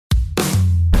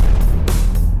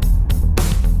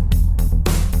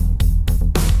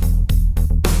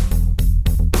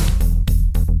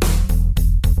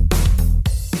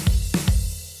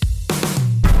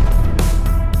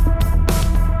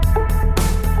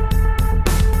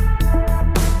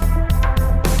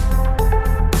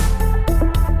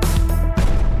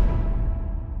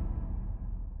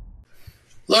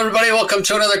Hello, everybody. Welcome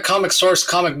to another Comic Source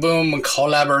Comic Boom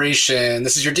collaboration.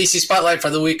 This is your DC Spotlight for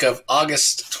the week of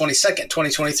August 22nd,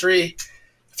 2023.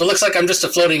 If it looks like I'm just a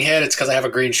floating head, it's because I have a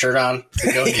green shirt on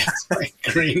to go against my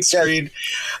green screen.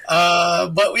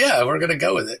 But yeah, we're going to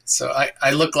go with it. So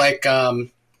I look like the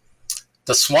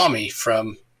Swami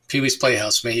from Pee-wee's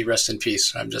Playhouse. May he rest in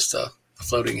peace. I'm just a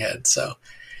floating head. So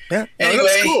yeah. Anyway,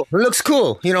 it looks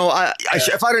cool. You know,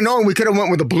 if I'd have known, we could have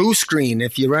went with a blue screen.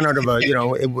 If you run out of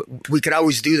we could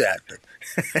always do that.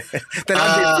 Then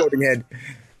I'd be a floating head.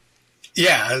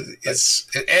 Yeah,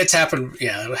 it's happened.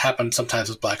 Yeah, it happened sometimes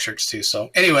with black shirts too. So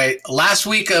anyway, last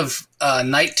week of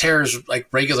Night Terror's like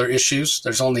regular issues.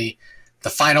 There's only the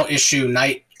final issue,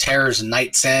 Night Terror's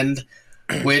Night's End,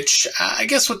 which I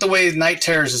guess with the way Night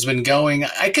Terror's has been going,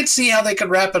 I could see how they could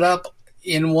wrap it up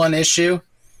in one issue.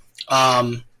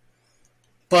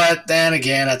 But then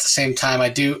again, at the same time, I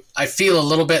feel a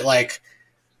little bit like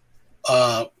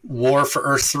War for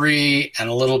Earth 3 and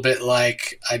a little bit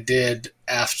like I did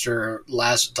after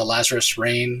the Lazarus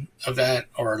Reign event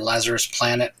or Lazarus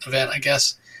Planet event, I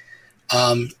guess,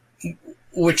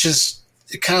 which is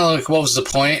kind of like, what was the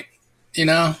point, you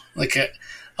know? Like,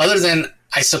 other than,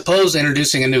 I suppose,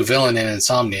 introducing a new villain in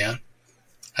Insomnia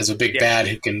as a big bad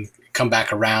who can come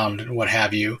back around and what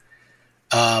have you.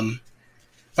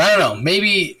 But I don't know,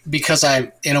 maybe because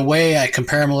in a way, I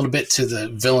compare him a little bit to the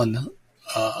villain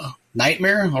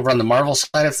Nightmare over on the Marvel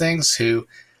side of things, who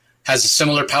has a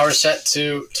similar power set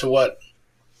to what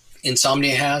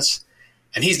Insomnia has.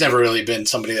 And he's never really been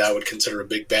somebody that I would consider a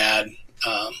big bad.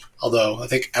 Although I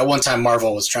think at one time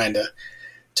Marvel was trying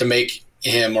to make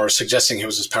him, or suggesting he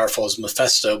was as powerful as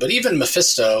Mephisto. But even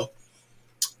Mephisto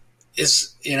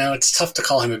is, it's tough to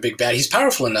call him a big bad. He's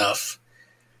powerful enough.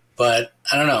 But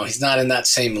I don't know. He's not in that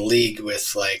same league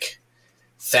with like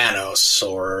Thanos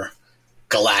or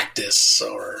Galactus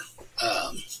or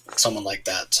someone like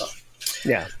that. So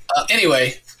yeah.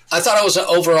 Anyway, I thought it was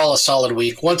overall a solid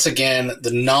week. Once again,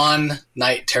 the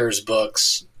non-Night Terrors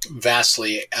books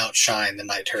vastly outshine the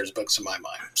Night Terrors books in my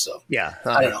mind. So yeah,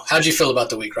 I don't know. How'd you feel about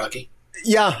the week, Rocky?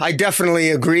 Yeah, I definitely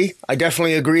agree.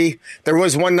 There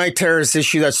was one Night Terrors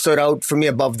issue that stood out for me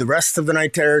above the rest of the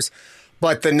Night Terrors.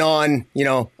 But the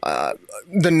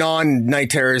non-Night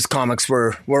Terrors comics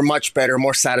were much better,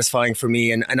 more satisfying for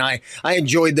me. And I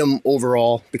enjoyed them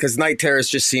overall, because Night Terrors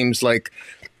just seems like,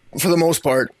 for the most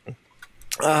part,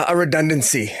 a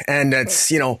redundancy. And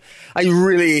it's, I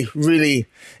really, really,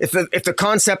 if the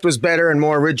concept was better and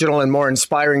more original and more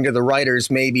inspiring to the writers,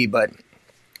 maybe, but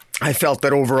I felt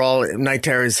that overall Night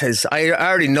Terrors I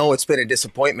already know it's been a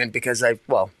disappointment, because I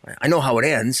know how it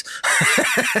ends,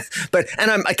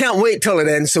 I can't wait till it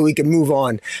ends so we can move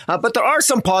on. But there are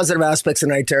some positive aspects of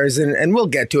Night Terrors, and we'll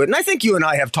get to it. And I think you and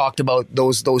I have talked about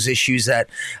those issues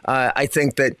that I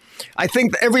think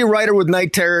every writer with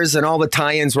Night Terrors and all the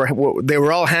tie-ins they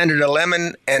were all handed a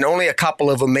lemon, and only a couple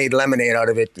of them made lemonade out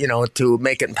of it, to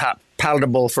make it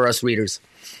palatable for us readers.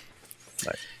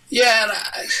 But. Yeah, and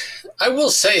I will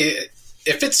say,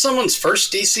 if it's someone's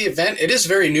first DC event, it is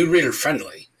very new reader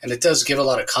friendly, and it does give a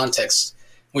lot of context.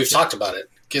 We've talked about it.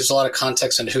 It gives a lot of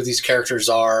context into who these characters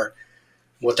are,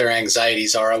 what their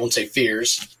anxieties are. I won't say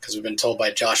fears, because we've been told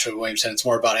by Joshua Williamson it's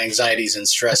more about anxieties and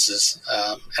stresses.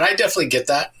 And I definitely get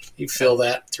that. You feel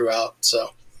that throughout.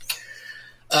 So,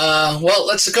 well,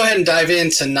 let's go ahead and dive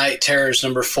into Night Terrors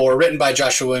number 4, written by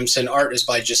Joshua Williamson. Art is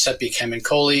by Giuseppe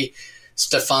Camuncoli,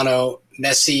 Stefano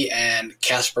Nessi, and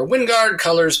Casper Wingard.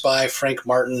 Colors by Frank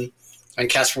Martin and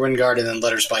Casper Wingard, and then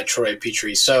letters by Troy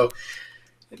Petrie. So,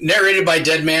 narrated by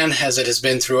Deadman, as it has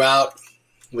been throughout,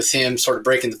 with him sort of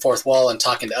breaking the fourth wall and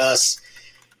talking to us.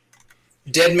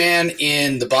 Deadman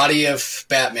in the body of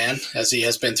Batman, as he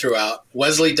has been throughout.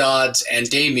 Wesley Dodds and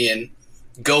Damian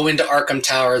go into Arkham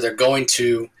Tower. They're going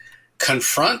to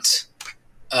confront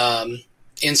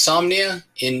Insomnia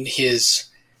in his,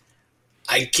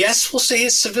 I guess we'll say,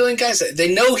 his civilian guys.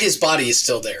 They know his body is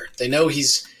still there. They know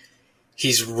he's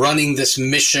running this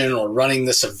mission or running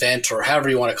this event, or however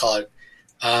you want to call it.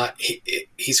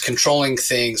 He's controlling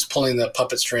things, pulling the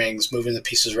puppet strings, moving the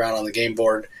pieces around on the game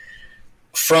board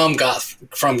from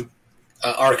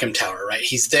Arkham Tower, right?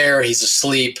 He's there. He's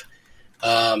asleep.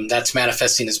 That's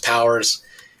manifesting his powers.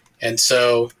 And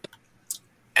so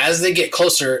as they get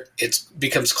closer, it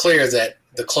becomes clear that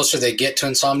the closer they get to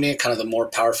Insomnia, kind of the more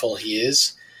powerful he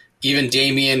is. Even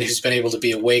Damian, who's been able to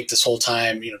be awake this whole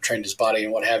time, trained his body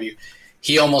and what have you,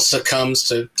 he almost succumbs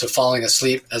to falling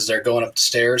asleep as they're going up the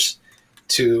stairs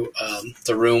to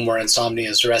the room where Insomnia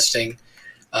is resting.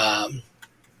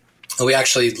 We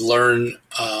actually learn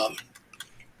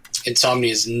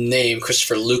Insomnia's name,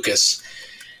 Christopher Lucas.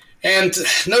 And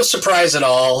no surprise at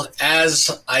all,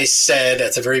 as I said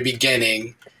at the very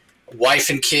beginning, wife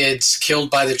and kids killed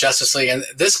by the Justice League. And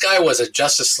this guy was a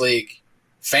Justice League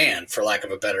fan, for lack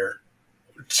of a better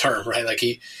term, right? Like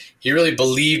he really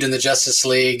believed in the Justice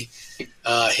League.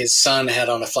 His son had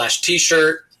on a Flash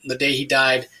t-shirt the day he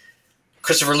died.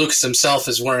 Christopher Lucas himself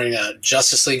is wearing a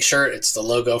Justice League shirt. It's the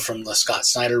logo from the Scott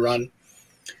Snyder run.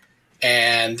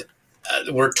 And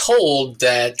we're told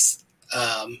that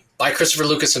by Christopher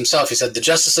Lucas himself, he said, the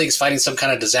Justice League is fighting some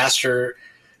kind of disaster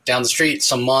down the street,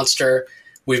 some monster.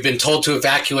 We've been told to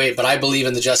evacuate, but I believe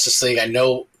in the Justice League. I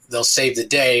know they'll save the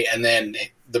day, and then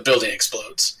the building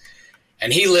explodes.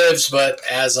 And he lives, but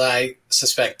as I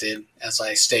suspected, as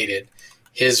I stated,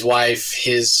 his wife,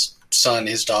 his son,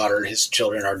 his daughter, his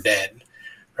children are dead,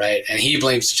 right? And he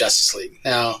blames the Justice League.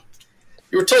 Now,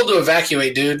 you were told to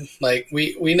evacuate, dude. Like,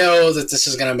 we know that this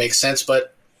is going to make sense,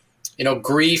 but, you know,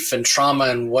 grief and trauma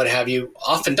and what have you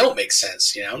often don't make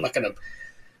sense. You know, I'm not going to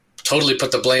totally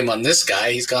put the blame on this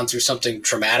guy. He's gone through something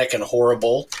traumatic and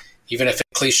horrible, even if it's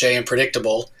cliche and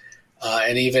predictable.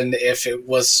 And even if it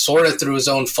was sort of through his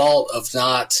own fault of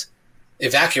not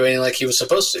evacuating like he was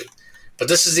supposed to. But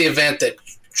this is the event that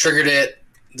triggered it.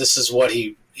 This is what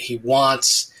he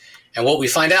wants. And what we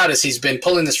find out is he's been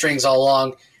pulling the strings all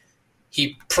along.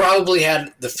 He probably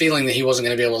had the feeling that he wasn't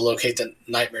going to be able to locate the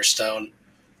Nightmare Stone.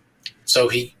 So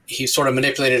he sort of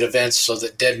manipulated events so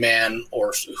that Deadman,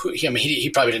 or he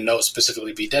probably didn't know it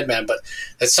specifically be Deadman, but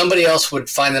that somebody else would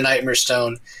find the Nightmare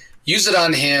Stone, use it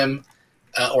on him,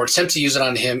 or attempt to use it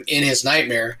on him in his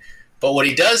nightmare. But what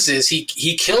he does is he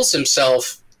kills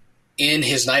himself in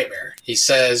his nightmare. He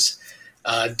says,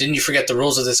 didn't you forget the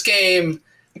rules of this game?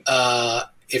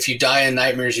 If you die in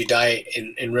nightmares, you die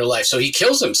in real life. So he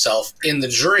kills himself in the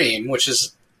dream, which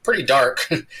is a pretty dark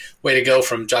way to go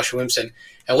from Joshua Williamson.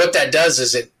 And what that does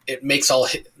is it makes all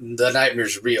the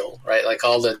nightmares real, right? Like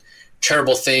all the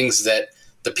terrible things that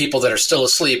the people that are still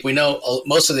asleep, we know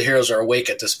most of the heroes are awake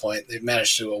at this point. They've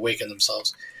managed to awaken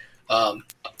themselves.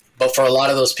 But for a lot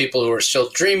of those people who are still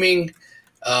dreaming,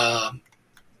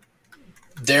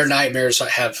 their nightmares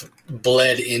have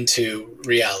bled into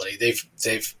reality.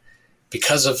 They've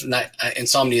because of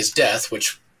Insomnia's death,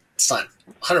 which it's not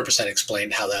 100%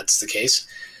 explained how that's the case,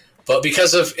 but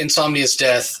because of Insomnia's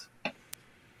death,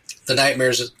 the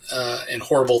nightmares and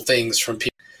horrible things from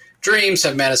people's dreams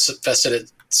have manifested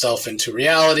itself into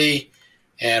reality,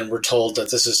 and we're told that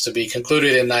this is to be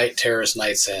concluded in Night Terror's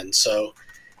Night's End. So,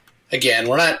 again,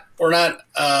 we're not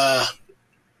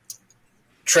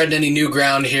treading any new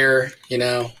ground here. You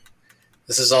know,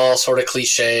 this is all sort of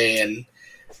cliche and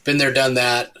been there, done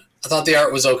that. I thought the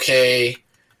art was okay.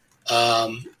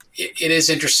 It is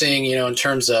interesting, you know, in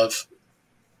terms of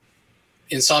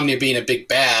Insomnia being a big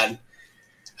bad,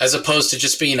 as opposed to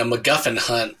just being a MacGuffin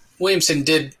hunt. Williamson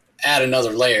did add another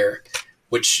layer,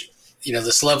 which, you know,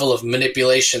 this level of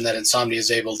manipulation that Insomnia is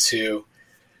able to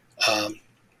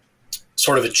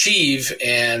sort of achieve,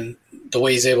 and the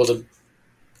way he's able to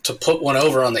put one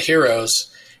over on the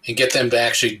heroes and get them to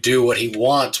actually do what he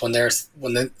wants when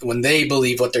they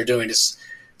believe what they're doing is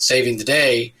saving the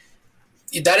day,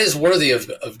 that is worthy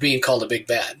of being called a big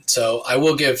bad. So I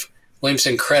will give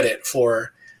Williamson credit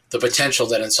for the potential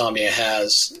that Insomnia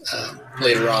has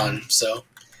later on. So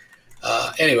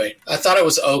anyway, I thought it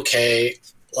was okay.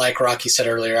 Like Rocky said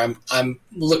earlier, I'm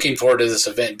looking forward to this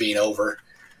event being over.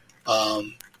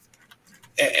 And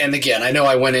again, I know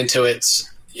I went into it,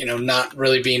 you know, not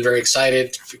really being very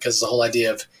excited because the whole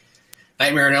idea of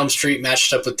Nightmare on Elm Street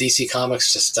matched up with DC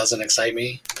Comics just doesn't excite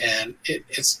me, and it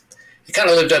kind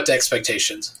of lived up to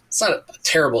expectations. It's not a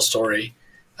terrible story,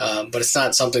 but it's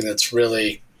not something that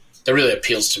really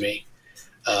appeals to me,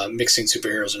 mixing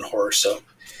superheroes and horror. So,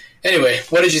 anyway,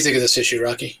 what did you think of this issue,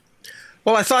 Rocky?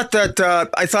 Well, I thought that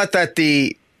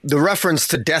the reference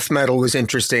to death metal was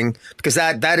interesting, because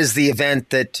that is the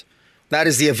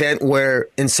event where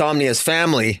Insomnia's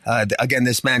family, again,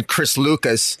 this man Chris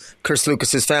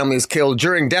Lucas's family is killed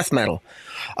during death metal.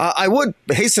 I would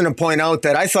hasten to point out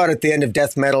that I thought at the end of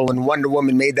death metal, when Wonder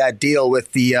Woman made that deal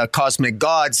with the cosmic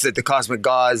gods, that the cosmic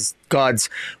gods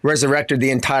resurrected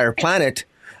the entire planet.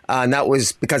 And that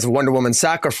was because of Wonder Woman's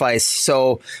sacrifice.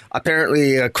 So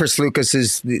apparently Chris Lucas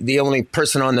is the only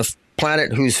person on the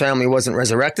planet whose family wasn't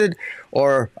resurrected.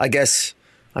 Or I guess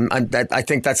I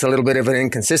think that's a little bit of an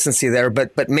inconsistency there.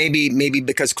 But maybe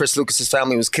because Chris Lucas's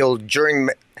family was killed during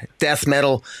death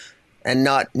metal, and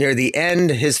not near the end.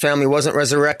 His family wasn't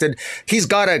resurrected. He's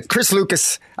got Chris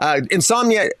Lucas.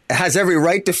 Insomnia has every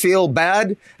right to feel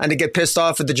bad and to get pissed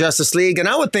off at the Justice League. And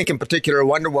I would think in particular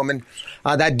Wonder Woman,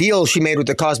 that deal she made with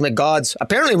the cosmic gods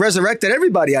apparently resurrected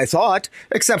everybody, I thought,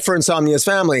 except for Insomnia's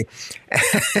family.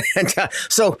 And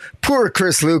so poor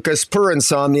Chris Lucas, poor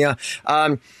Insomnia.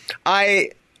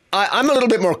 I'm a little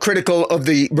bit more critical of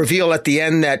the reveal at the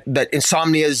end that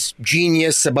Insomnia's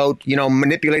genius about,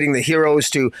 manipulating the heroes,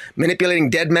 to manipulating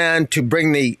Deadman to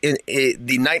bring the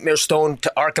Nightmare Stone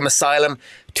to Arkham Asylum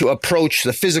to approach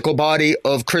the physical body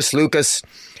of Chris Lucas.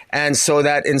 And so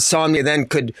that Insomnia then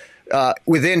could,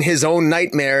 within his own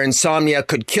nightmare, Insomnia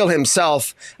could kill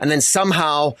himself. And then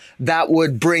somehow that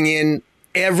would bring in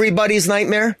everybody's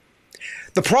nightmare.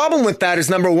 The problem with that is,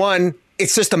 number one,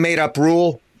 it's just a made up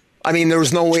rule. I mean, there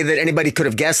was no way that anybody could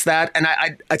have guessed that. And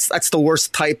that's the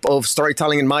worst type of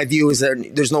storytelling in my view, is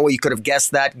that there's no way you could have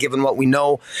guessed that given what we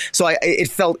know. So it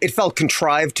felt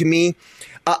contrived to me.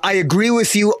 I agree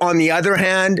with you. On the other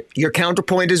hand, your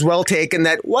counterpoint is well taken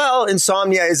that, well,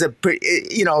 Insomnia is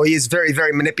he is very,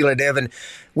 very manipulative, and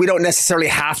we don't necessarily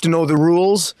have to know the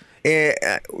rules.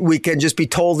 We can just be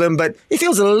told them, but it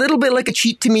feels a little bit like a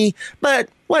cheat to me, but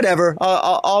whatever.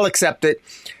 I'll accept it.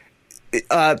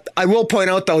 I will point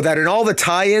out, though, that in all the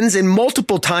tie-ins, in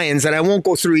multiple tie-ins, and I won't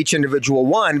go through each individual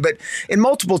one, but in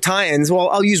multiple tie-ins, well,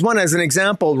 I'll use one as an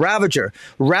example, Ravager.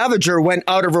 Ravager went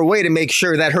out of her way to make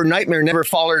sure that her nightmare never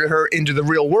followed her into the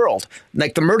real world,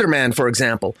 like the Murder Man, for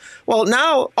example. Well,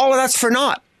 now all of that's for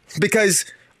naught, because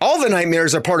all the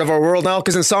nightmares are part of our world now,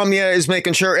 because Insomnia is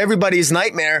making sure everybody's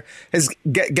nightmare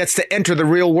gets to enter the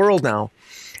real world now.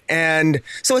 And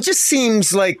so it just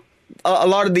seems like a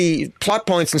lot of the plot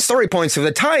points and story points of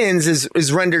the tie-ins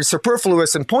is rendered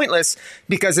superfluous and pointless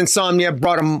because Insomnia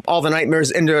brought them all the nightmares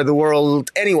into the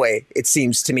world anyway, it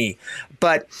seems to me.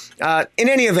 But in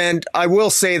any event, I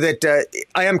will say that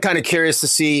I am kind of curious to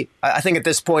see, I think at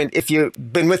this point, if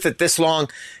you've been with it this long,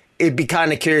 it'd be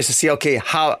kind of curious to see, okay,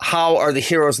 how are the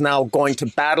heroes now going to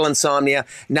battle Insomnia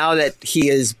now that he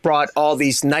has brought all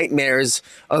these nightmares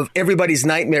of everybody's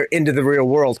nightmare into the real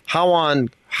world?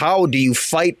 How do you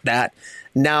fight that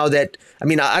now that,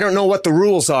 I don't know what the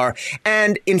rules are.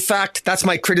 And in fact, that's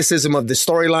my criticism of the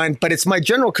storyline, but it's my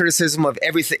general criticism of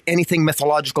anything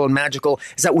mythological and magical,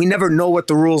 is that we never know what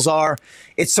the rules are.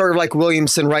 It's sort of like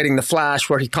Williamson writing The Flash,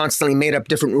 where he constantly made up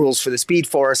different rules for the Speed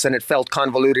Force, and it felt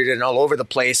convoluted and all over the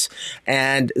place.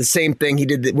 And the same thing,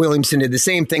 Williamson did the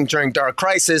same thing during Dark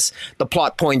Crisis. The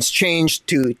plot points changed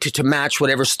to match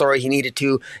whatever story he needed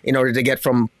to in order to get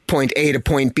from point A to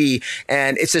point B.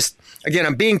 And it's just, again,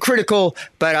 I'm being critical,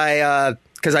 but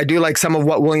because I do like some of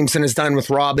what Williamson has done with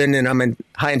Robin, and I'm in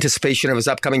high anticipation of his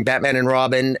upcoming Batman and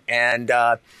Robin. And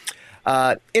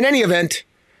in any event,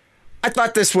 I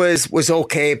thought this was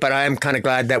okay, but I am kind of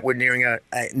glad that we're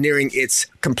nearing its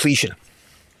completion.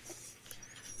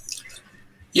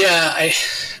 Yeah,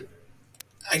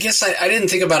 I guess I didn't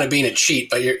think about it being a cheat,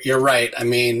 but you're right. I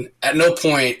mean, at no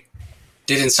point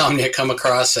did Insomnia come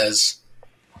across as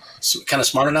kind of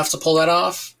smart enough to pull that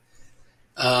off.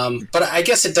 But I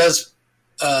guess it does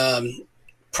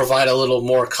provide a little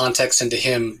more context into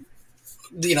him.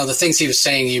 The things he was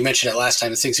saying, you mentioned it last time,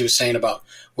 the things he was saying about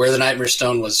where the Nightmare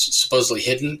Stone was supposedly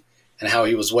hidden and how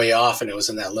he was way off and it was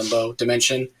in that limbo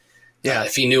dimension. Yeah.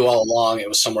 If he knew all along it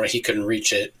was somewhere he couldn't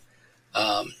reach it.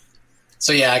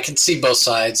 So yeah, I can see both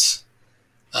sides.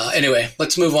 Anyway,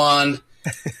 let's move on.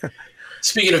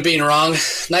 Speaking of being wrong,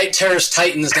 Night Terror's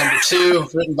Titans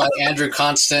 #2, written by Andrew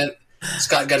Constant,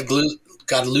 Scott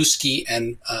Godlewski,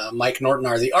 and Mike Norton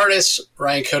are the artists.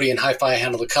 Ryan Cody and Hi-Fi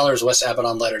handle the colors. Wes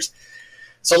Abaddon letters.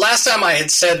 So last time I had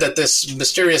said that this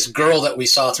mysterious girl that we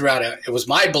saw throughout it was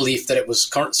my belief that it was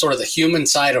sort of the human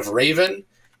side of Raven,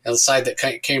 and the side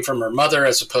that came from her mother,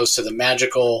 as opposed to the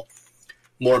magical,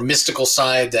 more mystical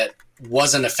side that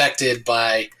wasn't affected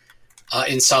by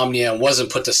insomnia and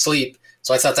wasn't put to sleep.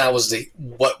 So I thought that was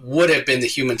what would have been the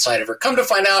human side of her. Come to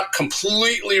find out,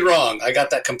 completely wrong. I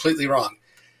got that completely wrong.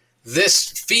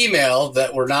 This female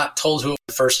that we're not told who in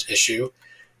the first issue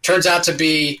turns out to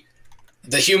be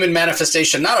the human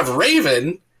manifestation, not of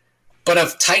Raven, but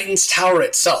of Titan's Tower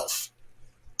itself.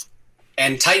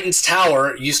 And Titan's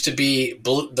Tower used to be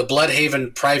the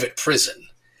Bloodhaven private prison.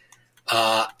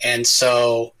 And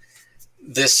so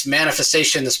this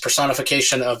manifestation, this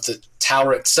personification of the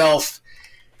tower itself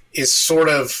is sort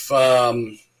of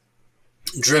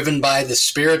driven by the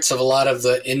spirits of a lot of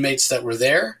the inmates that were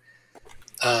there.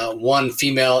 One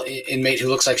female inmate who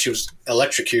looks like she was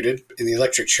electrocuted in the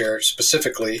electric chair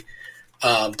specifically,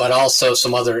 but also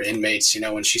some other inmates.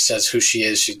 When she says who she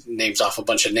is, she names off a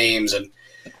bunch of names, and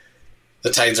the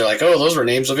Titans are like, oh, those were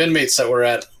names of inmates that were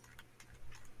at,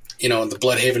 the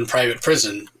Bloodhaven private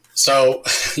prison. So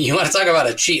you want to talk about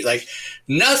a cheat? Like,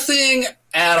 nothing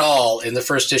at all in the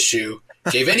first issue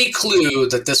gave any clue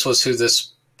that this was who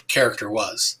this character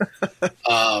was.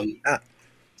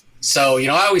 So,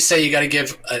 I always say you got to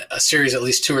give a series at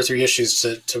least 2 or 3 issues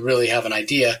to really have an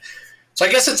idea. So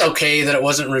I guess it's okay that it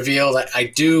wasn't revealed. I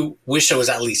do wish it was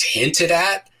at least hinted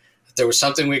at, that there was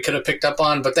something we could have picked up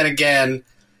on. But then again,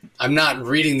 I'm not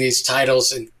reading these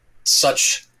titles in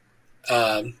such,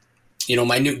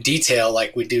 minute detail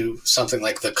like we do something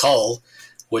like The Cull,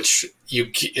 which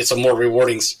it's a more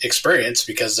rewarding experience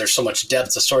because there's so much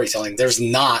depth to storytelling. There's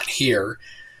not here.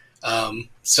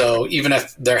 So even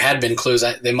if there had been clues,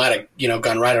 they might have,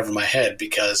 gone right over my head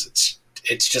because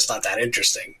it's just not that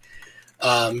interesting.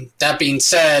 That being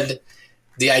said,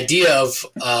 the idea of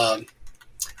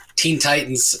Teen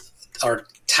Titans, or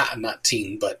not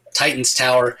Teen, but Titans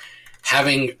Tower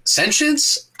having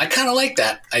sentience, I kind of like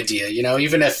that idea.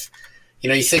 Even if,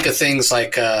 you think of things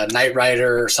like Knight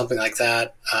Rider or something like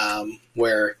that,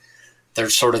 where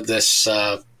there's sort of this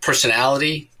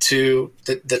personality to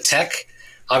the tech.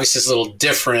 Obviously, it's a little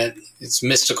different. It's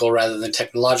mystical rather than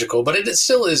technological, but it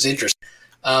still is interesting.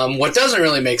 What doesn't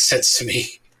really make sense to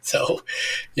me, though,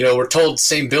 we're told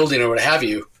same building or what have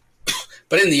you,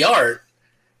 but in the art,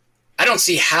 I don't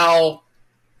see how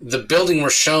the building we're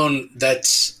shown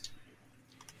that's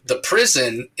the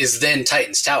prison is then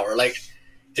Titan's Tower. Like,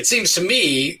 it seems to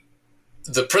me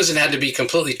the prison had to be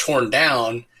completely torn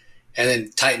down and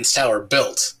then Titan's Tower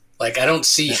built. Like, I don't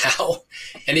see how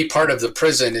any part of the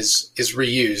prison is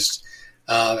reused.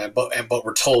 But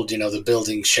we're told, the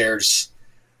building shares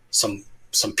some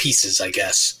pieces, I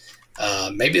guess.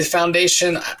 Maybe the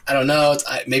foundation, I don't know.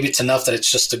 Maybe it's enough that it's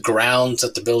just the grounds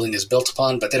that the building is built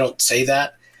upon, but they don't say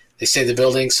that. They say the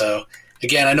building. So,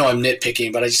 again, I know I'm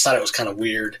nitpicking, but I just thought it was kind of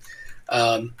weird.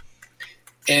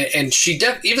 And she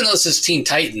even though this is Teen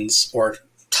Titans, or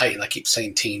Titan, I keep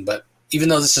saying teen, but even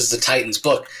though this is the Titans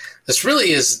book, this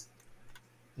really is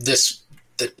the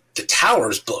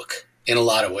Towers book in a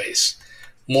lot of ways,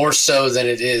 more so than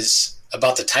it is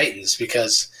about the Titans,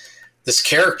 because this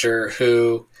character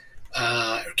who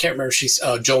I can't remember, she's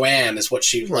Joanne is what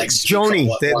she likes to Joni.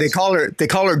 They call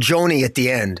her Joni at the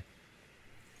end.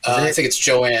 I think it's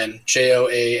Joanne,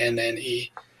 Joanne.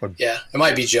 Yeah, it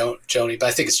might be Joni, but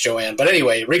I think it's Joanne. But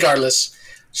anyway, regardless,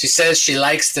 she says she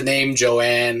likes the name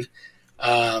Joanne.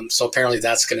 So apparently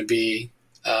that's going to be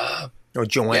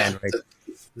Joanne, right?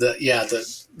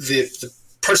 The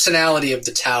personality of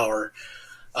the tower.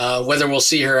 Whether we'll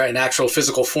see her in actual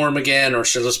physical form again, or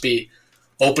she'll just be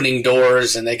opening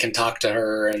doors and they can talk to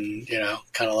her, and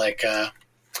kind of like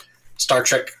Star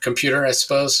Trek computer, I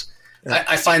suppose. Yeah.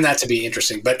 I find that to be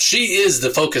interesting, but she is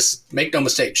the focus. Make no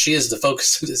mistake, she is the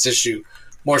focus of this issue,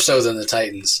 more so than the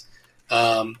Titans.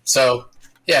 So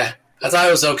yeah, I thought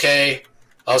it was okay.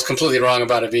 I was completely wrong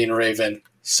about it being Raven.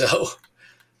 So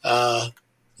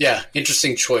yeah,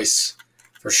 interesting choice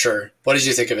for sure. What did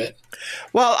you think of it?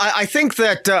 Well, I think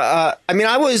that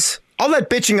I was all that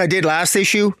bitching I did last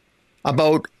issue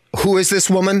about who is this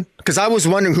woman, because I was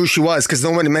wondering who she was because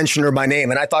no one mentioned her by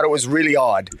name, and I thought it was really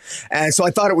odd. And so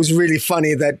I thought it was really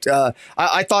funny that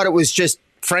I thought it was just,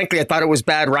 frankly, I thought it was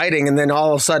bad writing, and then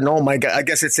all of a sudden, oh my God, I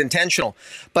guess it's intentional.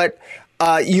 But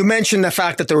you mentioned the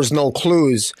fact that there was no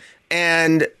clues,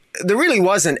 and there really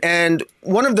wasn't. And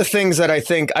one of the things that I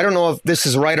think, I don't know if this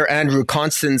is writer Andrew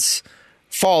Constant's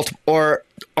fault or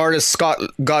artist Scott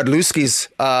Godlewski's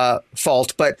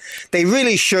fault, but they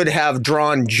really should have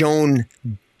drawn Joanne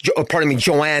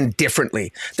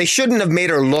differently. They shouldn't have made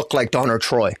her look like Donna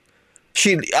Troy.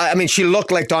 She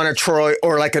looked like Donna Troy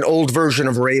or like an old version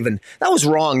of Raven. That was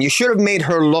wrong. You should have made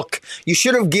her look, you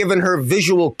should have given her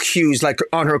visual cues like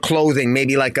on her clothing,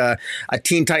 maybe like a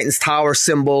Teen Titans Tower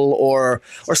symbol or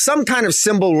some kind of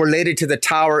symbol related to the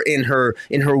tower in her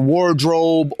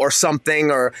wardrobe or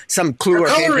something, or some clue or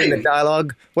hint in the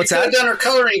dialogue. What's that? You could have done her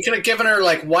coloring. You could have given her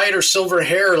like white or silver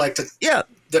hair, like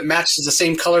that matches the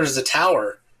same color as the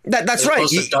tower. That's right.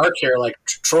 As opposed to dark hair like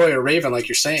Troy or Raven, like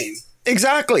you're saying.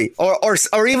 Exactly.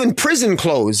 Or even prison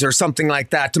clothes or something like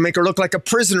that to make her look like a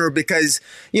prisoner, because,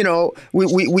 we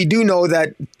do know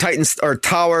that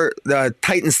the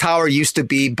Titans Tower used to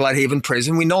be Bloodhaven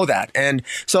Prison. We know that. And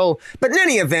so, but in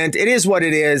any event, it is what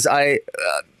it is. I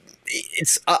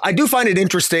do find it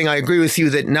interesting. I agree with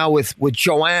you that now with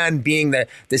Joanne being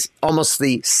this almost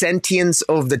the sentience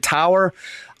of the tower,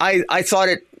 I thought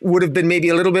it would have been maybe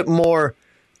a little bit more,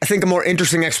 I think a more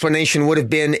interesting explanation would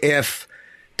have been if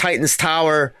Titan's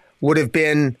Tower would have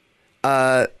been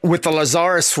with the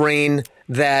Lazarus reign,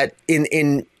 that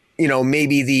in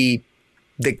maybe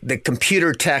the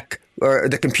computer tech or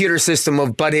the computer system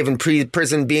of Bloodhaven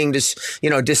prison being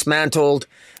dismantled.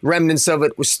 Remnants of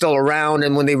it was still around,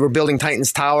 and when they were building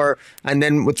Titan's Tower, and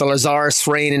then with the Lazarus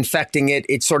rain infecting it,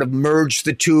 it sort of merged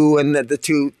the two, and the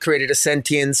two created a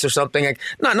sentience or something.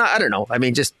 I don't know. I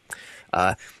mean, just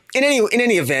in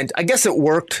any event, I guess it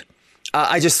worked.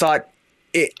 I just thought.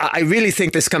 I really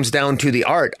think this comes down to the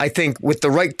art. I think with the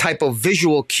right type of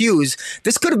visual cues,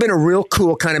 this could have been a real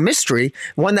cool kind of mystery,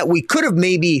 one that we could have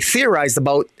maybe theorized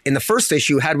about in the first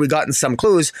issue had we gotten some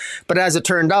clues. But as it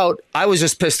turned out, I was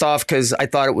just pissed off because I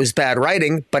thought it was bad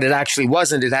writing, but it actually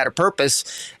wasn't. It had a purpose.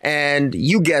 And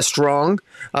you guessed wrong,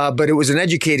 but it was an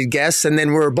educated guess. And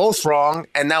then we were both wrong.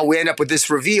 And now we end up with this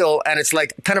reveal. And it's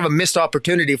like kind of a missed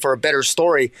opportunity for a better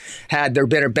story had there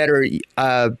been a better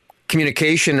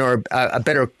communication or a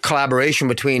better collaboration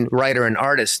between writer and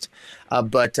artist.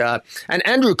 And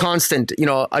Andrew Constant,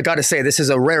 I got to say, this is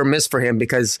a rare miss for him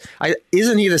because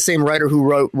isn't he the same writer who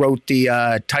wrote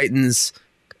the Titans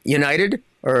United?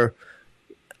 Or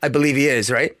I believe he is,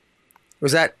 right?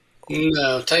 Was that?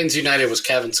 No, Titans United was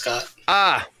Kevin Scott.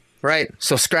 Ah, right.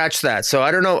 So scratch that. So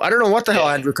I don't know what the hell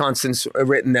Andrew Constant's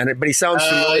written in it, but he sounds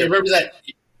familiar.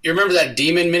 You remember that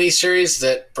Demon miniseries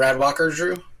that Brad Walker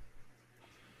drew?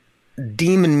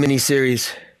 Demon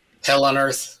miniseries, Hell on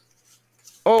Earth.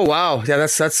 Oh wow, yeah,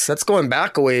 that's going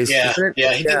back a ways. Yeah,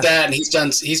 he did that, and he's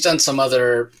done some a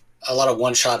lot of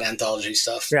one shot anthology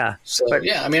stuff. Yeah, so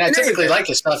I mean, I typically like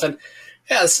his stuff, and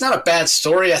yeah, it's not a bad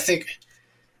story. I think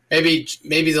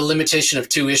maybe the limitation of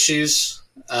 2 issues,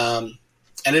 and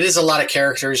it is a lot of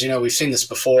characters. We've seen this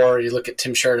before. You look at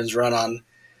Tim Sheridan's run on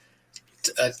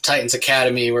Titans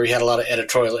Academy, where he had a lot of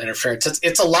editorial interference.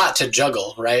 It's a lot to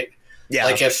juggle, right? Yeah,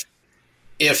 like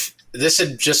if this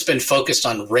had just been focused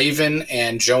on Raven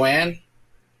and Joanne,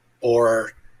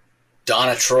 or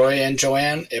Donna Troy and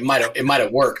Joanne, it might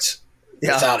have worked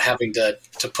without having to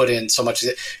put in so much.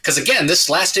 Because again, this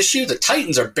last issue, the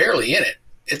Titans are barely in it.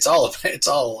 It's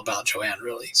all about Joanne,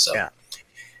 really. So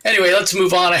anyway, let's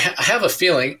move on. I have a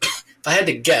feeling, if I had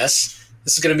to guess,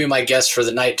 this is going to be my guess for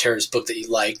the Night Terrors book that you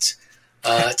liked.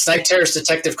 It's Night Terrors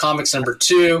Detective Comics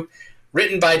 #2,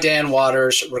 written by Dan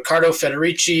Watters, Riccardo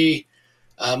Federici.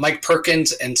 Mike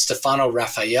Perkins and Stefano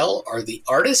Raphael are the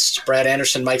artists. Brad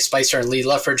Anderson, Mike Spicer, and Lee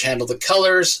Luffridge handle the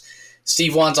colors.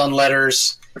 Steve Wan's on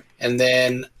letters. And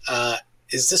then,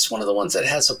 is this one of the ones that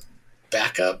has a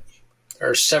backup?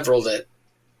 Or several that...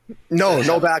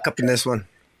 No backup in this one.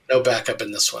 No backup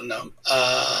in this one, no.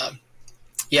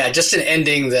 Just an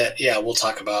ending that, we'll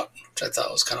talk about, which I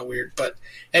thought was kind of weird. But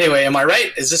anyway, am I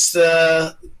right? Is this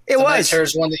the Night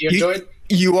Terrors one that you enjoyed?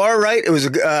 You are right. It was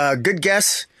a good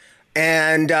guess.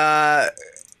 And the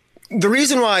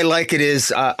reason why I like it is,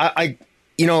 Dan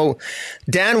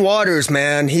Watters,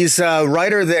 man, he's a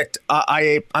writer that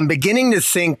I'm beginning to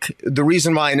think the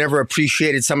reason why I never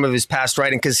appreciated some of his past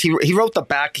writing, because he wrote the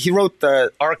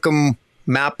Arkham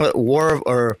Map War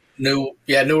or New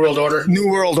World Order. New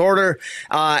World Order.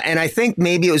 And I think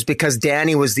maybe it was because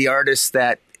Danny was the artist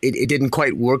that it didn't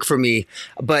quite work for me.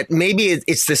 But maybe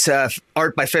it's this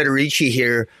art by Federici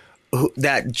here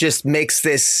that just makes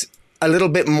this a little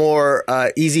bit more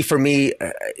easy for me.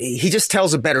 He just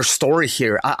tells a better story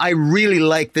here. I really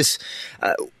like this.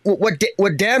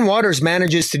 What Dan Watters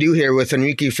manages to do here with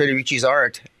Enrique Federici's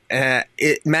art,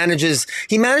 he manages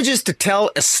to tell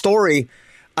a story,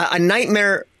 a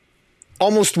nightmare,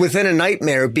 almost within a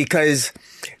nightmare, because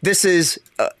this is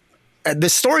the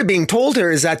story being told here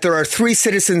is that there are 3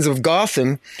 citizens of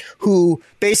Gotham who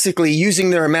basically, using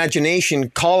their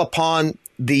imagination, call upon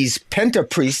these penta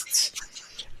priests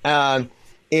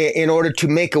in order to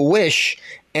make a wish,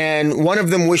 and one of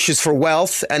them wishes for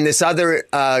wealth, and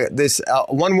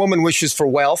one woman wishes for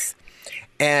wealth,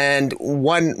 and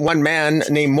one man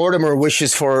named Mortimer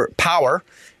wishes for power,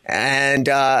 and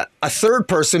a third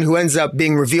person who ends up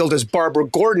being revealed as Barbara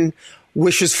Gordon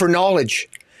wishes for knowledge.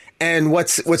 And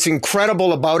what's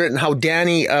incredible about it, and how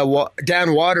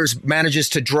Dan Watters manages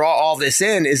to draw all this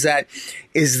in, is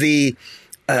the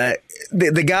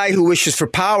guy who wishes for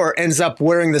power ends up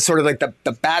wearing the sort of like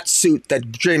the bat suit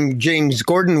that James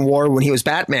Gordon wore when he was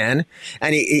Batman,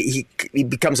 and he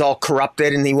becomes all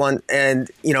corrupted, and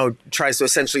tries to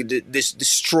essentially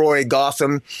destroy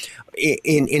Gotham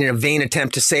in a vain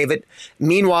attempt to save it.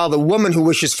 Meanwhile, the woman who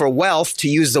wishes for wealth, to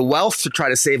use the wealth to try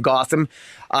to save Gotham,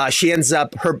 she ends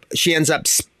up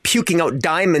puking out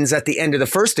diamonds at the end of the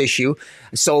first issue.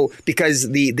 So because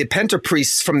the Penta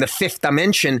priests from the 5th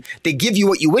dimension, they give you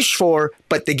what you wish for,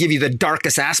 but they give you the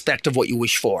darkest aspect of what you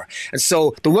wish for. And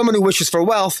so the woman who wishes for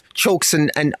wealth chokes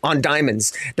and on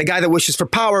diamonds. The guy that wishes for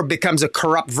power becomes a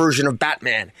corrupt version of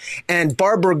Batman. And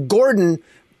Barbara Gordon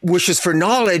wishes for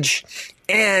knowledge.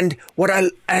 And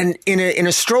in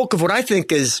a stroke of what I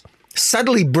think is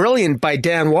subtly brilliant by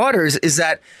Dan Watters is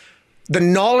that the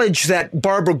knowledge that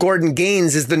Barbara Gordon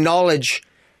gains is the knowledge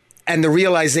and the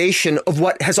realization of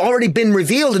what has already been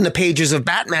revealed in the pages of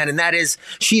Batman. And that is,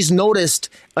 she's noticed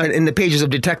in the pages of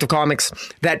Detective Comics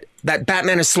that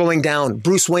Batman is slowing down.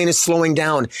 Bruce Wayne is slowing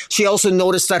down. She also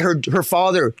noticed that her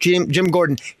father, Jim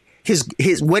Gordon,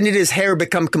 when did his hair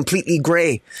become completely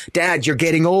gray? Dad, you're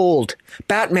getting old.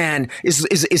 Batman is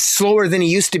slower than he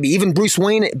used to be. Even Bruce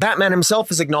Wayne, Batman himself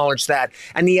has acknowledged that.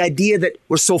 And the idea that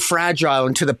we're so fragile,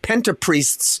 and to the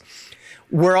Pentapriests,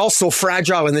 we're also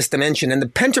fragile in this dimension. And the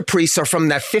Pentapriests are from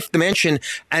that fifth dimension,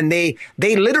 and they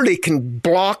literally can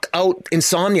block out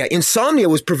insomnia. Insomnia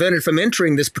was prevented from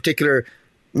entering this particular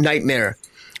nightmare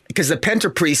because the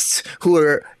Pentapriests, who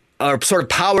are sort of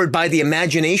powered by the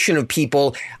imagination of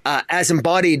people, as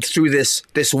embodied through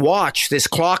this watch, this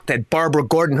clock that Barbara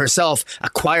Gordon herself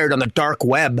acquired on the dark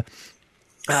web.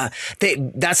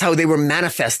 That's how they were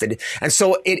manifested. And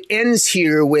so it ends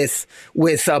here with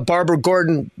Barbara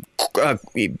Gordon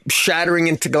shattering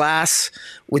into glass,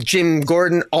 with Jim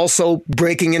Gordon also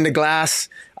breaking into glass,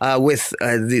 with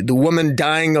the woman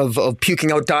dying of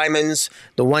puking out diamonds,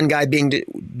 the one guy being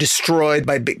destroyed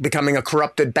by becoming a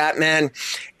corrupted Batman.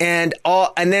 And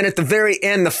then at the very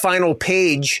end, the final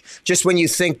page, just when you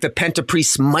think the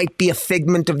Pentapriests might be a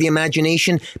figment of the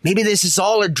imagination, maybe this is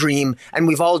all a dream, and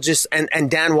we've all just,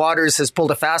 and Dan Watters has pulled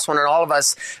a fast one on all of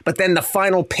us. But then the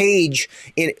final page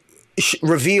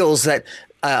reveals that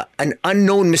an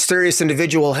unknown mysterious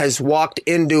individual has walked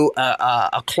into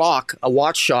a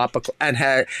watch shop,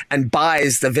 and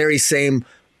buys the very same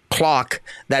clock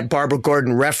that Barbara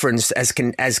Gordon referenced as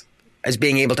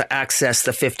being able to access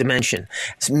the fifth dimension,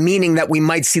 meaning that we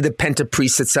might see the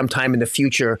Pentapriests at some time in the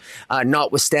future,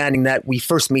 notwithstanding that we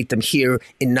first meet them here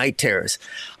in Night Terrors.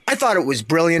 I thought it was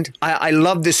brilliant. I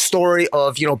love this story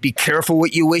of, be careful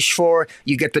what you wish for.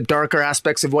 You get the darker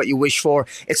aspects of what you wish for.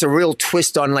 It's a real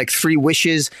twist on like three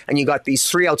wishes, and you got these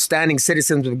three outstanding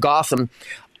citizens of Gotham,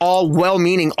 all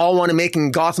well-meaning, all want to make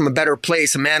Gotham a better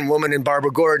place, a man, woman, and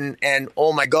Barbara Gordon, and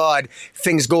oh my God,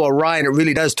 things go awry, and it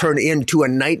really does turn into a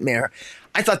nightmare.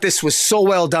 I thought this was so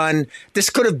well done. This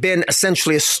could have been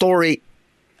essentially a story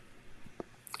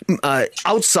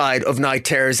outside of Night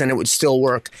Terrors, and it would still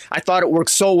work. I thought it worked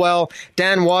so well.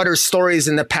 Dan Watters' stories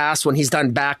in the past, when he's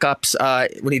done backups,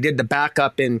 when he did the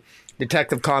backup in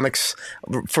Detective Comics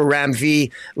for Ram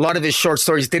V, a lot of his short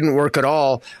stories didn't work at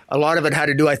all. A lot of it had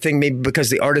to do, I think, maybe because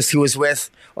the artist he was with,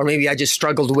 or maybe I just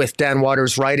struggled with Dan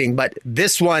Watters' writing. But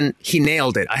this one, he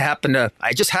nailed it.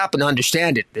 I just happened to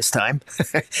understand it this time,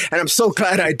 and I'm so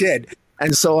glad I did.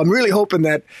 And so I'm really hoping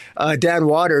that Dan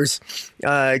Watters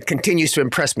continues to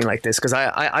impress me like this, because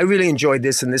I really enjoyed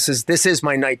this, and this is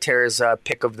my Night Terrors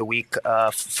pick of the week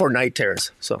for Night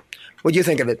Terrors. So what do you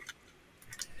think of it?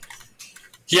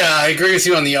 Yeah, I agree with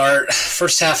you on the art.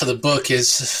 First half of the book is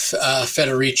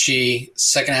Federici,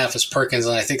 second half is Perkins,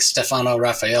 and I think Stefano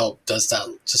Raphael does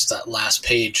that last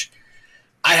page.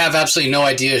 I have absolutely no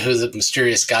idea who the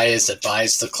mysterious guy is that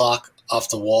buys the clock off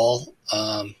the wall.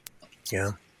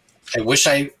 Yeah. I wish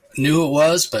I knew who it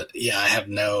was, but yeah, I have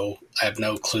no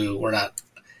clue.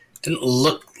 Didn't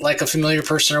look like a familiar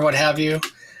person or what have you.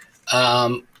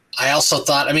 I also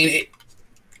thought,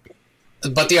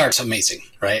 but the art's amazing,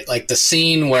 right? Like the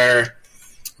scene where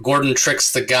Gordon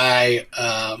tricks the guy,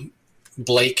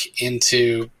 Blake,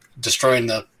 into destroying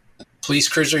the police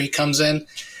cruiser he comes in,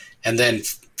 and then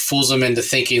fools him into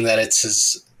thinking that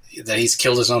that he's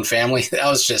killed his own family. That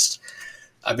was just,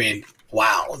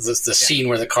 wow. The scene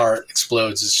where the car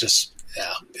explodes is just,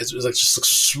 it just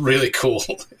looks really cool.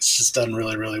 It's just done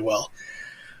really, really well.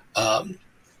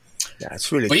 Yeah,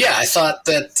 it's really. But yeah, I thought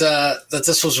that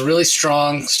this was really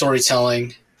strong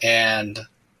storytelling, and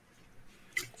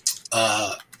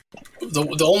the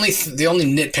only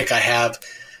nitpick I have,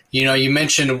 you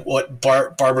mentioned what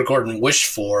Barbara Gordon wished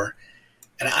for,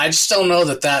 and I just don't know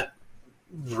that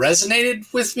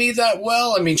resonated with me that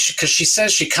well. Because she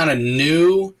says she kind of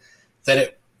knew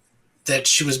that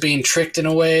she was being tricked in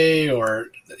a way, or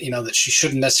that she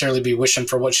shouldn't necessarily be wishing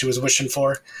for what she was wishing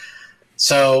for.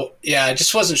 So yeah, I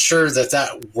just wasn't sure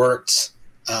that worked.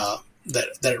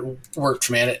 That it worked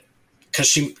for me, because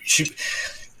she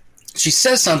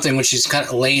says something when she's kind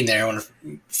of laying there when her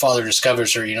father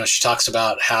discovers her. She talks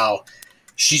about how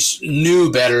she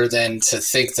knew better than to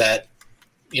think that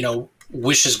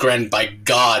wishes granted by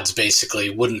gods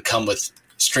basically wouldn't come with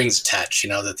strings attached.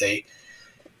 That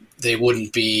they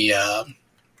wouldn't be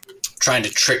trying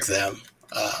to trick them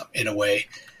in a way.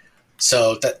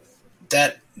 So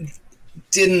that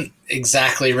didn't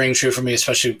exactly ring true for me,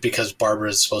 especially because Barbara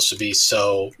is supposed to be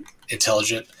so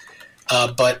intelligent.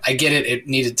 But I get it. It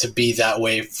needed to be that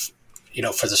way,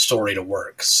 for the story to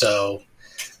work. So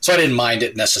I didn't mind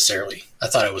it necessarily. I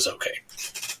thought it was okay.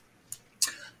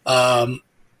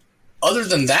 Other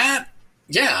than that,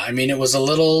 yeah, I mean, it was a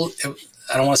little,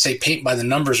 I don't want to say paint by the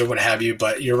numbers or what have you,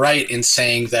 but you're right in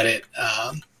saying that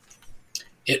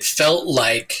it felt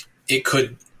like it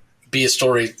could be a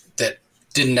story that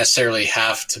didn't necessarily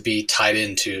have to be tied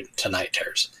into Night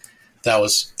Terrors. That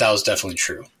was definitely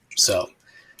true. So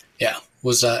yeah,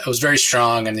 it was very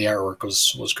strong, and the artwork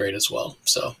was great as well.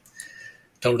 So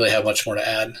don't really have much more to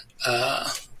add.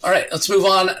 All right, let's move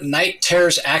on. Night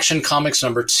Terrors Action Comics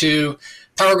number 2.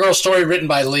 Power Girl story written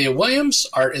by Leah Williams.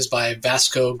 Art is by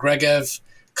Vasco Gregev.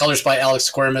 Colors by Alex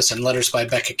Guermas and letters by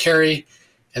Becca Carey.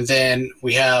 And then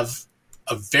we have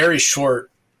a very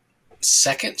short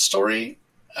second story,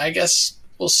 I guess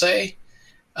we'll say.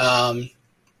 I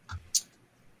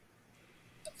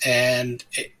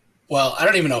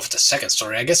don't even know if it's a second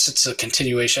story. I guess it's a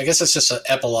continuation. I guess it's just an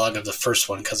epilogue of the first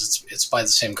one because it's by the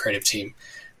same creative team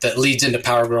that leads into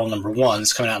Power Girl number 1.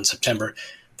 It's coming out in September.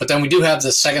 But then we do have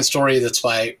the second story that's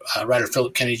by writer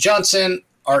Philip Kennedy Johnson.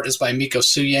 Art is by Miko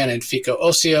Suyan and Fico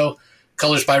Ocio.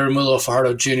 Colors by Romulo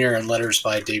Fajardo Jr. and letters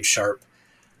by Dave Sharp.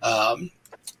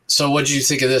 So what did you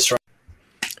think of this?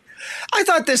 I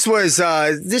thought this was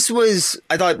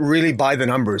really by the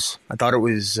numbers. I thought it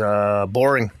was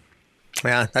boring.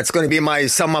 Yeah, that's going to be my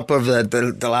sum up of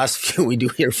the last few we do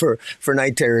here for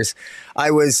Night Terrors.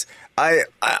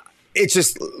 It's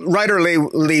just writer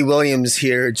Lee Williams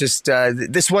here. Just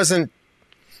this wasn't.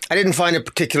 I didn't find it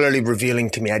particularly revealing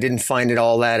to me. I didn't find it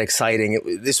all that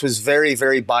exciting. This was very,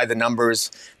 very by the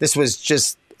numbers. This was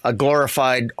just a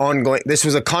glorified ongoing. This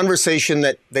was a conversation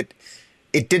that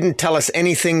it didn't tell us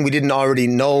anything we didn't already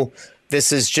know.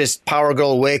 This is just Power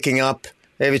Girl waking up.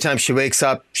 Every time she wakes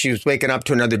up, she was waking up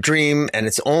to another dream, and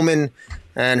it's Omen,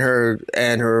 and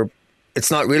her.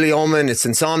 It's not really Omen. It's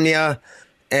insomnia,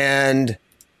 and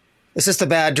it's just a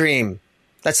bad dream.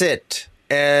 That's it.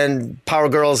 And Power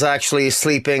Girl's actually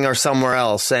sleeping or somewhere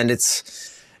else, and it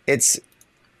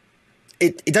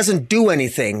doesn't do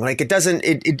anything. Like it doesn't.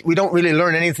 We don't really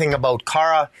learn anything about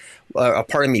Kara.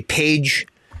 Paige.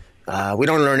 We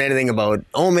don't learn anything about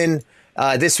Omen.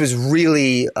 This was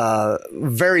really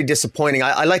very disappointing.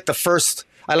 I like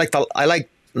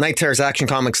Night Terrors Action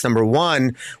Comics number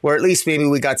 1, where at least maybe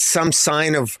we got some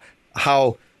sign of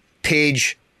how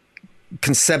Paige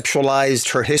conceptualized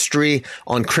her history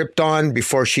on Krypton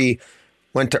before she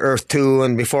went to Earth 2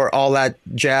 and before all that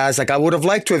jazz. Like I would have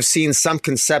liked to have seen some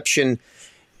conception,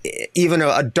 even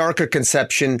a darker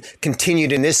conception,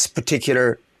 continued in this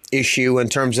particular issue in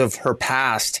terms of her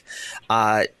past,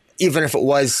 even if it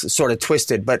was sort of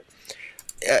twisted. But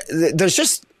there's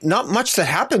just not much that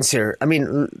happens here. I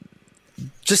mean,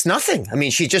 just nothing. I mean,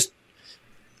 she just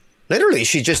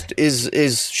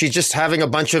she's just having a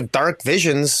bunch of dark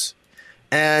visions,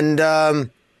 and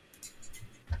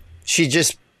she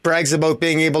just brags about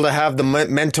being able to have the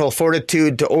mental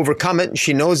fortitude to overcome it.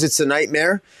 She knows it's a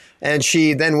nightmare, and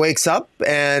she then wakes up,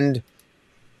 and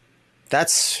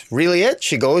that's really it.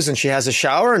 She goes and she has a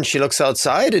shower and she looks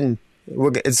outside, and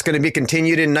it's going to be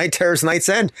continued in Night Terrors Night's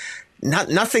End.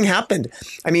 Nothing happened.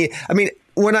 I mean,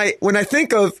 when I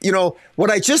think of, what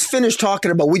I just finished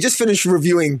talking about, we just finished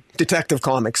reviewing Detective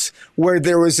Comics, where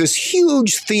there was this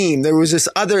huge theme. There was this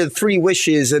other 3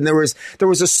 wishes, and there was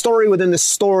a story within the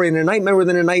story, and a nightmare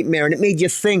within a nightmare, and it made you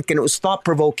think, and it was thought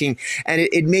provoking, and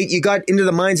it made you got into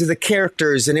the minds of the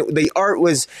characters, and the art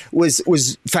was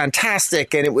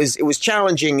fantastic, and it was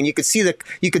challenging, and you could see the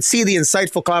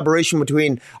insightful collaboration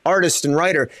between artist and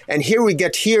writer. And here we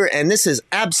get here, and this is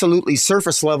absolutely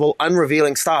surface level,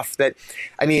 unrevealing stuff that,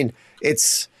 I mean,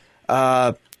 it's,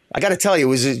 I got to tell you, it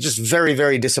was just very,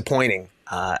 very disappointing.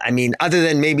 I mean, other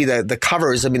than maybe the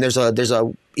covers, I mean, there's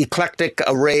a eclectic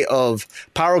array of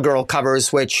Power Girl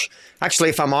covers, which actually,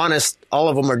 if I'm honest, all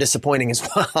of them are disappointing as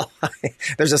well.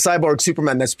 There's a Cyborg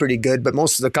Superman that's pretty good, but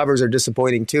most of the covers are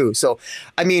disappointing too. So,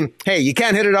 I mean, hey, you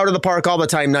can't hit it out of the park all the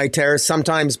time, Night Terrors.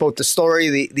 Sometimes both the story,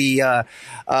 the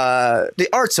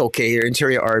art's okay, your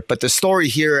interior art, but the story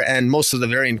here and most of the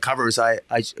variant covers,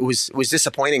 it was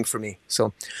disappointing for me.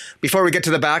 So, before we get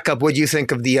to the backup, what do you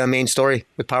think of the main story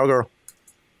with Power Girl?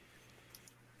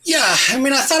 Yeah, I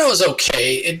mean, I thought it was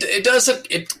okay. It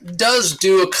does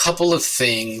do a couple of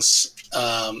things,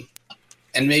 and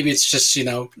maybe it's just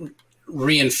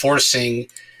reinforcing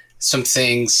some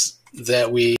things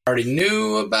that we already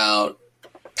knew about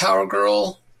Power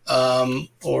Girl,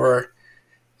 or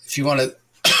if you want to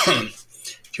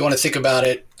think about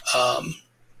it,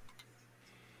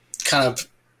 kind of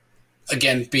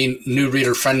again, being new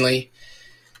reader friendly,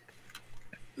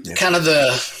 kind of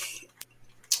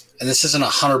and this isn't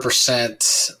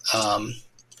 100%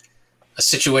 a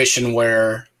situation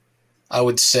where I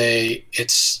would say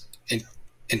it's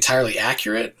entirely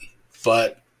accurate,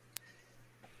 but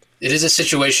it is a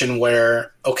situation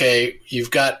where, okay, you've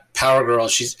got Power Girl,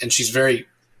 she's very,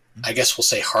 I guess we'll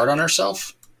say, hard on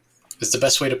herself is the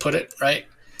best way to put it, right?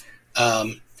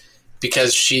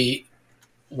 Because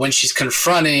when she's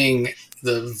confronting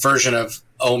the version of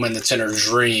Omen that's in her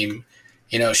dream,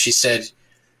 she said,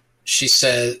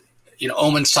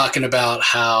 Omen's talking about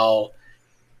how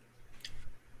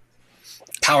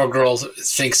Power Girl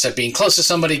thinks that being close to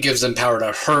somebody gives them power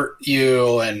to hurt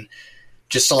you, and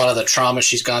just a lot of the trauma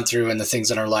she's gone through and the things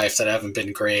in her life that haven't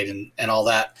been great and all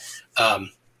that.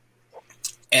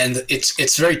 And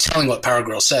it's very telling what Power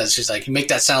Girl says. She's like, you make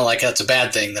that sound like that's a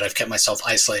bad thing that I've kept myself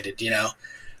isolated,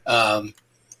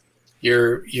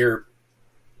 You're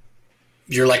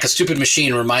like a stupid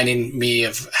machine reminding me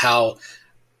of how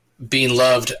being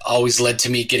loved always led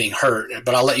to me getting hurt.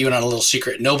 But I'll let you in on a little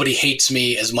secret. Nobody hates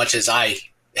me as much as I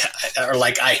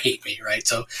hate me, right?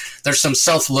 So there's some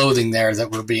self-loathing there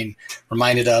that we're being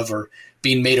reminded of or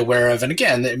being made aware of. And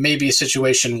again, it may be a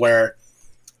situation where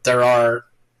there are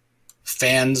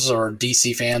fans or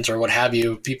DC fans or what have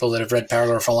you, people that have read Power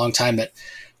Girl for a long time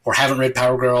or haven't read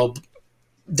Power Girl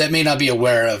that may not be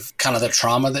aware of kind of the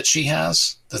trauma that she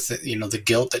has, the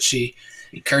guilt that she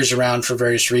carries around for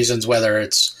various reasons, whether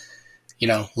it's,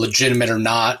 legitimate or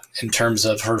not in terms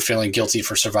of her feeling guilty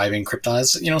for surviving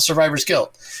Krypton, survivor's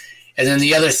guilt. And then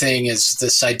the other thing is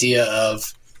this idea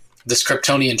of this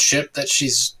Kryptonian ship that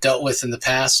she's dealt with in the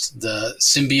past, the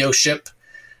Symbio ship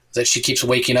that she keeps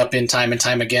waking up in time and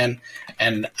time again.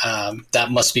 And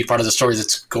that must be part of the story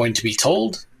that's going to be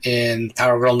told in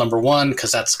Power Girl #1,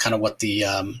 because that's kind of what the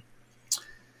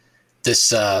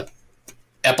this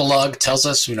epilogue tells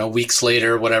us. Weeks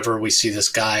later, whatever, we see this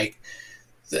guy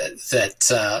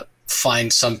that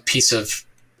finds some piece of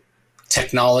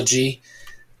technology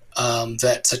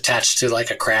that's attached to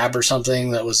like a crab or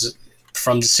something that was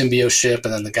from the Symbio ship,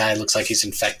 and then the guy looks like he's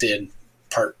infected,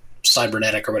 part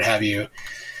cybernetic or what have you.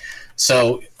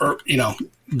 So,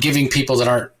 giving people that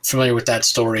aren't familiar with that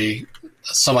story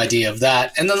some idea of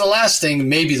that. And then the last thing,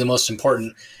 maybe the most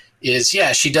important, is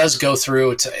she does go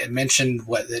through. It mentioned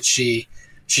that she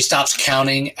stops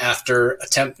counting after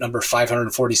attempt number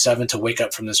 547 to wake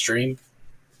up from this dream.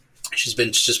 She's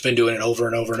just been doing it over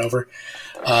and over and over.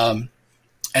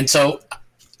 And so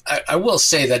I will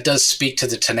say that does speak to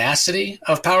the tenacity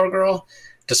of Power Girl,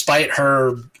 despite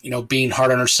her, being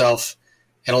hard on herself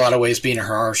in a lot of ways, being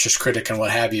her harshest critic and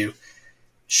what have you.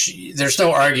 There's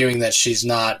no arguing that she's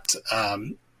not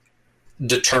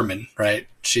determined, right?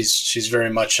 She's very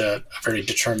much a very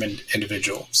determined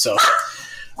individual. So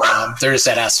there is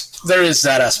that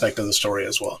aspect of the story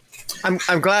as well. I'm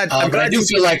glad. But I do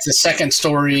feel like the second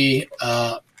story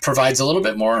provides a little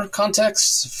bit more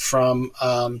context from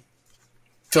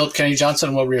Philip Kennedy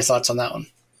Johnson. What were your thoughts on that one?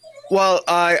 Well,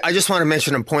 I just want to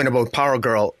mention a point about Power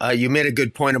Girl. You made a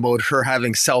good point about her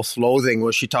having self-loathing,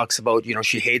 where she talks about,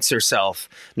 she hates herself.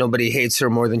 Nobody hates her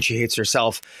more than she hates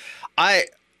herself.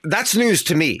 That's news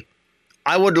to me.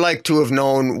 I would like to have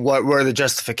known where the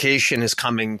justification is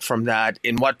coming from that.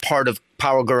 In what part of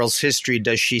Power Girl's history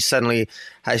has she suddenly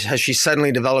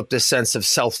developed this sense of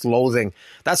self-loathing?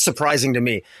 That's surprising to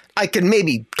me. I can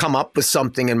maybe come up with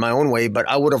something in my own way, but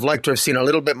I would have liked to have seen a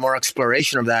little bit more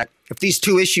exploration of that. If these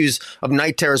two issues of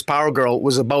Night Terror's Power Girl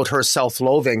was about her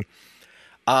self-loathing,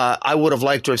 I would have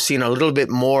liked to have seen a little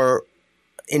bit more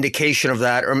indication of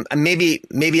that, or maybe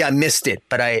I missed it,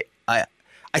 but I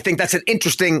think that's an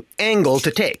interesting angle to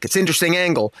take. It's an interesting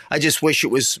angle. I just wish it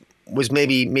was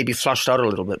maybe flushed out a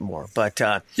little bit more. But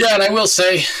and I will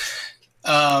say,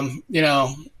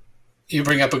 you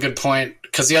bring up a good point,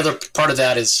 because the other part of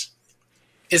that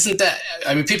isn't that,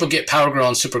 I mean, people get Power Girl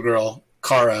and Supergirl,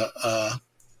 Kara,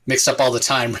 mixed up all the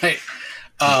time, right?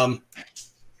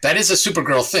 That is a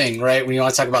Supergirl thing, right? When you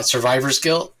want to talk about survivor's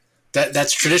guilt,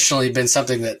 that's traditionally been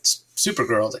something that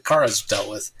Supergirl, that Kara's dealt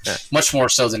with, much more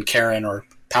so than Karen or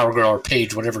Power Girl or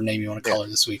Paige, whatever name you want to call her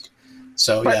this week.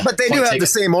 So, but they do have the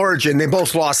same origin. They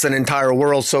both lost an entire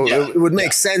world, so it would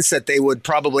make sense that they would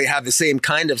probably have the same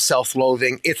kind of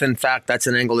self-loathing, if in fact that's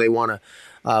an angle they want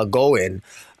to go in.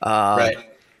 Right.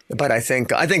 But I think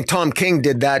Tom King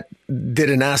did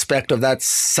an aspect of that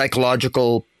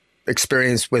psychological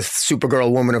experience with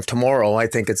Supergirl, Woman of Tomorrow. I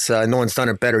think it's no one's done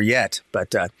it better yet.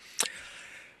 But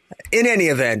in any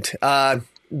event,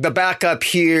 the backup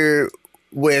here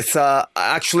with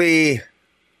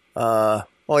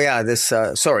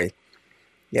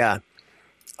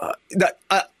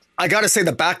I got to say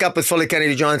the backup with Philip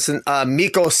Kennedy Johnson,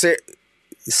 Miko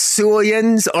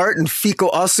Suoyen's art and Fico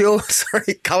Ossio,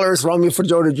 sorry, colors, Romeo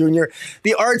Fajota Jr.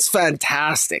 The art's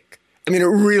fantastic. I mean, it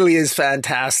really is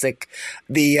fantastic.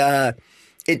 It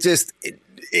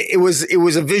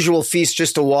was a visual feast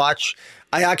just to watch.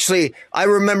 I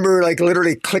remember like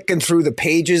literally clicking through the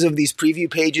pages of these preview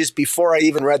pages before I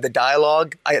even read the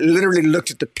dialogue. I literally looked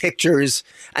at the pictures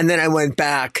and then I went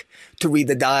back to read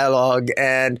the dialogue,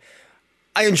 and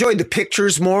I enjoyed the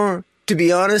pictures more, to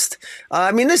be honest.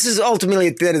 I mean, this is ultimately,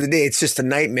 at the end of the day, it's just a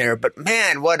nightmare, but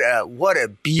man, what a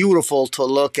beautiful to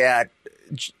look at.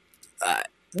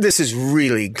 This is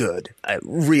really good.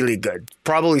 Really good.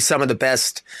 Probably some of the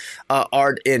best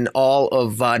art in all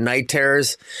of Night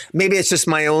Terrors. Maybe it's just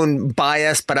my own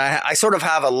bias, but I sort of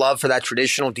have a love for that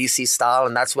traditional DC style,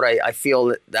 and that's what I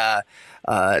feel that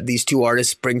these two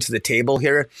artists bring to the table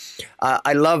here.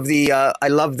 I love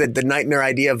the nightmare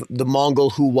idea of the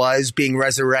Mongol who was being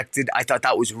resurrected. I thought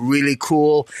that was really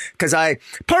cool because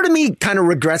part of me kind of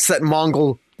regrets that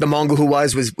the Mongol who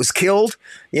was killed,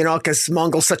 because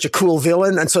Mongol's such a cool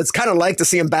villain. And so it's kind of like to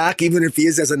see him back, even if he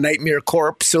is as a nightmare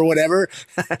corpse or whatever.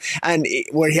 And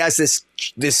where he has this,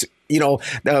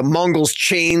 the Mongol's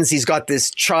chains, he's got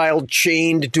this child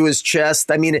chained to his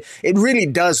chest. I mean, it really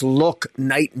does look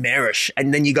nightmarish.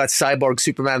 And then you got Cyborg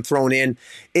Superman thrown in.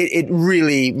 It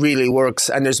really, really works.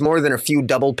 And there's more than a few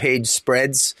double page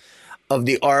spreads of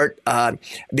the art,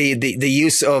 the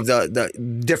use of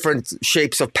the different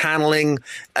shapes of paneling.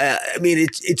 I mean,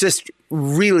 it's just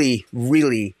really,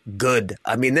 really good.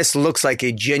 I mean, this looks like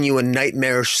a genuine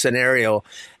nightmarish scenario,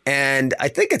 and I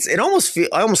think it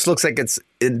almost looks like it's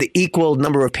the equal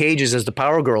number of pages as the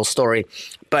Power Girl story.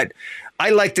 But I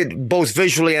liked it both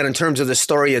visually and in terms of the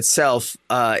story itself.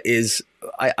 I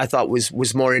thought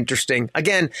was more interesting.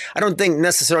 Again, I don't think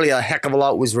necessarily a heck of a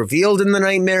lot was revealed in the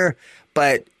Nightmare,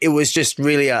 but it was just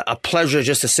really a pleasure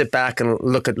just to sit back and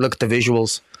look at the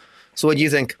visuals. So what do you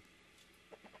think?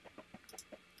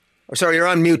 Oh, sorry, you're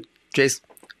on mute, Jace.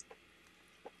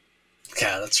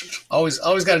 Yeah, that's always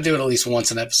got to do it at least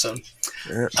once an episode.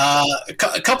 Yeah.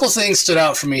 A couple of things stood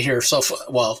out for me here. So,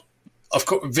 of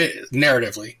course,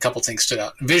 narratively, a couple of things stood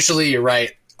out. Visually, you're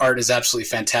right. Art is absolutely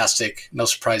fantastic. No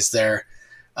surprise there.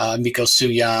 Miko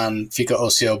Suoyen, Fico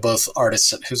Ossio, both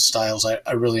artists whose styles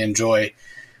I really enjoy.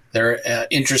 They're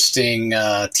interesting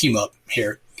team up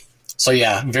here. So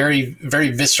yeah, very,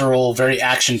 very visceral, very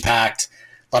action packed,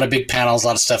 a lot of big panels, a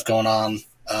lot of stuff going on.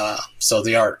 So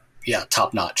the art, yeah,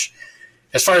 top notch.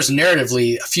 As far as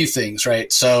narratively, a few things,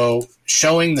 right? So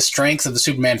showing the strength of the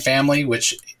Superman family,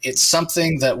 which it's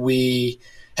something that we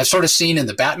have sort of seen in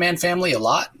the Batman family a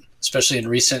lot, especially in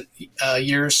recent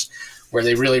years, where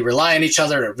they really rely on each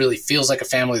other. It really feels like a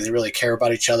family. They really care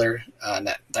about each other.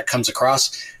 And that comes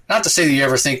across. Not to say that you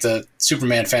ever think the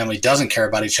Superman family doesn't care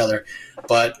about each other,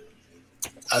 but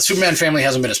Superman family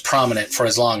hasn't been as prominent for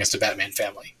as long as the Batman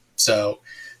family. So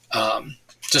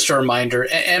just a reminder.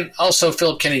 And also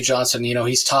Philip Kennedy Johnson,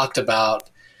 he's talked about,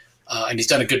 and he's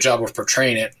done a good job of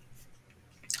portraying it,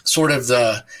 sort of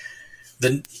the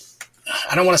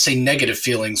I don't want to say negative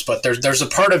feelings, but there's a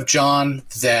part of John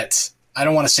that I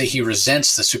don't want to say he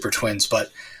resents the Super Twins,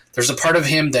 but there's a part of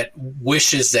him that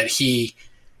wishes that he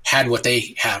had what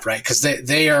they have, right? Because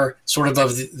they are sort of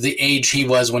the age he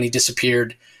was when he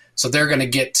disappeared. So they're going to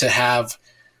get to have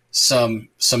some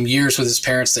years with his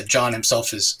parents that John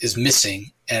himself is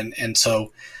missing. And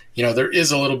so, there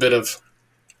is a little bit of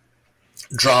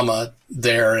drama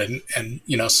there and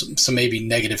some maybe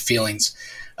negative feelings.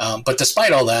 But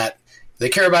despite all that, they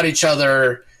care about each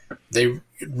other. They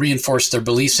reinforce their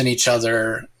beliefs in each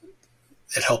other.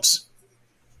 It helps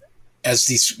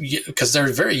because they're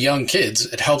very young kids.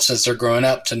 It helps as they're growing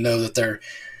up to know that there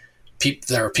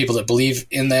are people that believe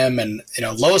in them. And,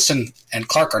 Lois and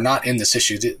Clark are not in this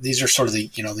issue. These are sort of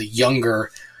the younger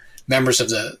members of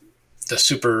the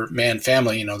Superman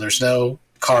family. There's no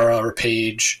Kara or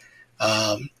Paige.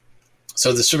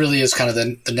 So this really is kind of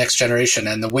the next generation,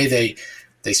 and the way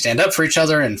they stand up for each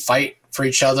other and fight for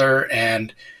each other.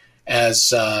 And as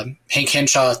Hank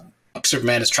Henshaw,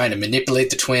 Superman, is trying to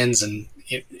manipulate the twins and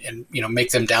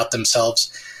make them doubt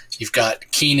themselves, you've got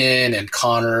Keenan and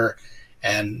Connor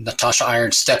and Natasha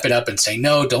Irons stepping up and saying,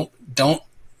 no, don't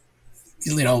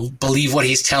believe what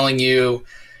he's telling you.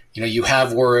 You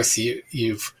have worth.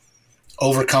 You've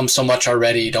overcome so much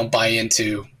already. Don't buy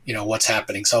into what's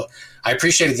happening. So I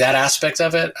appreciated that aspect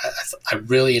of it. I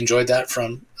really enjoyed that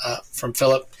from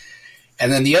Philip.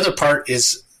 And then the other part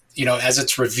is, as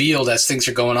it's revealed, as things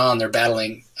are going on, they're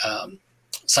battling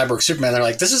Cyborg Superman. They're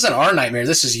like, this isn't our nightmare.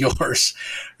 This is yours,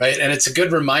 right? And it's a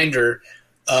good reminder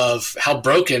of how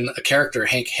broken a character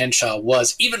Hank Henshaw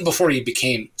was, even before he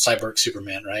became Cyborg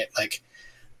Superman, right? Like,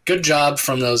 good job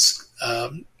from those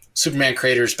Superman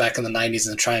creators back in the 90s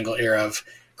in the Triangle era of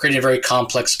creating a very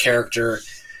complex character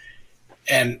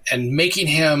and making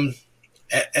him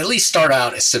at least start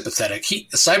out as sympathetic.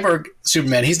 Cyborg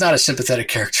Superman, he's not a sympathetic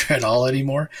character at all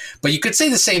anymore. But you could say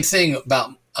the same thing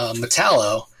about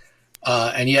Metallo,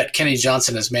 and yet Kenny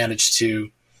Johnson has managed to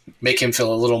make him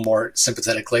feel a little more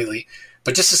sympathetic lately.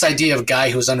 But just this idea of a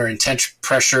guy who's under intense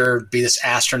pressure, be this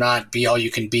astronaut, be all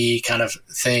you can be kind of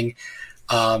thing.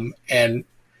 And,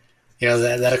 you know,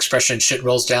 that expression, shit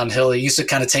rolls downhill. He used to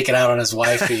kind of take it out on his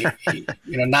wife. He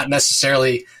you know, not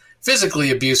necessarily physically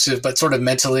abusive, but sort of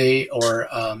mentally or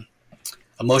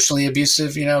emotionally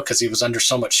abusive, you know, because he was under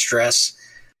so much stress.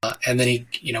 And then he,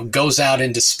 you know, goes out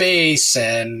into space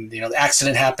and, you know, the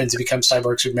accident happens, he becomes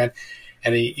Cyborg Superman.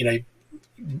 And he, you know,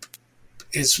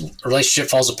 his relationship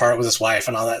falls apart with his wife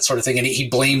and all that sort of thing. And he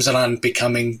blames it on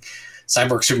becoming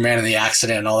Cyborg Superman and the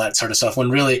accident and all that sort of stuff.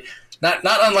 When really, not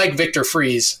unlike Victor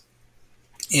Fries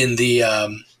in the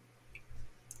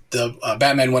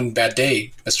Batman One Bad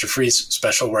Day, Mr. Freeze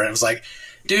special, where it was like,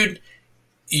 dude,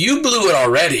 you blew it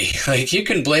already. Like, you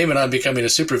can blame it on becoming a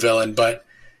supervillain, but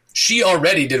she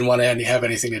already didn't want to have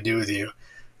anything to do with you.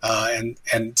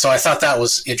 And so I thought that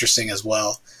was interesting as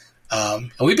well.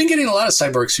 And we've been getting a lot of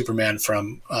Cyborg Superman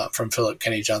from Philip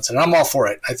Kenny Johnson. And I'm all for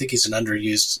it. I think he's an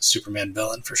underused Superman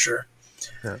villain for sure.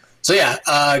 Yeah. So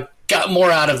yeah, got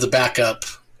more out of the backup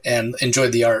and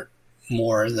enjoyed the art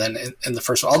more than in the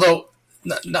first one. Although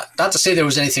not to say there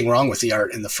was anything wrong with the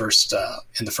art in the first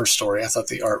story. I thought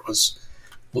the art was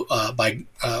by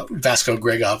Vasco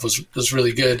Gregov was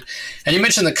really good. And you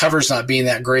mentioned the covers not being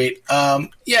that great.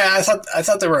 Yeah, I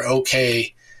thought they were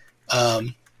okay.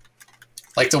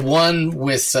 Like the one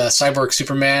with Cyborg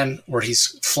Superman where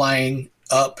he's flying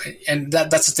up, and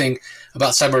that's the thing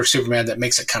about Cyborg Superman that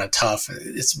makes it kind of tough.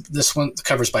 It's this one, the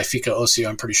cover's by Fika Osio,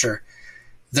 I'm pretty sure.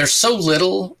 There's so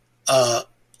little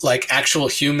like actual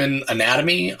human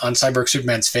anatomy on Cyborg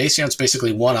Superman's face. You know, it's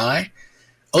basically one eye.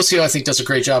 Osio, I think, does a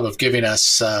great job of giving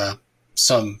us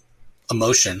some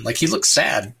emotion. Like, he looks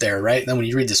sad there, right? And then when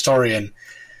you read the story and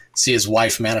see his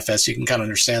wife manifest, you can kind of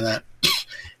understand that.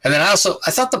 And then I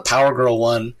thought the Power Girl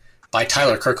one by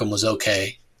Tyler Kirkham was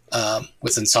okay,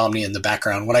 with Insomnia in the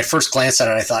background. When I first glanced at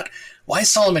it, I thought, why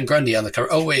is Solomon Grundy on the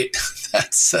cover? Oh wait,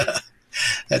 that's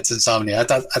Insomnia. I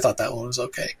thought that one was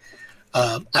okay.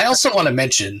 I also want to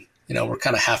mention, you know, we're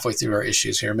kind of halfway through our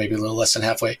issues here, maybe a little less than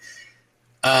halfway.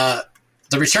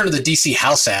 The return of the DC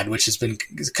house ad, which has been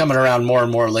coming around more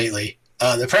and more lately.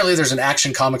 Apparently there's an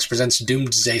Action Comics Presents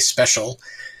Doomsday special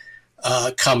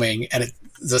coming, and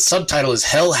the subtitle is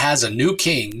Hell Has a New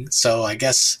King. So I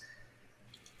guess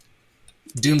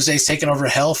Doomsday's taking over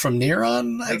Hell from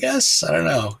Neron, I guess. I don't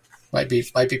know. Might be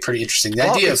pretty interesting. The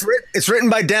idea it's written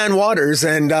by Dan Waters,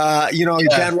 and you know,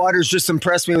 yeah. Dan Waters just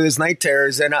impressed me with his Night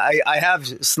Terrors, and I have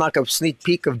snuck a sneak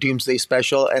peek of Doomsday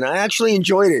Special, and I actually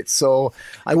enjoyed it. So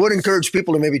I would encourage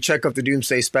people to maybe check out the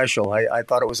Doomsday Special. I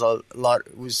thought it was a lot.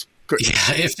 It was great.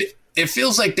 Yeah, it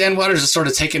feels like Dan Waters is sort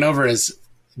of taking over as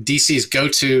DC's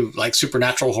go-to like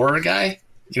supernatural horror guy.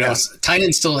 You know, yeah.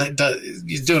 Tynion still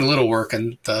he's doing a little work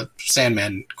in the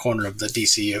Sandman corner of the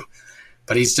DCU.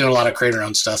 But he's doing a lot of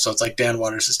creator-owned stuff, so it's like Dan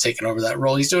Waters is taking over that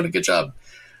role. He's doing a good job.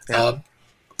 Yeah.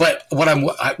 But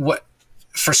what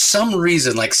for some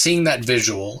reason, like seeing that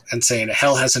visual and saying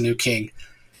Hell Has a New King,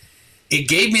 it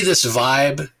gave me this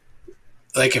vibe,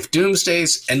 like if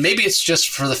Doomsday's, and maybe it's just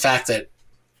for the fact that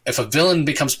if a villain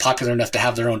becomes popular enough to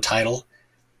have their own title,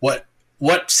 what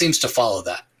seems to follow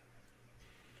that,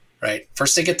 right?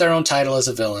 First they get their own title as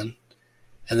a villain,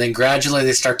 and then gradually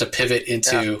they start to pivot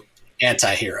into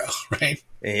anti-hero, right?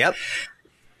 Yep.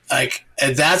 Like,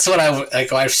 and that's what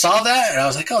I saw that and I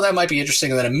was like, oh, that might be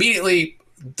interesting. And then immediately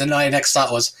my next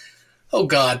thought was, oh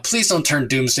God, please don't turn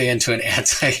Doomsday into an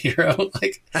anti-hero.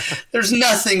 Like, there's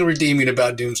nothing redeeming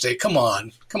about Doomsday. Come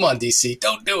on, DC,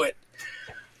 don't do it.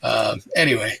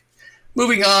 Anyway,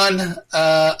 moving on.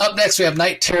 Up next, we have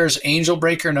Night Terrors Angel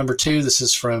Breaker #2. This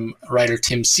is from writer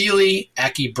Tim Seeley.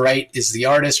 Aki Bright is the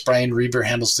artist. Brian Reber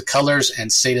handles the colors,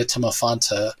 and Seda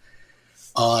Tamafanta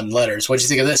on letters. What did you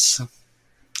think of this?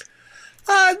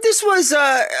 This was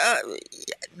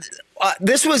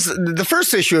the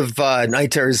first issue of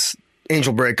Night Terrors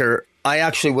Angel Breaker. I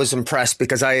actually was impressed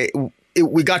because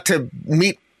we got to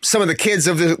meet some of the kids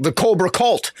of the Cobra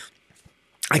cult.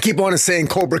 I keep on saying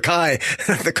Cobra Kai,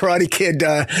 the Karate Kid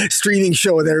streaming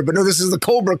show there, but no, this is the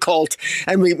Cobra Cult,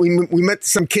 and we met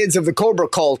some kids of the Cobra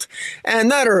Cult,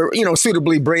 and that are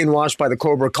suitably brainwashed by the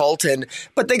Cobra Cult,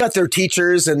 but they got their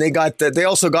teachers, and they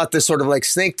also got this sort of like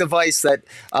snake device that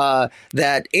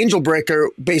that Angel Breaker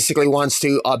basically wants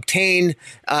to obtain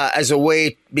as a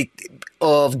way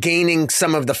of gaining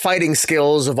some of the fighting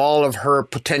skills of all of her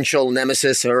potential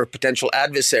nemesis or potential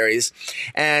adversaries.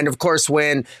 And of course,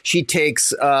 when she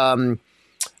takes, Angel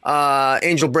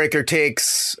Breaker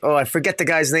takes, I forget the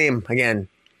guy's name again.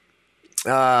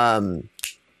 God,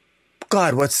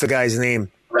 what's the guy's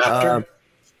name? Raptor.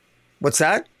 What's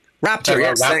that? Raptor.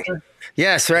 Yes. Raptor?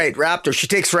 Yes, right. Raptor. She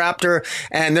takes Raptor,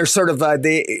 and they're sort of,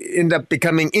 they end up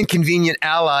becoming inconvenient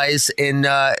allies and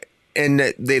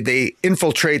they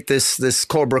infiltrate this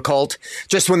Cobra Cult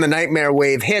just when the nightmare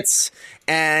wave hits,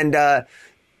 and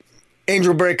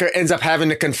Angel Breaker ends up having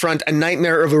to confront a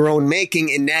nightmare of her own making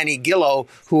in Nanny Gillo,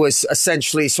 who is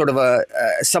essentially sort of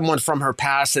someone from her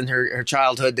past and her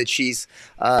childhood that she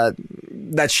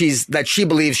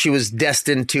believes she was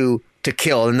destined to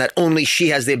kill, and that only she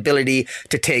has the ability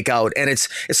to take out. And it's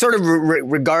sort of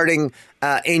regarding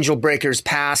Angel Breaker's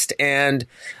past. And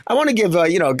I want to give,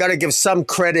 got to give some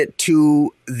credit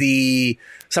to the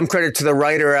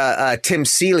writer, Tim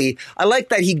Seeley. I like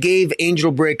that he gave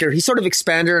Angel Breaker, he sort of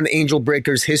expanded on Angel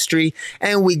Breaker's history.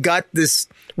 And we got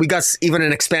even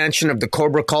an expansion of the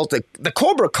Cobra Cult. The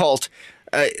Cobra Cult,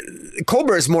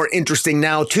 Cobra is more interesting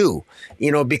now too,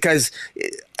 because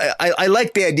I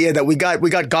like the idea that we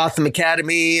got Gotham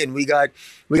Academy, and we got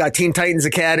Teen Titans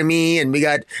Academy, and we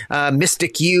got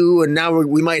Mystic U, and now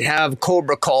we might have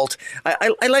Cobra Cult.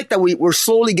 I like that we're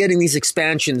slowly getting these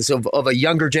expansions of a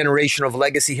younger generation of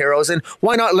legacy heroes, and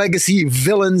why not legacy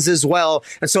villains as well?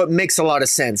 And so it makes a lot of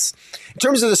sense. In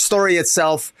terms of the story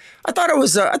itself, I thought it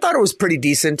was pretty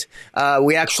decent.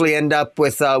 We actually end up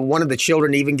with one of the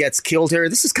children even gets killed here.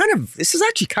 This is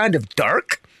actually kind of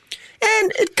dark.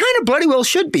 And it kind of bloody well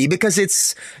should be, because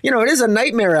it's, it is a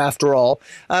nightmare after all.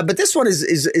 But this one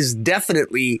is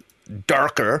definitely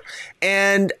darker,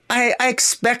 and I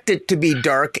expect it to be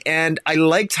dark. And I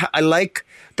like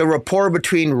the rapport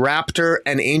between Raptor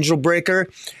and Angel Breaker.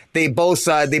 They both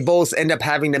end up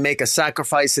having to make a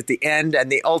sacrifice at the end,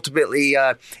 and they ultimately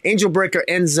Angel Breaker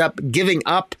ends up giving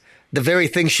up the very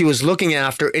thing she was looking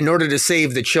after in order to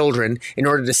save the children, in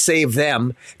order to save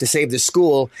them, to save the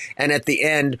school. And at the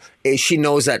end, she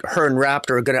knows that her and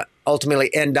Raptor are going to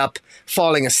ultimately end up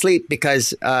falling asleep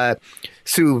because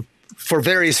for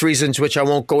various reasons, which I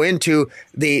won't go into,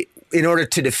 in order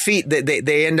to defeat,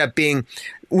 they end up being,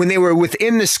 when they were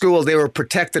within the school, they were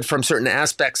protected from certain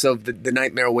aspects of the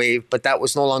nightmare wave, but that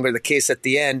was no longer the case at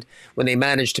the end when they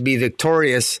managed to be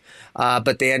victorious.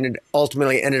 But they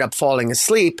ultimately ended up falling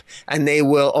asleep, and they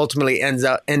will ultimately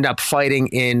end up fighting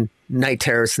in Night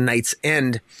Terror's Night's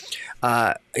End,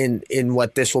 in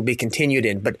what this will be continued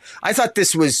in. But I thought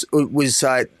this was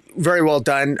very well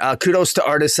done. Kudos to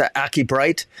artist Aki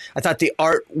Bright. I thought the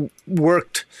art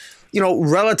worked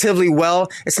relatively well.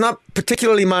 It's not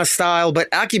particularly my style, but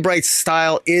Aki Bright's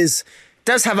style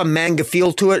does have a manga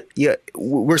feel to it. Yeah,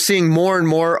 we're seeing more and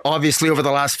more, obviously, over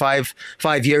the last five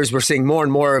years, we're seeing more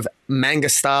and more of manga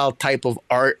style type of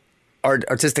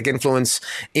artistic influence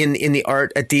in the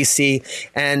art at DC,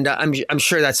 and I'm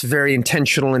sure that's very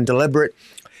intentional and deliberate.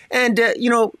 And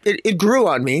it grew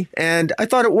on me, and I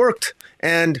thought it worked.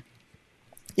 And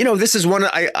this is one,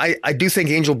 I do think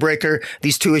Angel Breaker,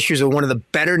 these two issues are one of the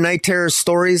better Night Terror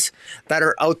stories that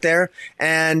are out there.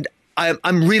 And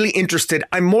I'm really interested.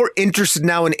 I'm more interested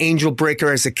now in Angel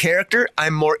Breaker as a character.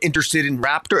 I'm more interested in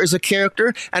Raptor as a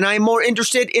character. And I'm more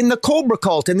interested in the Cobra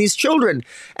Cult and these children.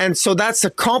 And so that's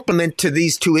a compliment to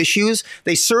these two issues.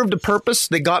 They served a purpose.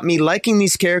 They got me liking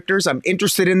these characters. I'm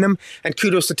interested in them. And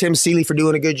kudos to Tim Seeley for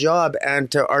doing a good job,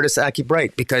 and to artist Aki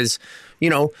Bright, because,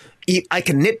 I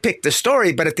can nitpick the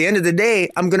story, but at the end of the day,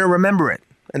 I'm going to remember it.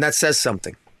 And that says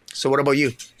something. So what about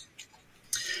you?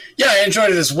 Yeah, I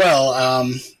enjoyed it as well.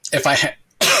 If I had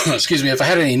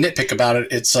any nitpick about it,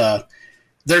 it's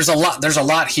there's a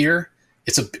lot here.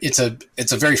 It's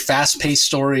a very fast paced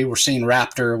story. We're seeing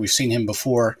Raptor, we've seen him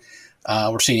before.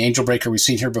 We're seeing Angel Breaker, we've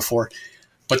seen her before.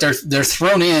 But they're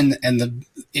thrown in, and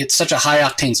it's such a high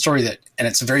octane story and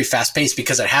it's very fast paced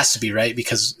because it has to be, right?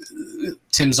 Because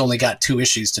Tim's only got 2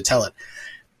 issues to tell it.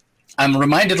 I'm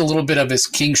reminded a little bit of his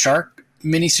King Shark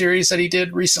miniseries that he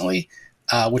did recently,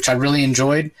 which I really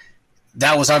enjoyed.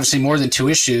 That was obviously more than 2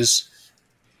 issues,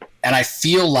 and I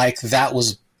feel like that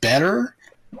was better,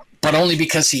 but only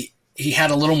because he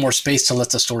had a little more space to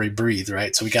let the story breathe,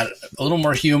 right? So we got a little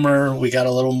more humor, we got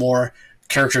a little more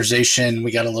characterization,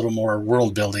 we got a little more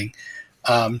world building.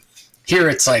 Here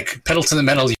it's like pedal to the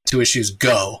metal, 2 issues,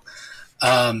 go.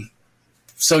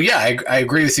 So yeah, I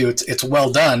agree with you. It's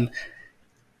well done.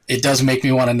 It does make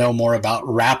me want to know more about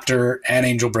Raptor and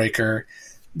Angel Breaker.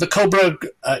 The Cobra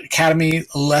Academy,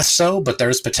 less so, but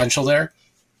there's potential there.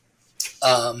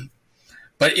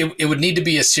 But it would need to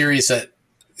be a series that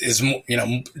is,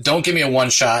 don't give me a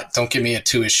 1-shot, don't give me a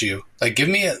 2-issue. Like give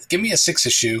me a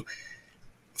 6-issue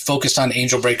focused on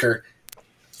Angel Breaker.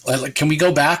 Like, can we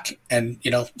go back and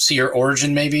see her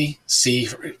origin, maybe see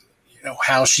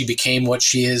how she became what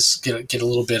she is, get a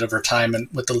little bit of her time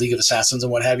with the League of Assassins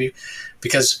and what have you,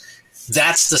 because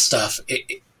that's the stuff.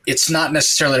 It's not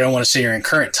necessarily I don't want to see her in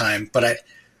current time, but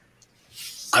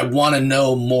I want to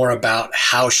know more about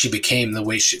how she became the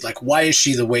way she, like, why is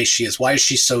she the way she is? Why is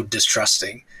she so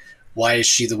distrusting? Why is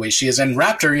she the way she is? And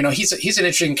Raptor, he's an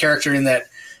interesting character in that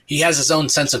he has his own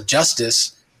sense of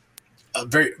justice,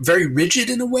 very, very rigid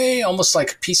in a way, almost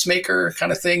like a peacemaker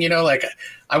kind of thing. Like,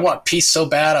 I want peace so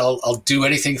bad, I'll do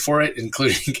anything for it,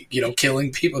 including,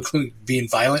 killing people, including being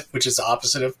violent, which is the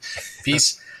opposite of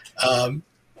peace.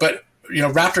 But,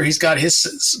 Raptor, he's got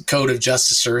his code of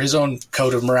justice or his own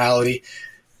code of morality.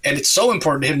 And it's so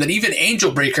important to him that even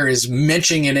Angel Breaker is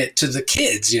mentioning it to the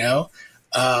kids,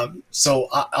 So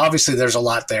obviously there's a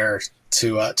lot there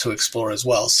to explore as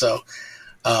well. So,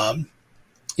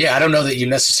 I don't know that you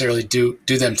necessarily do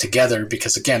them together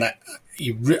because, again,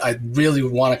 I really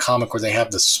want a comic where they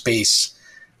have the space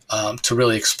to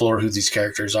really explore who these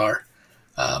characters are.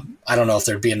 I don't know if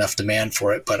there'd be enough demand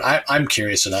for it, but I'm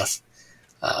curious enough.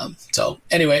 So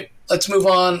anyway, let's move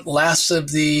on. Last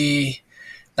of the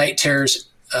Night Terrors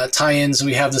tie-ins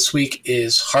we have this week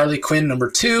is Harley Quinn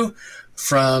 #2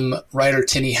 from writer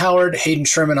Tini Howard, Hayden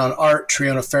Sherman on art,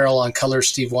 Triona Farrell on colors,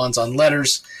 Steve Wands on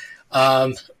letters.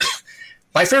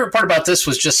 My favorite part about this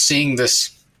was just seeing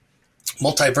this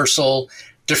multiversal,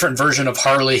 different version of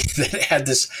Harley that had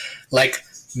this like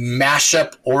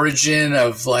mashup origin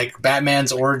of like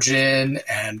Batman's origin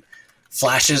and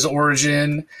Flash's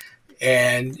origin,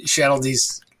 and she had all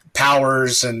these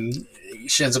powers, and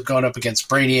she ends up going up against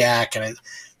Brainiac, and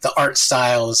the art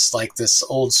style is like this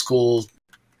old school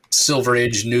Silver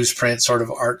Age newsprint sort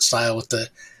of art style with the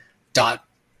dot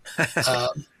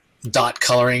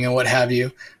coloring and what have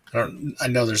you. I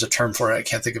know there's a term for it. I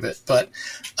can't think of it, but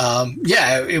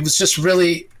it was just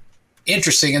really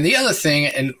interesting. And the other thing,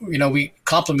 and we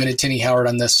complimented Tini Howard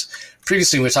on this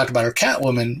previously when we talked about her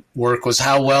Catwoman work, was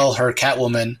how well her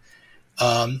Catwoman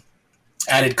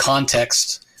added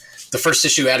context. The first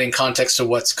issue adding context to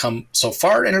what's come so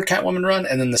far in her Catwoman run,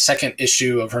 and then the second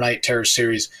issue of her Night Terror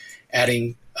series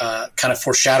adding kind of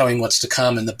foreshadowing what's to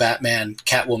come in the Batman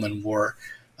Catwoman war,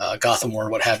 Gotham war,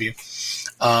 what have you.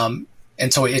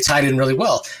 And so it tied in really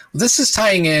well. This is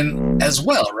tying in as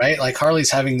well, right? Like Harley's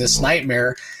having this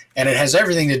nightmare, and it has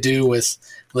everything to do with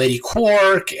Lady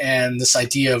Quark and this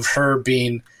idea of her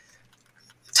being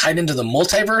tied into the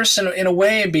multiverse in a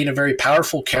way and being a very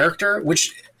powerful character,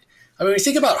 which, I mean, when you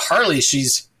think about Harley,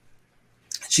 she's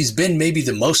been maybe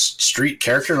the most street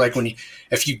character. Like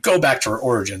if you go back to her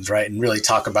origins, right, and really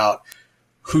talk about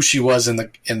who she was in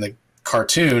the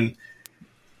cartoon,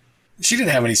 she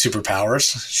didn't have any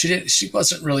superpowers. She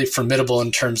wasn't really formidable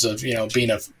in terms of,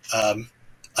 being a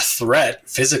threat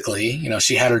physically.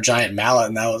 She had her giant mallet,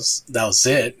 and that was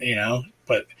it,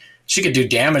 but she could do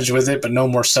damage with it, but no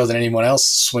more so than anyone else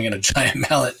swinging a giant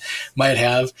mallet might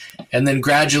have. And then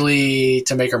gradually,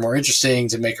 to make her more interesting,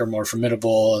 to make her more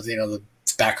formidable, the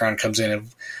background comes in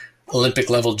of Olympic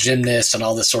level gymnast and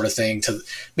all this sort of thing, to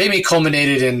maybe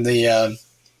culminated in the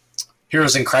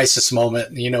Heroes in Crisis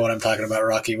moment. You know what I'm talking about,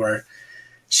 Rocky, where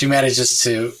she manages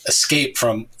to escape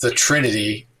from the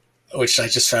Trinity, which I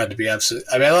just found to be absolute.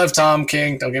 I mean, I love Tom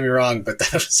King, don't get me wrong, but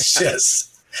that was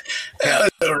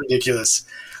so ridiculous.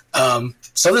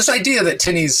 So this idea that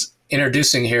Tini's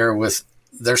introducing here with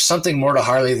there's something more to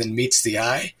Harley than meets the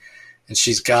eye, and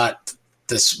she's got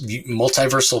this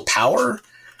multiversal power.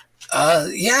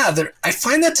 I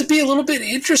find that to be a little bit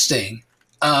interesting.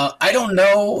 I don't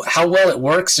know how well it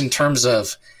works in terms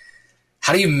of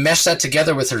how do you mesh that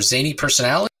together with her zany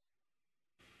personality?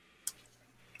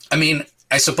 I mean,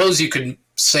 I suppose you could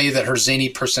say that her zany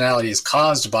personality is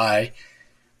caused by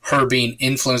her being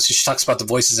influenced. She talks about the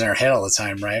voices in her head all the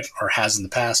time, right? Or has in the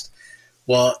past.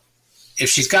 Well, if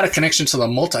she's got a connection to the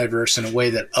multiverse in a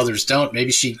way that others don't,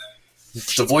 maybe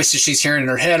the voices she's hearing in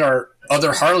her head are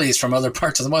other Harleys from other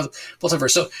parts of the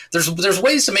multiverse. So there's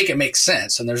ways to make it make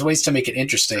sense, and there's ways to make it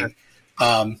interesting.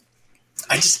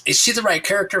 Is she the right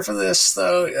character for this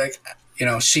though?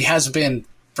 Like, she has been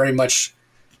very much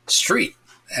street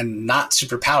and not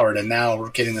super powered, and now we're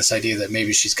getting this idea that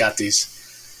maybe she's got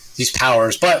these these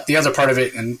powers. But the other part of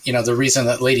it, and the reason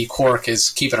that Lady Quark is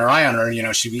keeping her eye on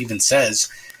her, she even says,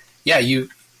 "Yeah,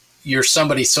 you're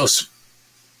somebody so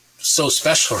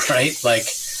special, right? Like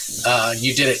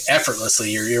you did it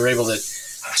effortlessly. You're able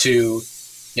to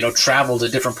travel to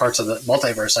different parts of the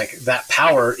multiverse. Like that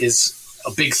power is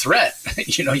a big threat.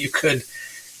 You could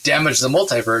damage the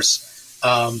multiverse."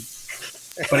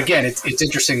 But again, it's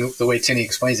interesting the way Tini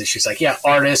explains it. She's like, yeah,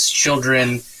 artists,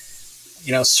 children,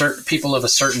 certain people of a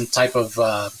certain type of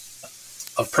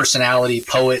personality,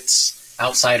 poets,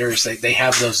 outsiders, they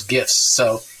have those gifts.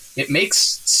 So it makes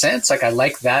sense. Like I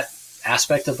like that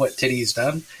aspect of what Tini's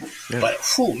done. Yeah. But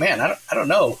man, I don't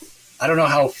know. I don't know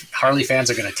how Harley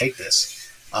fans are going to take this.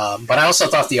 But I also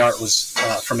thought the art was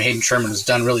from Hayden Sherman was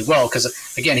done really well because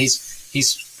again, he's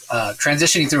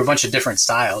transitioning through a bunch of different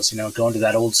styles. Going to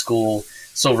that old school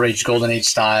Silver Age, Golden Age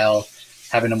style,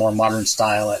 having a more modern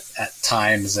style at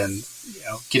times, and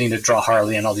getting to draw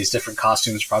Harley in all these different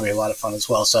costumes, probably a lot of fun as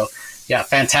well. So yeah,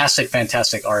 fantastic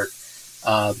art.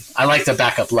 I like the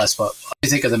backup less, but what do you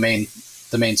think of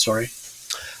the main story?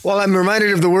 Well, I'm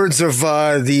reminded of the words of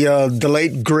the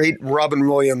late great Robin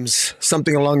Williams,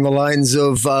 something along the lines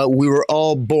of "We were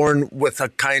all born with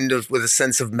a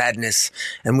sense of madness,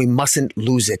 and we mustn't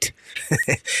lose it."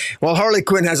 Well, Harley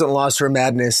Quinn hasn't lost her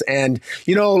madness, and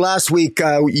last week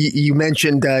you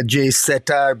mentioned, Jace, that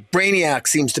Brainiac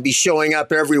seems to be showing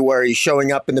up everywhere. He's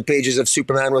showing up in the pages of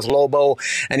Superman with Lobo,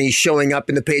 and he's showing up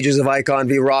in the pages of Icon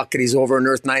v Rocket. He's over on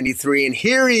Earth 93, and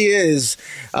here he is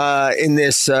in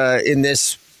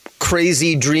this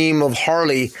crazy dream of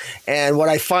Harley. And what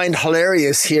I find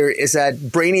hilarious here is that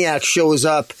Brainiac shows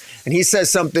up and he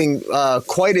says something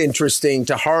quite interesting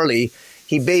to Harley.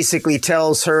 He basically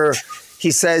tells her,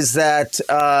 he says that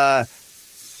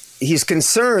he's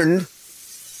concerned,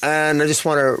 and I just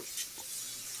want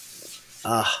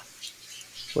to,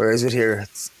 where is it here?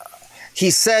 He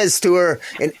says to her,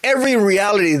 in every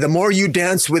reality, the more you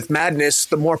dance with madness,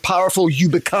 the more powerful you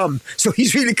become. So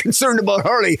he's really concerned about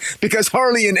Harley, because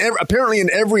Harley, apparently in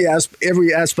every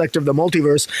aspect of the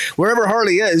multiverse, wherever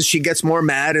Harley is, she gets more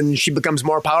mad and she becomes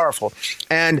more powerful.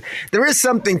 And there is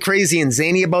something crazy and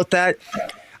zany about that.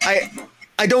 I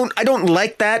don't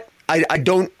like that.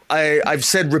 I've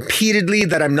said repeatedly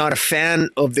that I'm not a fan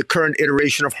of the current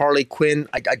iteration of Harley Quinn.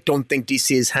 I don't think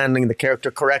DC is handling the character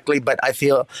correctly, but I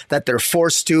feel that they're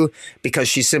forced to because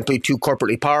she's simply too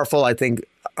corporately powerful. I think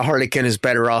Harley Quinn is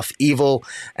better off evil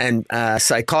and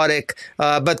psychotic,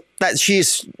 but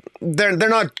that they're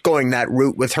not going that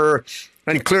route with her.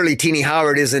 And clearly Tini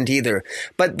Howard isn't either.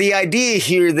 But the idea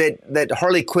here that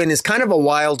Harley Quinn is kind of a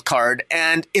wild card,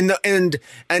 and in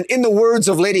the words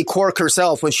of Lady Quark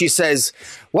herself, when she says,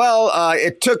 well,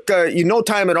 it took you no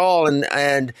time at all,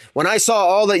 and when I saw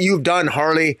all that you've done,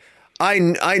 Harley,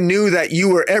 I knew that you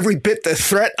were every bit the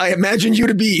threat I imagined you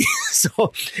to be.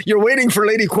 So you're waiting for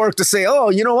Lady Quark to say,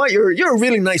 oh, you know what? You're a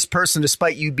really nice person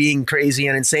despite you being crazy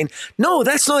and insane. No,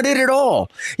 that's not it at all.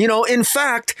 In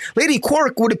fact, Lady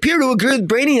Quark would appear to agree with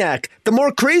Brainiac. The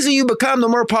more crazy you become, the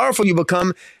more powerful you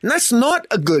become. And that's not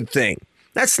a good thing.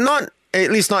 That's not,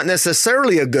 at least not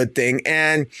necessarily a good thing.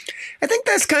 And I think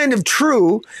that's kind of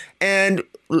true. And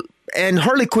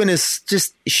Harley Quinn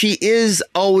she is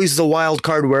always the wild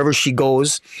card wherever she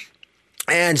goes.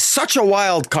 And such a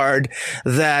wild card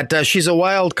that she's a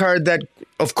wild card that,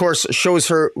 of course,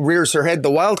 rears her head.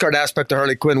 The wild card aspect of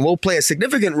Harley Quinn will play a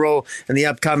significant role in the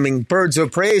upcoming Birds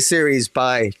of Prey series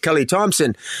by Kelly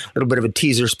Thompson. A little bit of a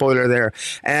teaser spoiler there.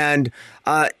 And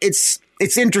it's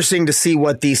interesting to see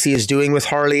what DC is doing with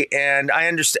Harley. And I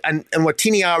understand, and what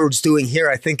Tini Howard's doing here,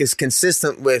 I think, is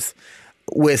consistent with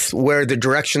where the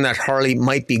direction that Harley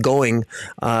might be going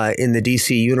in the DC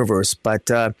universe. But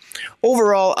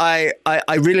overall, I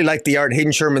really liked the art.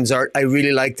 Hayden Sherman's art, I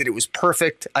really liked it. It was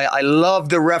perfect. I love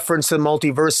the reference to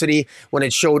multiversity when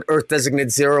it showed Earth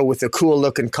Designate Zero with a cool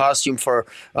looking costume for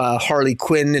Harley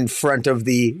Quinn in front of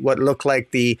what looked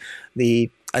like a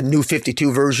new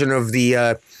 52 version of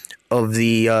the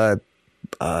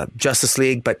Justice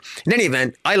League. But in any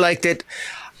event, I liked it.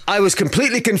 I was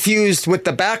completely confused with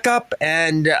the backup,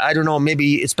 and I don't know,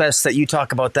 maybe it's best that you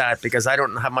talk about that because I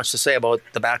don't have much to say about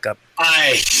the backup.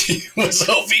 I was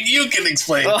hoping you can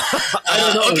explain. I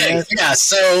don't know. Okay, man. Yeah,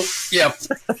 so, yeah,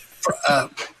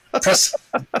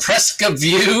 Presca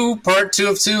View, Part 2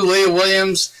 of 2, Leah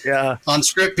Williams on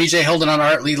script, PJ Holden on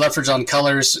art, Lee Leffridge on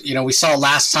colors. We saw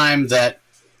last time that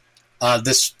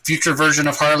this future version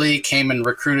of Harley came and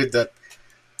recruited the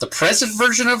present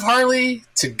version of Harley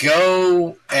to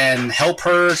go and help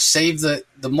her save the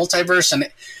multiverse.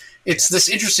 And it's this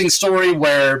interesting story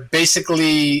where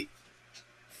basically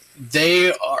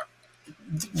they are,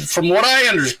 from what I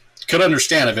could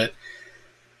understand of it,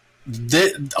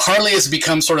 Harley has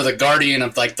become sort of the guardian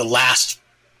of like the last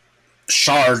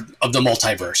shard of the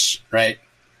multiverse, right?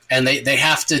 And they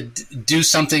have to do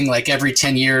something like every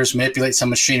 10 years, manipulate some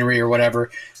machinery or whatever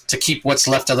to keep what's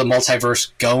left of the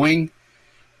multiverse going.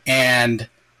 And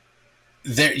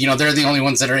they're the only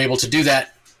ones that are able to do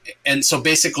that. And so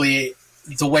basically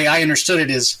the way I understood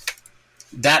it is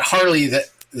that Harley, that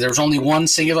there's only one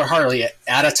singular Harley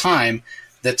at a time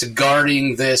that's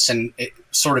guarding this and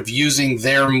sort of using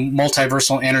their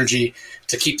multiversal energy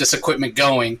to keep this equipment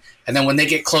going. And then when they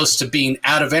get close to being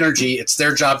out of energy, it's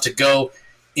their job to go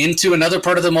into another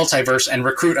part of the multiverse and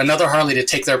recruit another Harley to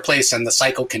take their place, and the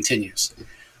cycle continues.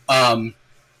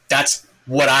 That's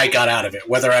what I got out of it.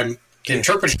 Whether I'm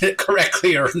interpreting it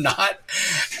correctly or not,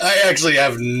 I actually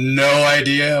have no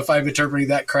idea if I'm interpreting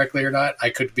that correctly or not. I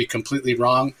could be completely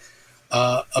wrong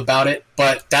about it,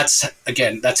 but that's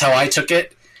how I took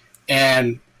it.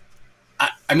 And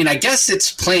I mean, I guess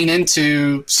it's playing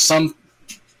into some,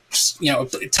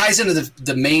 it ties into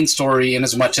the main story in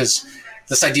as much as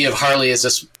this idea of Harley as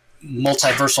this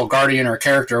multiversal guardian or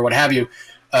character or what have you.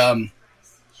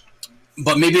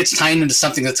 But maybe it's tying into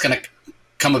something that's going to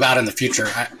come about in the future.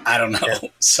 I don't know. Yeah.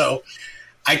 So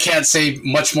I can't say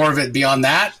much more of it beyond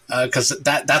that because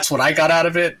that's what I got out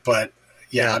of it. But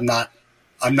yeah, I'm not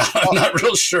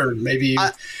real sure. Maybe you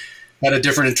had a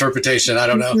different interpretation. I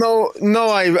don't know. No,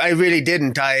 I really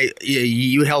didn't.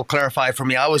 You helped clarify for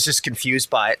me. I was just confused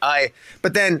by it.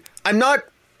 But then I'm not,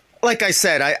 like I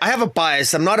said, I have a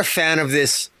bias. I'm not a fan of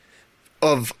this.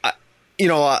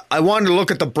 I wanted to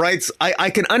look at the brights. I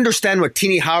can understand what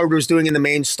Tini Howard was doing in the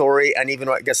main story, and even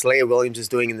what I guess Leah Williams is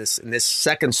doing in this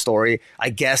second story, I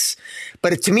guess.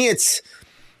 But to me, it's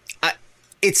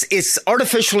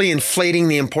artificially inflating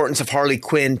the importance of Harley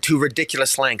Quinn to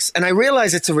ridiculous lengths. And I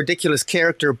realize it's a ridiculous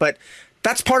character, but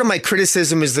that's part of my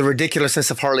criticism is the ridiculousness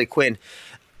of Harley Quinn.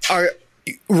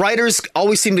 Writers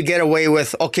always seem to get away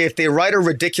with, okay, if they write her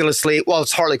ridiculously, well,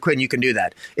 it's Harley Quinn, you can do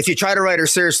that. If you try to write her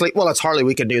seriously, well, it's Harley,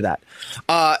 we can do that.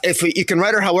 If you can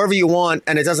write her however you want,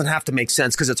 and it doesn't have to make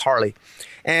sense because it's Harley.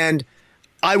 And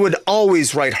I would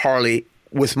always write Harley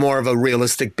with more of a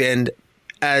realistic bend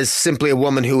as simply a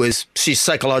woman she's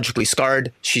psychologically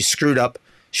scarred, she's screwed up,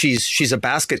 she's a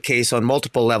basket case on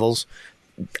multiple levels.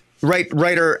 Write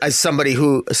her as somebody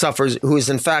who is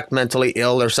in fact mentally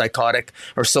ill or psychotic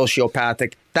or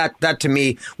sociopathic. That to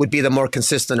me would be the more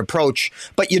consistent approach.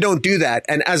 But you don't do that.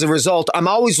 And as a result, I'm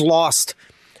always lost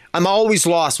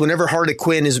whenever Harley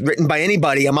Quinn is written by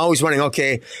anybody. I'm always wondering,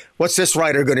 okay, what's this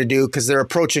writer going to do? Because they're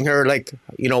approaching her like,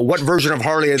 what version of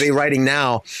Harley are they writing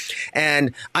now?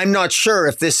 And I'm not sure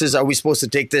if are we supposed to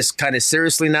take this kind of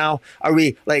seriously now? Are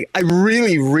we I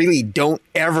really, really don't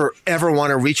ever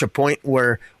want to reach a point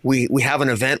where we have an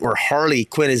event where Harley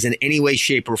Quinn is in any way,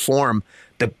 shape or form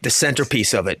the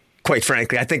centerpiece of it. Quite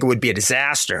frankly, I think it would be a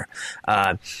disaster.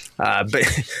 But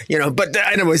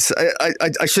anyways,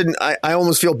 I shouldn't. I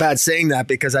almost feel bad saying that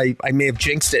because I may have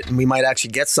jinxed it, and we might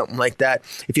actually get something like that.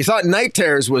 If you thought Night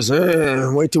Terrors was,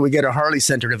 wait till we get a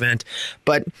Harley-centered event.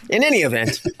 But in any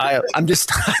event, I'm just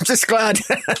glad.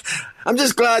 I'm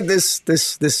just glad this.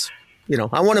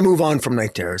 I want to move on from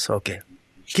Night Terrors. Okay,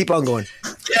 keep on going.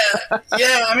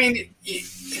 Yeah. I mean, you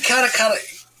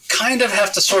kind of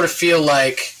have to sort of feel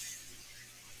like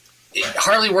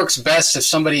Harley works best if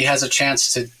somebody has a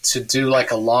chance to do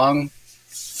like a long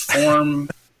form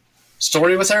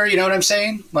story with her. You know what I'm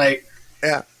saying?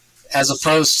 As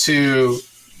opposed to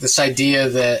this idea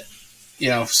that,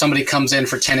 somebody comes in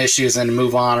for 10 issues and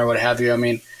move on or what have you. I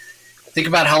mean, think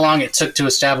about how long it took to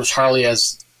establish Harley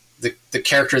as the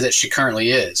character that she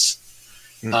currently is.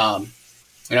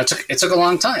 It took a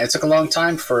long time. It took a long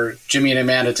time for Jimmy and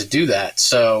Amanda to do that.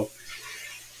 So,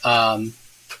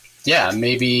 yeah,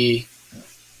 maybe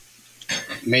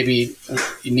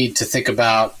you need to think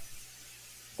about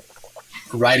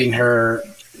writing her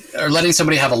or letting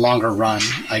somebody have a longer run,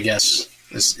 I guess,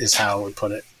 is how I would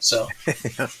put it. So,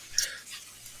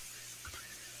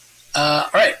 all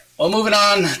right. Well, moving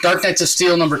on. Dark Knights of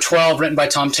Steel number 12, written by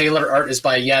Tom Taylor. Art is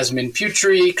by Yasmin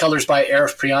Putri. Colors by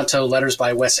Arif Prianto. Letters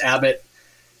by Wes Abbott.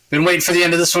 Been waiting for the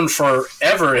end of this one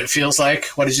forever, it feels like.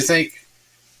 What did you think?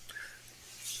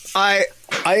 I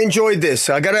enjoyed this.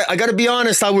 I gotta be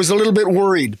honest. I was a little bit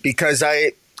worried because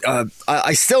I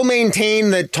still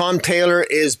maintain that Tom Taylor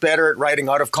is better at writing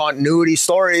out of continuity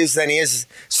stories than he is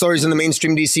stories in the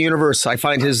mainstream DC universe. I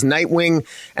find his Nightwing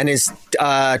and his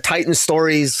Titan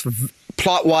stories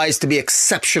plot wise to be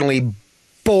exceptionally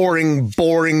boring.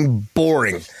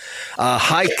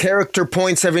 High character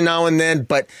points every now and then,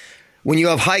 but when you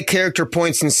have high character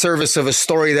points in service of a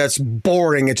story that's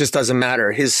boring, it just doesn't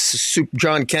matter.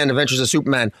 John Kent, Adventures of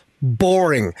Superman,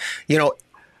 boring. You know,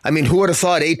 I mean, who would have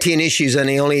thought 18 issues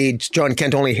and John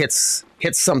Kent only hits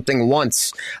something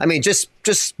once? I mean, just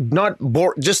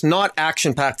not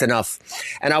action packed enough.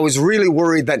 And I was really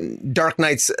worried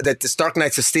that this Dark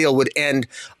Knights of Steel would end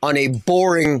on a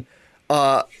boring,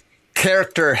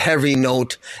 character heavy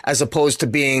note as opposed to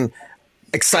being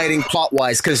exciting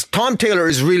plot-wise, because Tom Taylor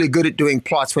is really good at doing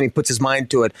plots when he puts his mind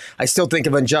to it. I still think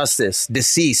of Injustice,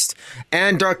 Deceased,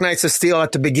 and Dark Knights of Steel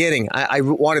at the beginning. I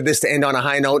wanted this to end on a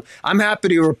high note. I'm happy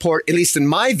to report, at least in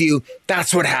my view,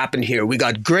 that's what happened here. We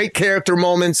got great character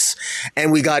moments,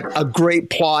 and we got a great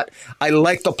plot. I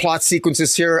like the plot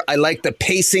sequences here. I like the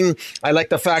pacing. I like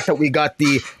the fact that we got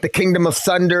the Kingdom of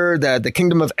Thunder, the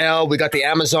Kingdom of El. We got the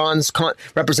Amazons,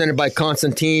 represented by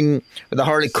Constantine, the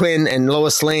Harley Quinn, and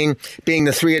Lois Lane, being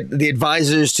the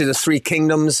advisors to the three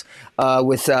kingdoms,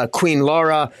 with Queen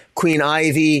Laura, Queen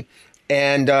Ivy,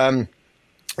 and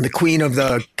the Queen of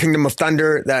the Kingdom of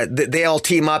Thunder. They all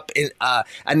team up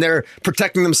and they're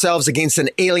protecting themselves against an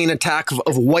alien attack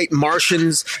of white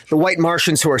Martians. The white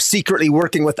Martians who are secretly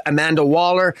working with Amanda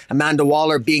Waller. Amanda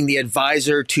Waller being the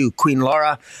advisor to Queen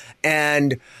Laura.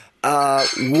 And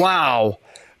wow.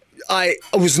 I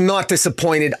was not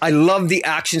disappointed. I love the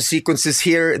action sequences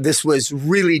here. This was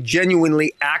really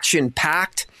genuinely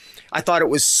action-packed. I thought it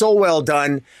was so well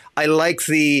done. I like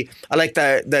the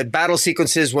battle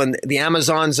sequences when the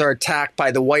Amazons are attacked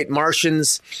by the white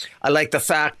Martians. I like the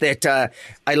fact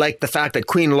that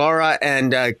Queen Laura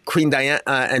and Queen Diana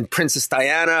and Princess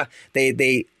Diana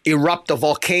they erupt a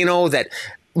volcano that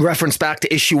reference back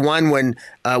to issue 1 when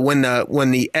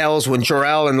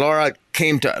Jor-El and Laura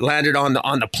landed on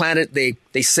the planet. They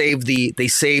saved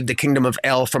the kingdom of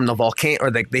El from the volcano, or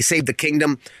they saved the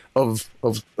kingdom of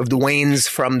the Waynes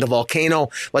from the volcano.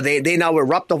 Well, they now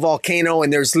erupt the volcano,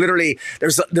 and there's literally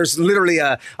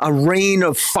a rain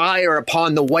of fire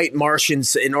upon the white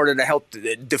Martians in order to help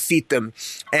defeat them.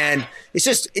 And it's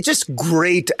just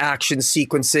great action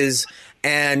sequences,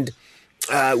 and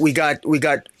we got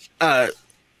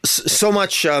so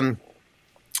much.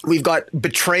 We've got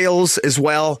betrayals as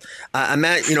well.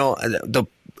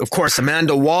 Of course,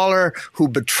 Amanda Waller, who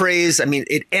betrays. I mean,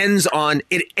 it ends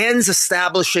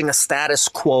establishing a status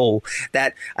quo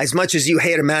that, as much as you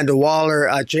hate Amanda Waller,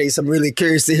 Chase, I'm really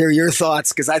curious to hear your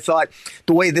thoughts, because I thought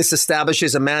the way this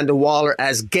establishes Amanda Waller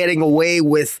as getting away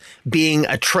with being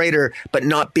a traitor but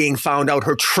not being found out,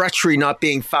 her treachery not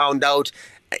being found out,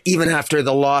 even after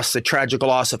the tragic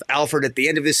loss of Alfred at the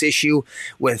end of this issue,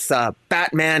 with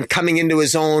Batman coming into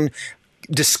his own,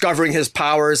 discovering his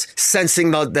powers,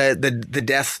 sensing the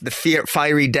death, the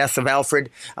fiery death of Alfred,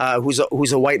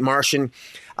 who's a white Martian.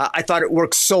 I thought it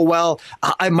worked so well.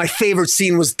 My favorite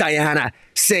scene was Diana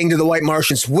saying to the white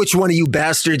Martians, "Which one of you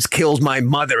bastards killed my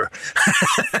mother?"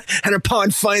 And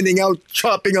upon finding out,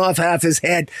 chopping off half his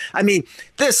head. I mean,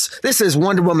 this is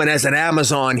Wonder Woman as an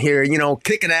Amazon here,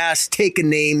 kicking ass, taking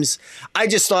names. I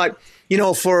just thought,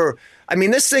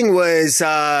 this thing was,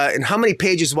 and how many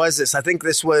pages was this? I think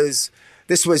this was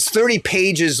 30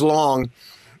 pages long,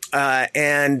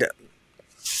 and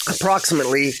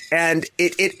approximately, and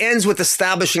it ends with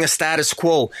establishing a status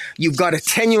quo. You've got a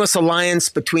tenuous alliance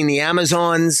between the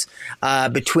Amazons,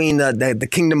 between the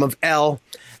Kingdom of El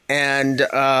and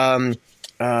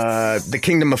the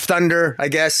Kingdom of Thunder, I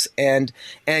guess, and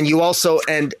you also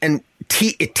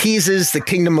it teases the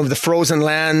Kingdom of the Frozen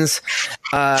Lands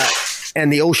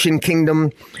and the Ocean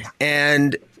Kingdom,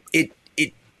 and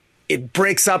it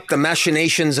breaks up the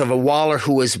machinations of a Waller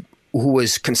who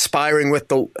was conspiring with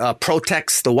the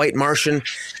Protex, the white Martian.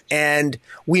 And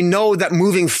we know that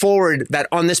moving forward, that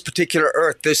on this particular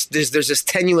Earth, there's this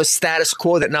tenuous status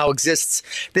quo that now exists.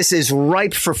 This is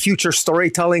ripe for future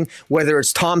storytelling, whether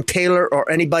it's Tom Taylor or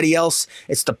anybody else.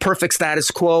 It's the perfect status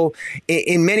quo.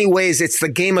 In many ways, it's the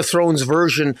Game of Thrones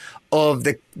version of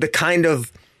the kind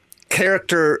of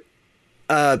character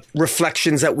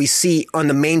reflections that we see on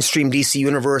the mainstream DC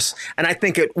universe, and I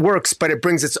think it works. But it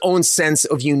brings its own sense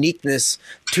of uniqueness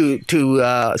to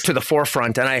the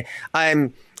forefront. And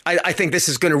I think this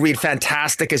is going to read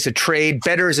fantastic as a trade,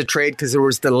 better as a trade, because there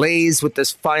was delays with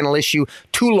this final issue,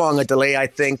 too long a delay, I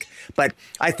think. But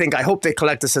I hope they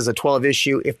collect this as a 12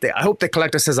 issue. I hope they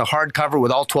collect this as a hardcover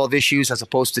with all 12 issues, as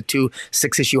opposed to 2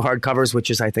 6-issue hardcovers,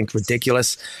 which is, I think,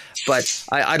 ridiculous. But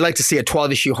I'd like to see a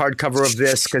 12-issue hardcover of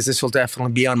this, because this will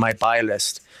definitely be on my buy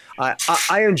list.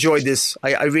 I enjoyed this.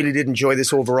 I really did enjoy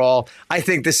this overall. I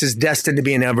think this is destined to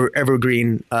be an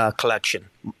evergreen collection,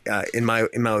 in my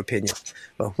opinion.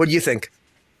 Well, what do you think?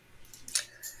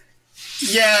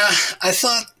 Yeah, I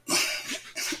thought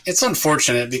it's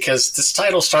unfortunate because this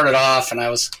title started off and I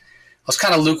was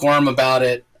kind of lukewarm about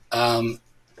it.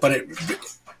 But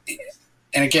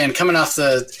and again, coming off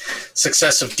the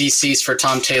success of DC's for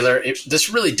Tom Taylor, this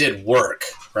really did work,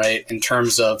 right? In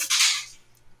terms of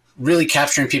really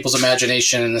capturing people's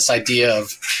imagination and this idea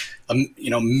of a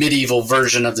medieval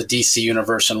version of the DC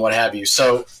universe and what have you.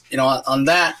 So, on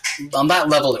that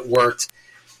level, it worked.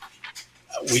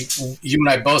 You and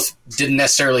I both didn't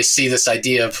necessarily see this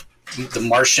idea of the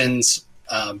Martians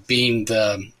being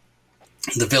the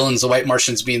villains, the White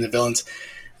Martians being the villains.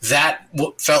 That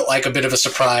felt like a bit of a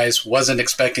surprise. Wasn't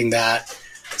expecting that,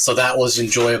 so that was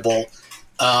enjoyable.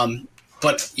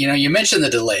 But you mentioned the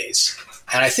delays,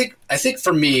 and I think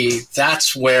for me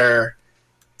that's where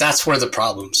the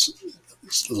problems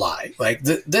lie. Like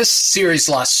this series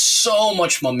lost so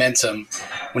much momentum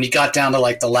when you got down to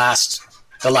like the last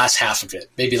half of it,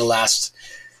 maybe the last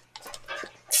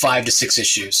 5 to 6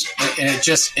 issues, and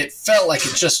it felt like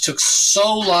it just took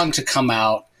so long to come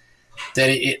out that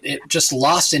it just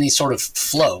lost any sort of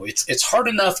flow. It's hard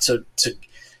enough to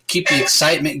keep the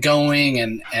excitement going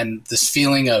and this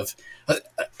feeling of,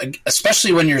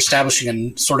 especially when you're establishing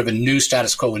a sort of a new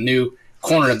status quo, a new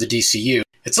corner of the DCU.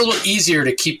 It's a little easier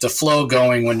to keep the flow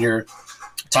going when you're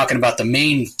talking about the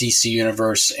main DC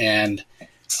universe and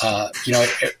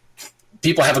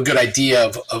people have a good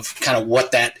idea of kind of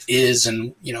what that is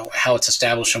and how it's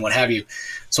established and what have you.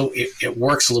 So it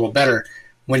works a little better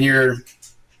when you're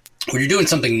doing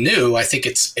something new. I think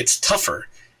it's tougher.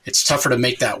 It's tougher to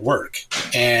make that work.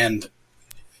 And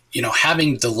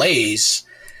having delays,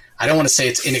 I don't want to say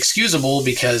it's inexcusable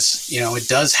because it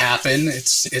does happen.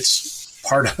 It's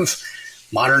part of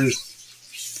modern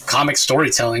comic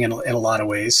storytelling in a lot of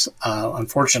ways.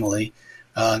 Unfortunately,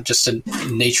 just the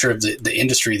nature of the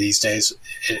industry these days,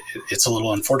 it's a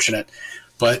little unfortunate.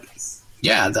 But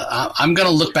yeah, I'm going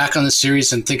to look back on the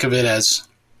series and think of it as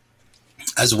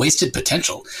wasted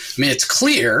potential. I mean, it's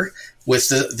clear with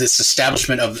this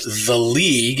establishment of the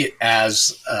League,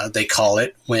 as they call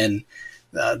it, when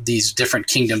these different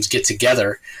kingdoms get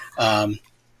together,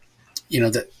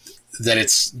 that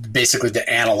it's basically the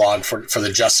analog for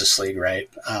the Justice League, right?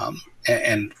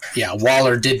 And yeah,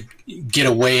 Waller did get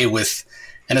away with,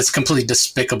 and it's completely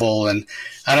despicable. And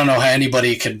I don't know how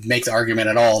anybody could make the argument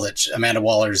at all that Amanda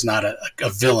Waller is not a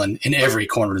villain in every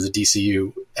corner of the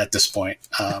DCU at this point.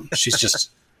 She's just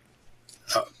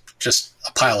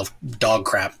a pile of dog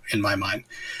crap in my mind.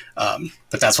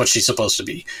 But that's what she's supposed to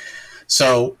be.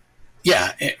 So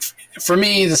yeah, for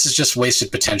me, this is just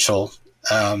wasted potential.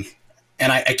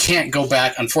 And I can't go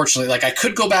back, unfortunately. Like, I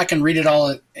could go back and read it all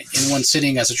in one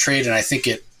sitting as a trade, and I think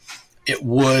it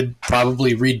would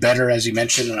probably read better, as you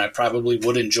mentioned, and I probably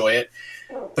would enjoy it.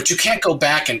 But you can't go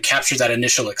back and capture that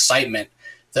initial excitement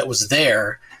that was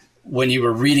there when you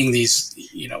were reading these,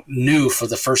 new for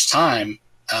the first time,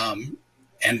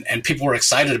 and people were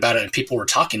excited about it and people were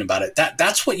talking about it.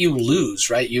 That's what you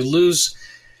lose, right? You lose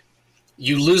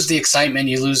the excitement,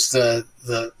 you lose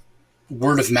the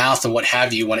word of mouth and what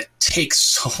have you when it takes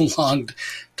so long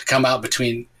to come out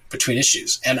between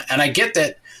issues. And I get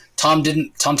that Tom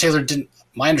Taylor didn't,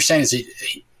 my understanding is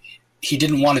he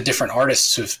didn't want a different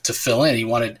artist to fill in. He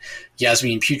wanted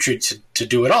Yasmin Putrid to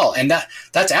do it all. And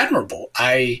that's admirable.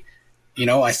 I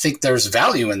think there's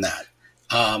value in that.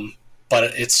 But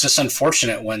it's just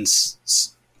unfortunate when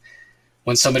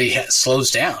somebody slows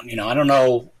down. I don't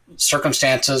know,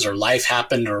 circumstances or life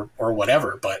happened or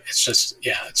whatever, but it's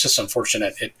just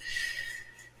unfortunate.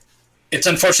 It's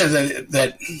unfortunate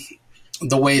that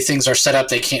the way things are set up,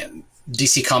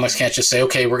 DC Comics can't just say,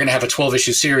 okay, we're going to have a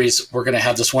 12-issue series. We're going to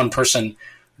have this one person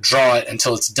draw it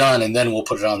until it's done, and then we'll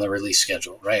put it on the release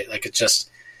schedule, right? Like it just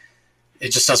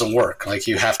doesn't work. Like,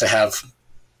 you have to have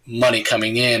money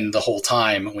coming in the whole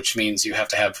time, which means you have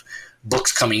to have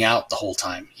books coming out the whole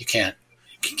time. You can't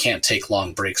take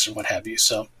long breaks or what have you.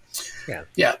 So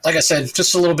yeah, like I said,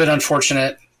 just a little bit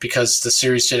unfortunate because the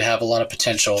series did have a lot of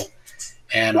potential,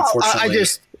 and unfortunately,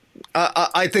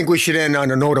 I think we should end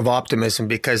on a note of optimism,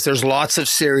 because there's lots of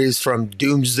series, from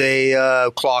Doomsday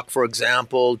Clock, for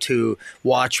example, to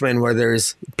Watchmen, where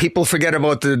people forget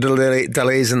about the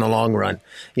delays in the long run.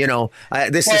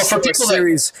 This is a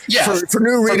series for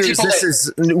new readers. This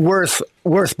is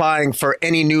worth buying for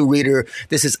any new reader.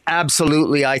 This is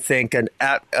absolutely, I think, an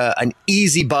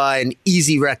easy buy, an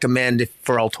easy recommend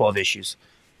for all 12 issues.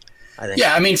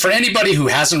 Yeah, I mean, for anybody who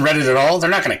hasn't read it at all, they're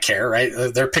not going to care, right?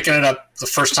 They're picking it up the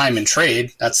first time in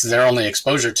trade. That's their only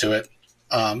exposure to it.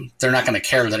 They're not going to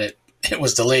care that it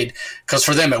was delayed, because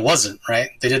for them it wasn't, right?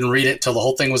 They didn't read it till the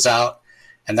whole thing was out,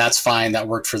 and that's fine. That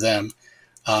worked for them.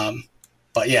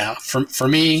 But yeah, for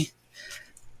me,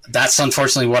 that's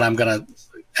unfortunately what I'm going to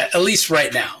at least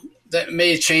right now. That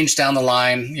may change down the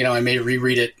line. You know, I may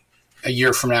reread it a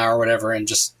year from now or whatever and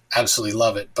just absolutely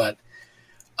love it. But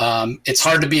it's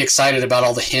hard to be excited about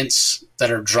all the hints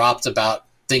that are dropped about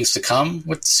things to come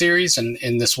with the series and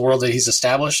in this world that he's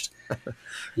established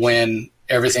when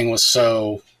everything was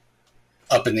so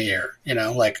up in the air. You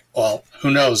know, like, well, who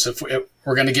knows if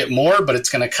we're going to get more, but it's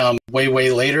going to come way,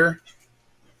 way later.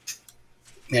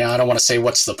 You know, I don't want to say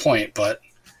what's the point, but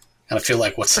I feel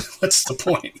like what's the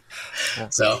point? Yeah.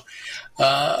 So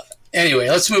anyway,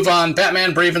 let's move on.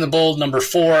 Batman Brave and the Bold, number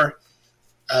 4,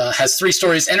 has 3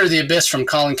 stories. Enter the Abyss from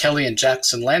Colin Kelly and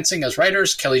Jackson Lansing as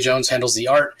writers. Kelly Jones handles the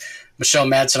art. Michelle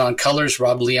Madsen on colors.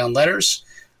 Rob Lee on letters.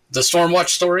 The Stormwatch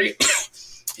story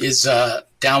is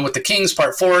Down with the Kings,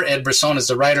 part 4. Ed Brisson is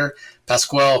the writer.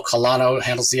 Pasquale Colano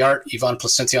handles the art. Yvonne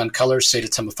Placenti on colors. Seda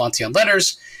Timofanti on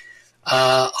letters.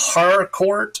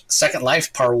 Harcourt, Second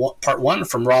Life, part 1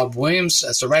 from Rob Williams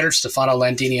as the writer, Stefano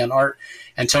Landini on art,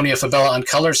 Antonio Fabella on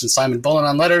colors, and Simon Bullen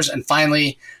on letters. And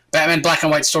finally, Batman Black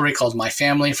and White story called My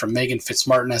Family from Megan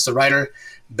Fitzmartin as the writer,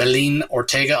 Beline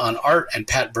Ortega on art, and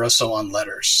Pat Brosso on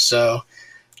letters. So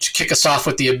to kick us off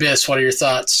with The Abyss, what are your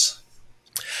thoughts?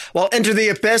 Well, Enter the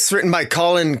Abyss, written by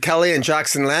Colin Kelly and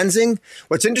Jackson Lansing.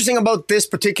 What's interesting about this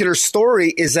particular story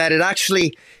is that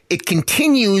it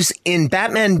continues in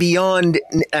Batman Beyond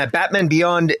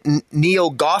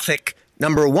Neo-Gothic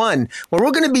number 1, where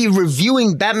we're going to be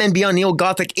reviewing Batman Beyond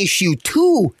Neo-Gothic issue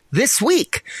 2 this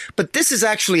week. But this is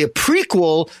actually a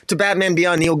prequel to Batman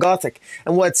Beyond Neo-Gothic.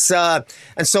 And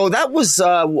so that was,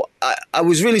 I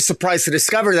was really surprised to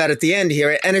discover that at the end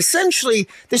here. And essentially,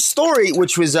 this story,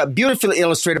 which was beautifully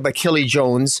illustrated by Kelly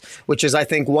Jones, which is, I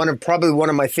think, probably one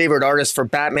of my favorite artists for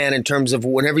Batman in terms of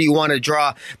whenever you want to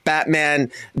draw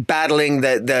Batman battling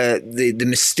the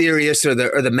mysterious or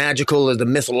the magical or the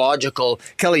mythological,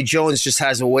 Kelly Jones just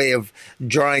has a way of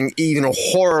drawing even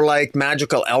horror-like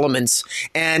magical elements.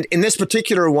 And in this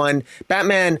particular one,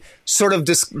 Batman sort of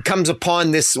just comes upon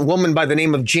this woman by the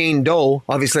name of Jane Doe.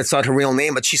 Obviously, that's not her real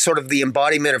name, but she's sort of the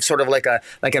embodiment of sort of like a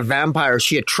vampire.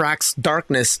 She attracts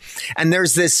darkness. And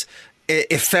there's this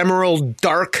ephemeral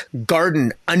dark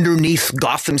garden underneath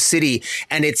Gotham City,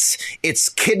 and it's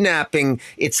kidnapping.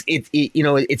 It's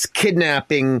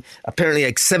kidnapping apparently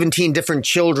like 17 different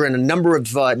children. A number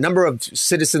of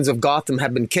citizens of Gotham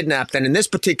have been kidnapped, and in this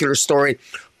particular story,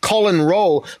 Colin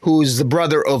Rowe, who's the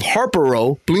brother of Harper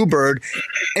Rowe, Bluebird,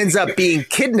 ends up being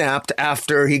kidnapped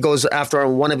after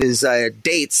one of his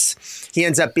dates. He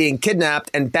ends up being kidnapped,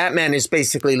 and Batman is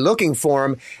basically looking for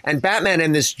him. And Batman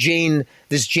and this Jane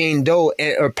Doe,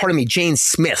 Jane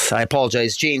Smith. I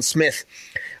apologize, Jane Smith,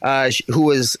 who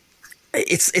was.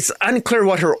 It's unclear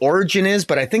what her origin is,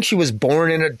 but I think she was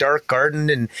born in a dark garden,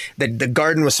 and the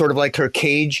garden was sort of like her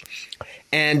cage.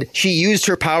 And she used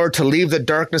her power to leave the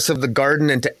darkness of the garden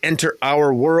and to enter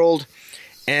our world.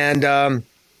 And the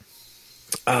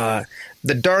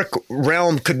dark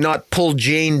realm could not pull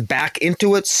Jane back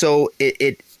into it, so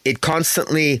it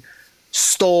constantly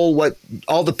stole what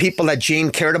all the people that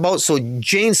Jane cared about. So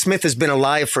Jane Smith has been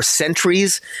alive for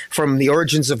centuries from the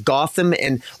origins of Gotham,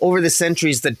 and over the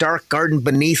centuries, the dark garden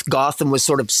beneath Gotham was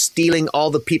sort of stealing all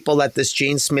the people that this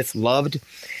Jane Smith loved.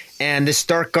 And this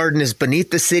dark garden is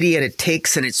beneath the city, and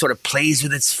it sort of plays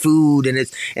with its food, and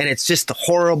it's just a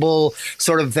horrible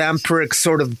sort of vampiric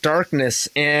sort of darkness.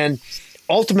 And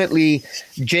ultimately,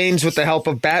 James, with the help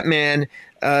of Batman,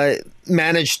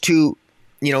 managed to,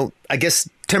 I guess,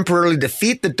 temporarily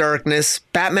defeat the darkness.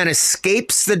 Batman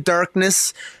escapes the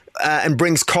darkness and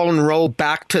brings Colin Rowe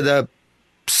back to the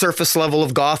surface level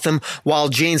of Gotham, while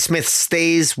Jane Smith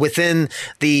stays within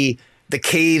the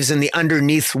caves and the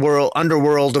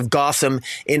underworld of Gotham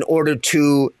in order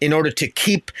to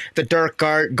keep the dark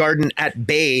garden at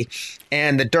bay.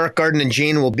 And the dark garden and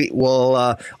Jane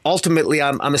will ultimately,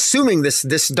 I'm assuming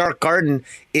this dark garden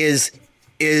is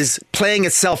playing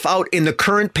itself out in the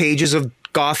current pages of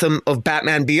Gotham of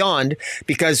Batman Beyond,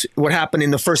 because what happened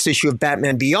in the first issue of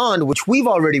Batman Beyond, which we've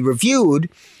already reviewed,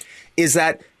 is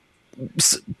that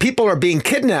people are being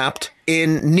kidnapped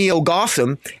in Neo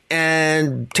Gotham,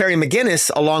 and Terry McGinnis,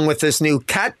 along with this new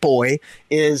Catboy,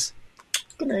 is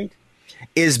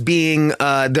being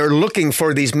they're looking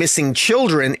for these missing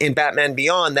children in Batman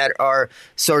Beyond that are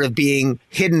sort of being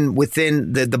hidden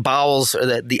within the bowels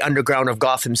or the underground of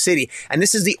Gotham City. And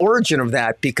this is the origin of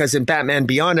that, because in Batman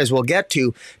Beyond, as we'll get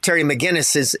to, Terry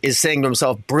McGinnis is saying to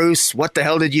himself, Bruce, what the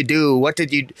hell did you do? What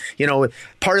did you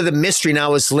part of the mystery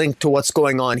now is linked to what's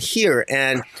going on here.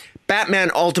 And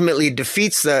Batman ultimately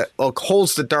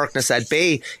holds the darkness at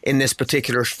bay in this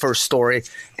particular first story,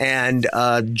 and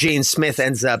Jane Smith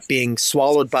ends up being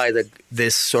swallowed by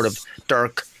this sort of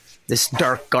dark this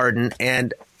dark garden,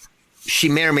 and she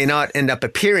may or may not end up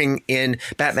appearing in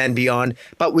Batman Beyond.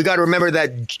 But we got to remember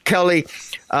that Kelly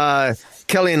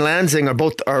and Lansing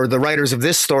are the writers of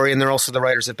this story, and they're also the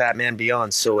writers of Batman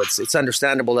Beyond. So it's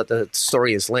understandable that the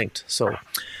story is linked. So,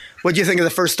 what do you think of the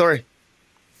first story?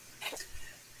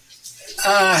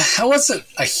 I wasn't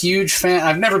a huge fan.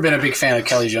 I've never been a big fan of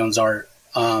Kelly Jones' art,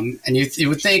 and you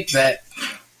would think that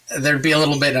there'd be a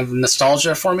little bit of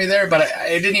nostalgia for me there, but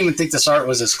I didn't even think this art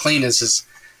was as clean as as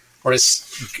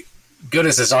good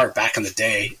as his art back in the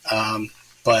day.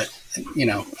 But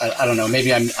I don't know.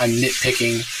 Maybe I'm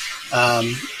nitpicking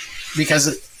because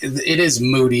it is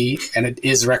moody and it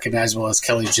is recognizable as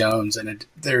Kelly Jones, and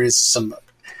there is some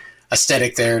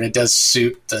aesthetic there, and it does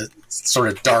suit the sort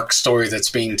of dark story that's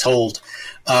being told.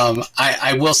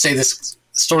 I will say this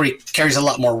story carries a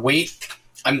lot more weight.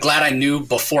 I'm glad I knew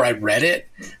before I read it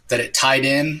that it tied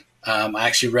in. I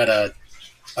actually read a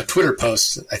Twitter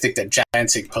post, I think, that Jack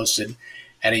Lansing posted,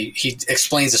 and he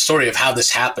explains the story of how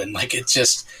this happened. Like, it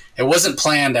wasn't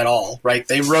planned at all, right?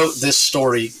 They wrote this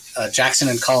story. Jackson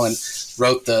and Cullen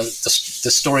wrote the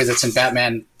story that's in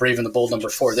Batman Brave and the Bold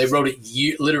 #4. They wrote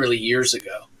it literally years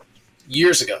ago,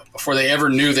 before they ever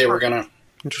knew they were going to,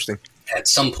 interesting, at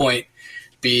some point,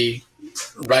 be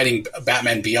writing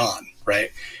Batman Beyond,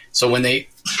 right? So when they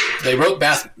wrote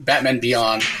Batman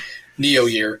Beyond, Neo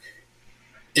Year,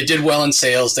 it did well in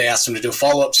sales. They asked them to do a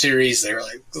follow-up series. They were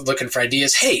like looking for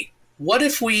ideas. Hey, what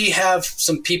if we have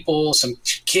some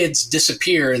kids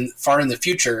disappear far in the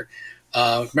future?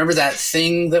 Remember that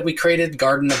thing that we created,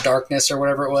 Garden of Darkness or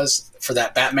whatever it was, for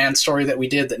that Batman story that we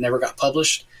did that never got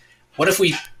published? What if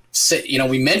we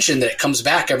we mentioned that it comes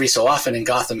back every so often in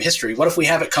Gotham history. What if we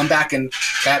have it come back in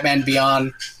Batman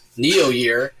Beyond Neo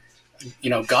Year,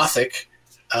 Gothic,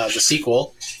 the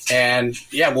sequel, and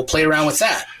we'll play around with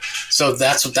that. So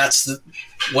that's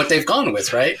what they've gone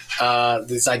with, right?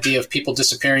 This idea of people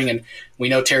disappearing, and we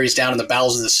know Terry's down in the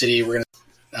bowels of the city. We're going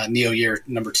to Neo Year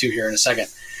 #2 here in a second.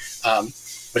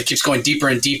 But it keeps going deeper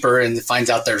and deeper, and it finds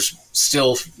out there's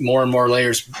still more and more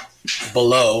layers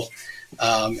below.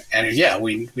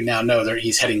 We now know that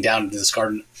he's heading down into this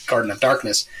Garden of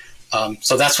Darkness.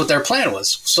 So that's what their plan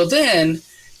was. So then,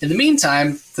 in the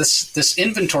meantime, this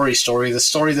inventory story, the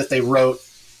story that they wrote,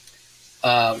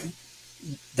 that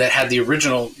had their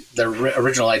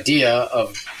original idea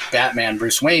of Batman,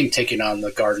 Bruce Wayne taking on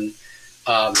the Garden.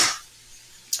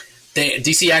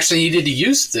 DC actually needed to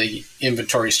use the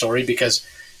inventory story because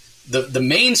the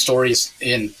main stories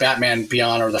in Batman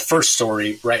Beyond, or the first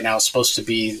story right now, is supposed to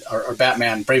be, or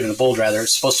Batman Brave and the Bold rather,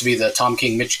 is supposed to be the Tom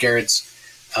King, Mitch Gerrard's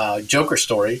Joker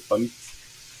story.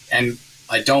 And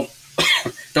I don't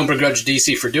begrudge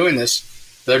DC for doing this.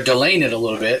 They're delaying it a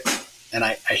little bit, and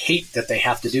I hate that they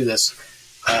have to do this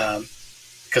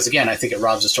because, again, I think it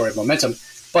robs the story of momentum.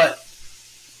 But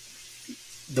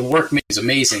the work is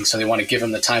amazing, so they want to give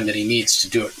him the time that he needs to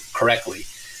do it correctly.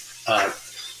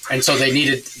 And so they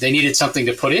needed something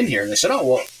to put in here. And they said, oh,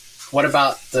 well, what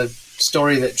about the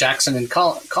story that Jackson and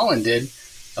Cullen did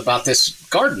about this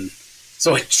garden?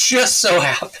 So it just so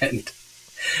happened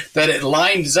that it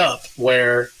lines up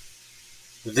where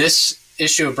this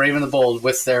issue of Brave and the Bold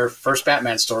with their first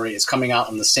Batman story is coming out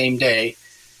on the same day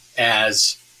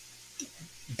as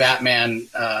Batman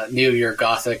Neo Year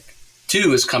Gothic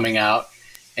 2 is coming out,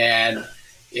 and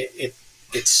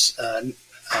it's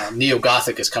Neo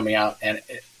Gothic is coming out, and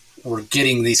we're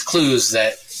getting these clues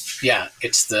that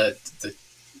it's the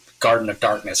Garden of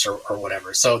Darkness or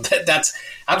whatever. So that's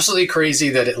absolutely crazy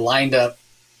that it lined up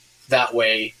that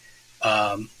way.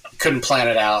 Couldn't plan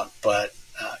it out, but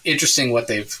interesting what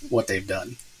they've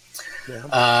done.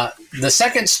 Yeah. The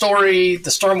second story,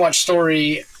 the Stormwatch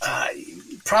story,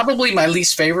 probably my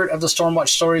least favorite of the Stormwatch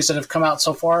stories that have come out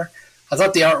so far. I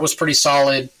thought the art was pretty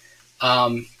solid,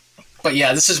 but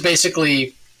this is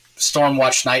basically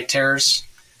Stormwatch Night Terrors,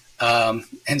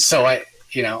 and so I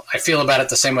feel about it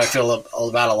the same way I feel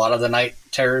about a lot of the Night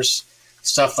Terrors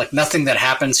stuff. Like, nothing that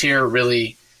happens here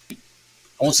really, I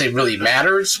won't say really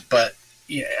matters, but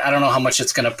I don't know how much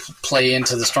it's going to play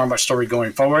into the Stormwatch story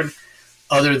going forward,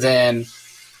 other than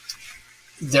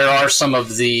there are some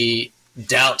of the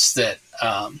doubts that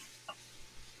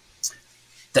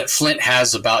that Flint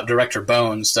has about Director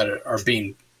Bones that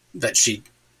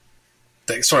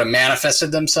sort of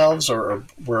manifested themselves or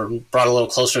were brought a little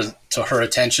closer to her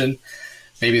attention.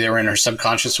 Maybe they were in her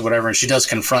subconscious or whatever, and she does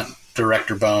confront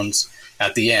Director Bones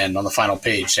at the end on the final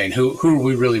page, saying, who are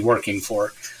we really working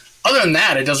for? Other than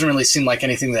that, it doesn't really seem like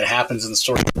anything that happens in the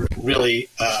story really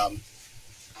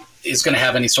is going to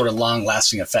have any sort of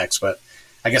long-lasting effects, but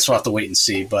I guess we'll have to wait and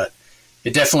see. But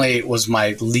it definitely was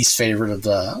my least favorite of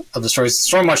the stories.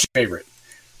 Stormwatch's favorite.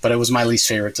 but it was my least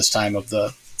favorite this time of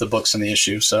the books in the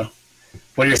issue. So,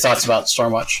 what are your thoughts about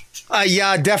Stormwatch?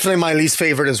 Yeah, definitely my least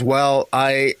favorite as well.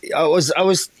 I was,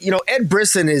 Ed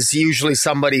Brisson is usually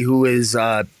somebody who is,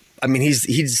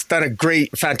 he's done a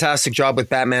fantastic job with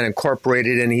Batman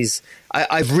Incorporated, and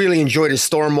I've really enjoyed his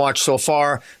Stormwatch so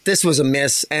far. This was a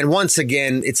miss, and once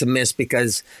again, it's a miss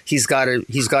because he's got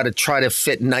to try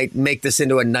to make this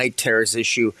into a Night Terrors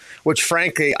issue, which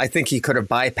frankly I think he could have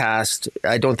bypassed.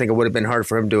 I don't think it would have been hard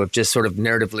for him to have just sort of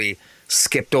narratively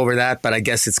skipped over that, but I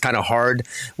guess it's kind of hard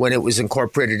when it was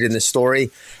incorporated in the story.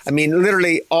 I mean,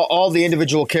 literally all the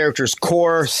individual characters,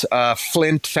 Kor,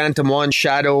 Flint, Phantom One,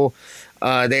 Shadow,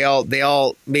 they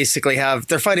all basically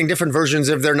they're fighting different versions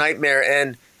of their Nightmare,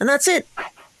 and that's it.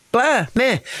 Blah,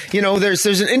 meh. There's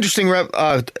an interesting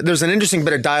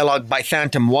bit of dialogue by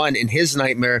Phantom One in his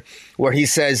Nightmare where he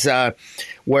says,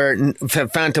 where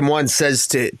Phantom One says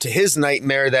to his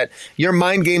Nightmare that your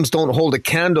mind games don't hold a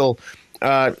candle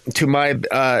to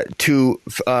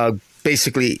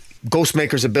basically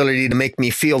Ghostmaker's ability to make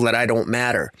me feel that I don't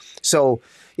matter. So,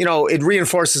 it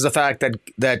reinforces the fact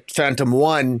that Phantom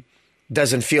One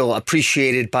doesn't feel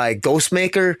appreciated by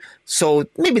Ghostmaker. So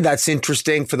maybe that's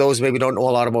interesting for those who maybe don't know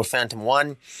a lot about Phantom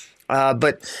One.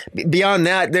 But beyond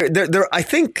that, I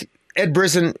think Ed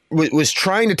Brisson was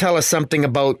trying to tell us something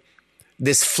about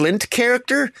this Flint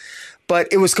character, but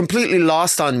it was completely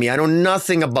lost on me. I know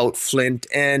nothing about Flint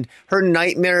and her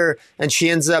Nightmare, and she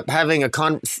ends up having a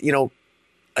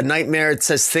nightmare. It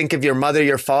says, think of your mother,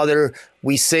 your father.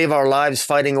 We save our lives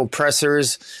fighting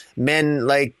oppressors, men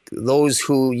like those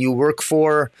who you work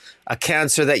for, a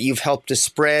cancer that you've helped to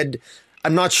spread.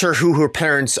 I'm not sure who her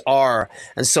parents are.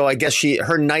 And so I guess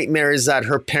her nightmare is that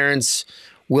her parents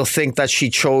will think that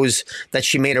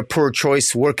she made a poor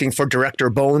choice working for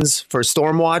Director Bones for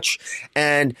Stormwatch.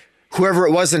 And whoever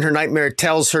it was in her nightmare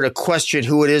tells her to question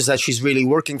who it is that she's really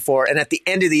working for. And at the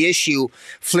end of the issue,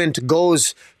 Flint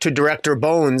goes to Director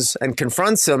Bones and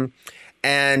confronts him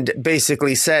and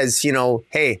basically says,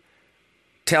 hey,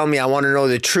 tell me, I want to know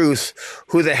the truth.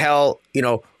 Who the hell,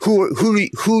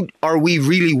 who are we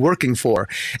really working for?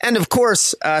 And of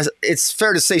course, it's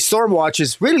fair to say Stormwatch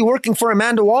is really working for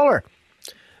Amanda Waller.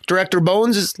 Director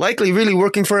Bones is likely really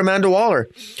working for Amanda Waller.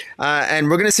 And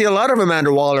we're going to see a lot of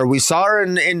Amanda Waller. We saw her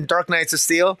in Dark Knights of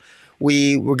Steel.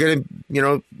 We're going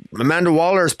to, Amanda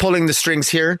Waller is pulling the strings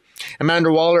here.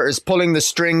 Amanda Waller is pulling the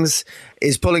strings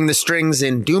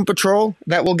in Doom Patrol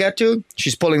that we'll get to.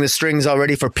 She's pulling the strings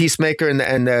already for Peacemaker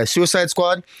and Suicide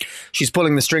Squad. She's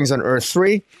pulling the strings on Earth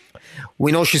 3.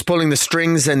 We know she's pulling the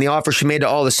strings and the offer she made to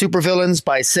all the supervillains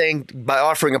by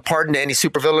offering a pardon to any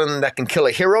supervillain that can kill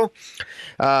a hero.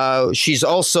 She's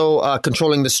also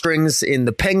controlling the strings in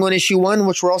the Penguin issue 1,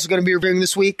 which we're also going to be reviewing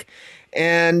this week.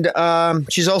 And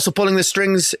she's also pulling the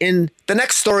strings in the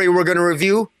next story we're going to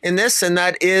review in this, and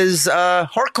that is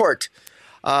Harcourt.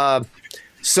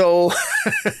 So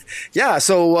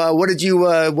what did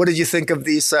you think of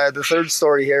the third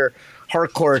story here,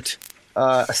 Harcourt,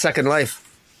 A Second Life?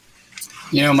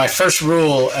 My first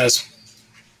rule as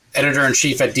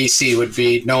editor-in-chief at DC would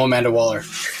be no Amanda Waller.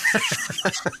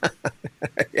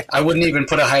 Yeah. I wouldn't even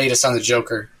put a hiatus on the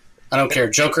Joker. I don't care.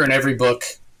 Joker in every book.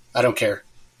 I don't care.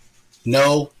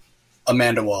 No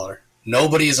Amanda Waller.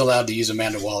 Nobody is allowed to use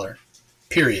Amanda Waller.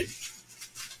 Period.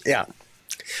 Yeah.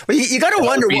 Well, you got to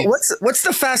wonder what's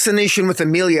the fascination with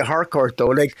Amelia Harcourt though?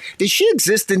 Like, did she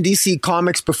exist in DC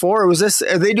Comics before, or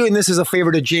are they doing this as a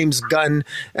favor to James Gunn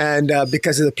and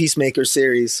because of the Peacemaker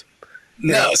series?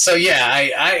 No, so yeah,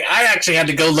 I actually had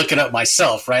to go look it up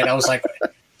myself, right? I was like,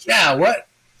 yeah, what?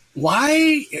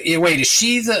 Why? Wait, is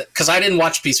she because I didn't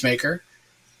watch Peacemaker.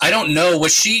 I don't know.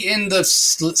 Was she in the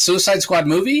Suicide Squad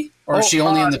movie, or is she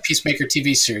only in the Peacemaker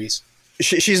TV series?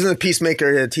 She's in the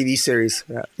Peacemaker TV series.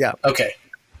 Yeah.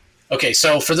 Okay,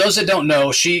 so for those that don't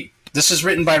know, this is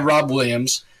written by Rob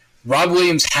Williams. Rob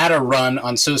Williams had a run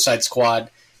on Suicide Squad.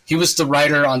 He was the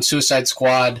writer on Suicide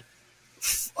Squad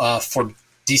for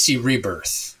DC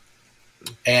Rebirth.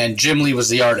 And Jim Lee was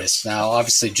the artist. Now,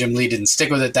 obviously, Jim Lee didn't stick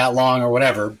with it that long or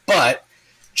whatever, but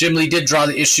Jim Lee did draw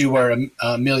the issue where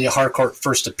Amelia Harcourt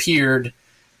first appeared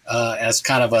as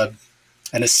kind of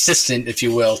an assistant, if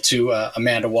you will, to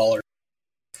Amanda Waller.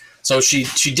 So she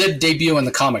did debut in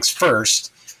the comics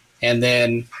first, and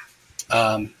then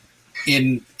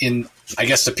in I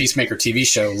guess the Peacemaker TV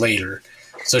show later.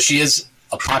 So she is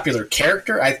a popular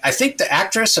character. I think the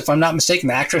actress, if I'm not mistaken,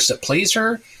 the actress that plays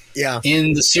her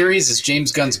in the series is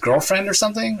James Gunn's girlfriend or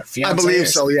something? Or fiance, I believe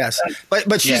so, yes.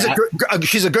 But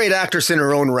she's a great actress in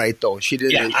her own right, though. She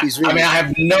did. Yeah, I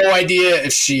have no idea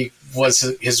if she was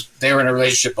they were in a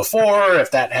relationship before,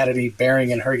 if that had any bearing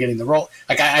in her getting the role.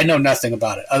 Like, I know nothing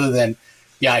about it other than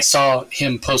yeah, I saw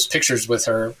him post pictures with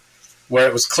her where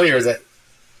it was clear that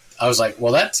I was like,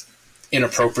 well, that's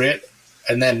inappropriate.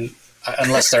 And then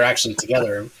unless they're actually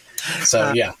together.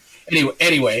 So yeah.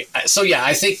 Anyway, so yeah,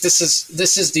 I think this is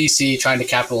DC trying to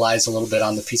capitalize a little bit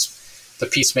on the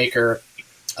Peacemaker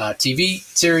TV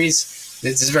series.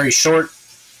 This is a very short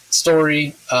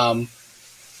story,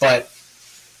 but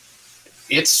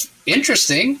it's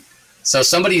interesting. So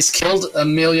somebody's killed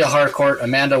Amelia Harcourt.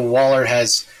 Amanda Waller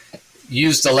has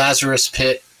used the Lazarus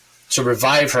Pit to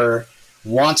revive her,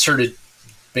 wants her to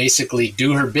basically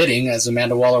do her bidding, as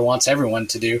Amanda Waller wants everyone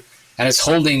to do, and is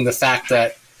holding the fact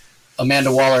that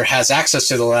Amanda Waller has access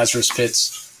to the Lazarus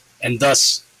Pits and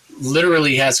thus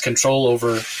literally has control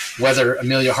over whether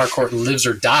Amelia Harcourt lives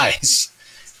or dies,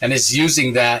 and is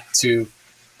using that to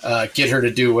get her to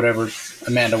do whatever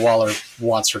Amanda Waller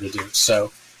wants her to do.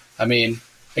 So, I mean,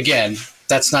 again,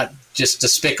 that's not just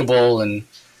despicable and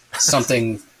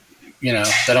something,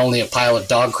 that only a pile of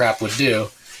dog crap would do.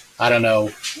 I don't know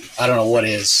what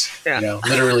is. Yeah.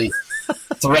 Literally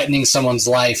threatening someone's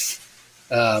life.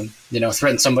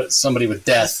 Threaten somebody with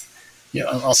death.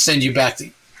 I'll send you back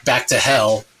to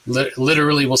hell.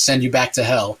 Literally, will send you back to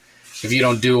hell if you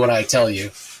don't do what I tell you.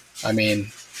 I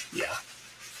mean, yeah.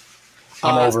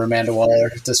 I'm over Amanda Waller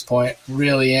at this point.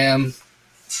 Really am.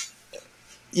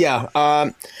 Yeah.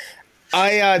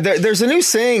 There's a new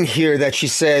saying here that she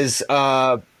says.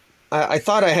 I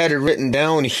thought I had it written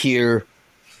down here.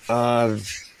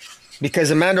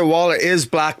 Because Amanda Waller is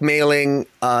blackmailing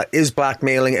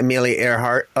Amelia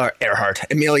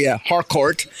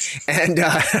Harcourt, and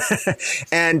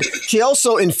and she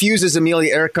also infuses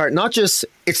Amelia Earhart.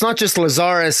 It's not just the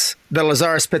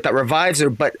Lazarus Pit that revives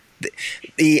her, but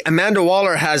the Amanda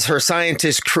Waller has her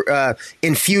scientists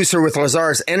infuse her with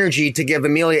Lazarus energy to give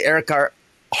Amelia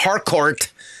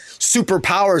Harcourt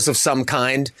superpowers of some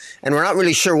kind, and we're not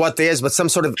really sure what they is, but some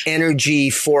sort of energy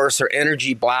force or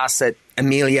energy blast that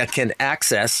Amelia can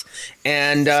access.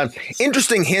 And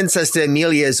interesting hints as to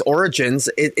Amelia's origins.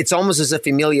 It's almost as if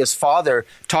Amelia's father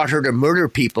taught her to murder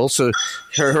people. So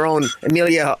her own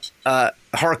Amelia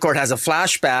Harcourt has a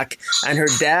flashback, and her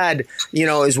dad,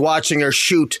 is watching her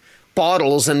shoot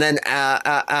bottles, and then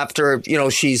after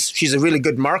she's a really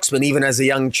good marksman even as a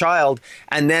young child,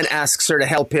 and then asks her to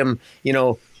help him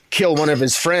kill one of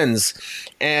his friends.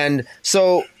 And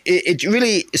so it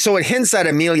hints that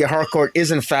Amelia Harcourt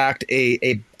is in fact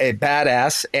a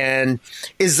badass, and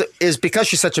is because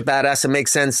she's such a badass, it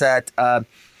makes sense that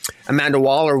Amanda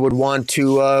Waller would want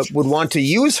to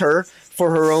use her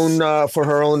for her own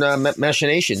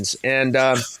machinations. And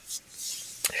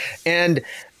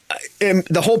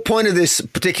the whole point of this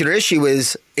particular issue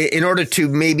is in order to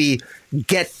maybe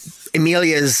get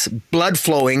Amelia's blood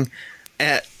flowing,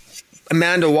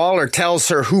 Amanda Waller tells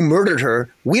her who murdered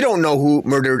her. We don't know who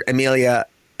murdered Amelia,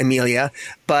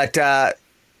 but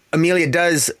Amelia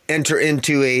does enter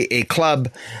into a club,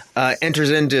 enters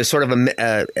into sort of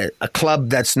a club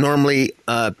that's normally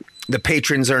the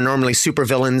patrons are normally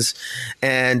supervillains,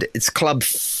 and it's Club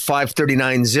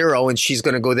 5390, and she's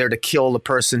going to go there to kill the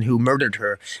person who murdered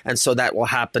her, and so that will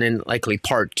happen in likely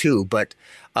part 2. But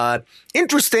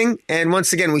interesting, and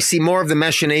once again, we see more of the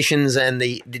machinations and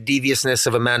the deviousness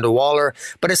of Amanda Waller,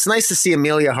 but it's nice to see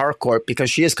Amelia Harcourt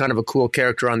because she is kind of a cool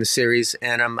character on the series,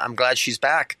 and I'm glad she's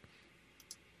back.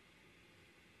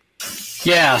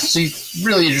 Yeah, she's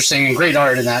really interesting and great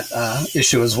art in that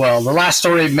issue as well. The last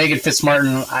story of Megan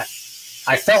Fitzmartin,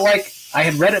 I felt like I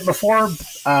had read it before,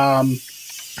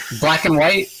 Black and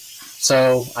White.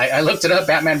 So I looked it up.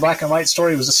 Batman Black and White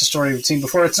story. Was this a story we've seen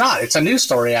before? It's not. It's a new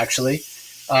story actually,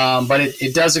 but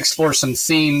it does explore some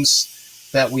themes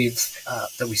that we've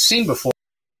seen before.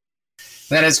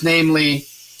 That is namely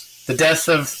the death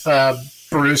of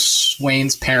Bruce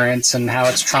Wayne's parents and how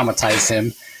it's traumatized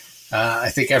him. I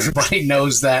think everybody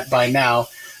knows that by now,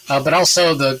 but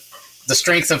also the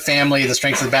strength of family, the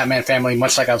strength of the Batman family,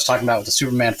 much like I was talking about with the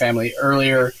Superman family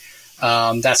earlier.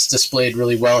 That's displayed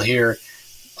really well here,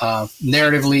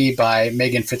 narratively by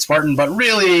Megan Fitzmartin. But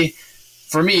really,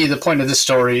 for me, the point of this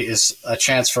story is a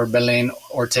chance for Belen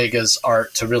Ortega's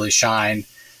art to really shine,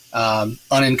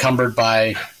 unencumbered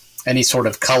by any sort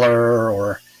of color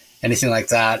or anything like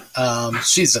that.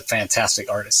 She's a fantastic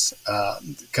artist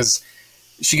because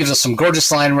she gives us some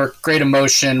gorgeous line work, great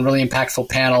emotion, really impactful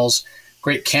panels,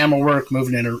 great camera work,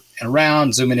 moving in and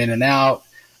around, zooming in and out,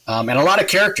 and a lot of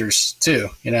characters too.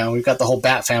 We've got the whole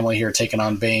Bat family here taking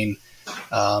on Bane.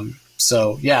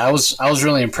 So yeah, I was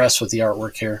really impressed with the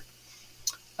artwork here.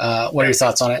 What are your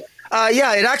thoughts on it?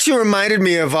 Yeah, it actually reminded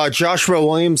me of Joshua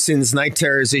Williamson's Night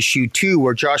Terrors issue 2,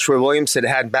 where Joshua Williamson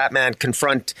had Batman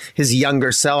confront his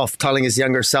younger self, telling his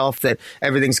younger self that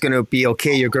everything's going to be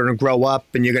okay. You're going to grow up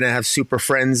and you're going to have super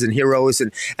friends and heroes.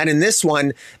 And in this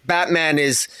one, Batman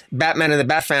and the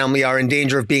Bat family are in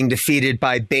danger of being defeated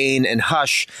by Bane and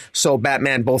Hush. So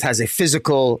Batman both has a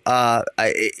physical,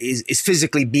 is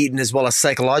physically beaten as well as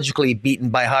psychologically beaten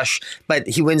by Hush, but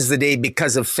he wins the day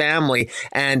because of family.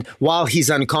 And while he's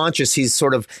unconscious,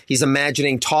 he's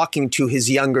imagining talking to his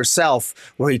younger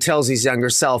self, where he tells his younger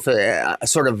self,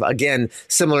 sort of again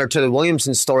similar to the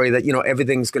Williamson story, that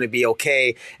everything's going to be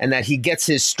okay, and that he gets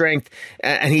his strength,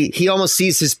 and he almost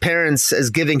sees his parents as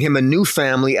giving him a new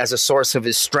family as a source of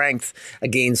his strength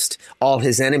against all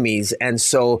his enemies. And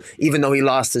so even though he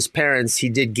lost his parents, he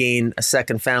did gain a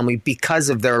second family because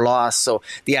of their loss. So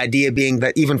the idea being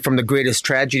that even from the greatest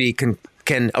tragedy can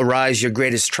arise your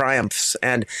greatest triumphs.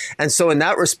 And so in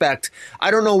that respect,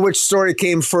 I don't know which story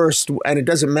came first, and it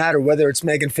doesn't matter whether it's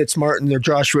Megan Fitzmartin or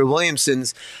Joshua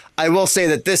Williamson's. I will say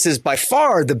that this is by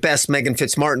far the best Megan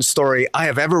Fitzmartin story I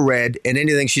have ever read in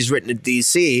anything she's written at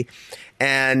DC.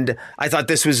 And I thought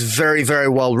this was very, very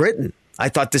well written. I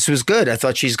thought this was good. I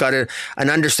thought she's got an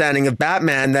understanding of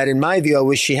Batman that, in my view, I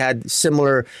wish she had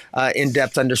similar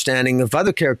in-depth understanding of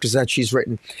other characters that she's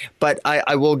written. But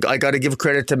I got to give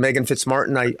credit to Megan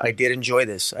Fitzmartin. I did enjoy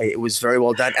this. It was very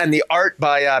well done. And the art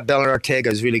by Belen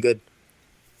Ortega is really good.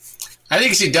 I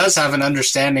think she does have an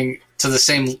understanding to the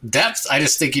same depth. I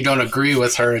just think you don't agree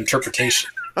with her interpretation.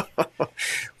 Well,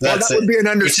 that would be an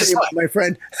understatement, my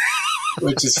friend.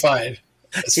 Which is fine.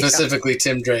 Specifically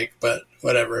Tim Drake, but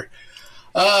whatever.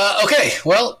 Okay,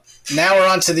 well, now we're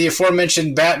on to the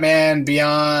aforementioned Batman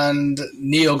Beyond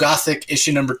Neo-Gothic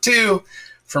issue number 2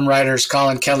 from writers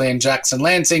Colin Kelly and Jackson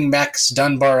Lansing, Max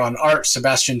Dunbar on art,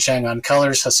 Sebastian Chang on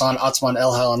colors, Hassan Otsman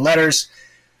Elhal on letters.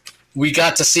 We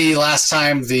got to see last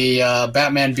time the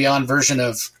Batman Beyond version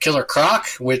of Killer Croc,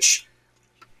 which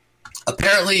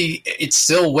apparently it's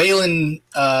still Waylon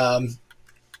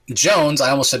Jones.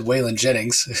 I almost said Waylon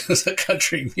Jennings, who's a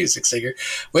country music singer.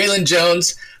 Waylon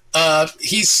Jones.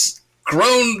 He's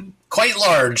grown quite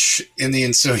large in the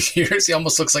ensuing years. He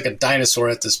almost looks like a dinosaur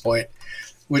at this point,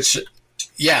 which,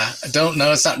 I don't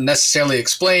know. It's not necessarily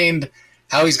explained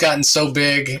how he's gotten so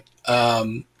big.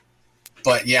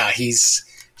 But yeah, he's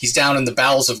down in the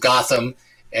bowels of Gotham,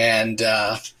 and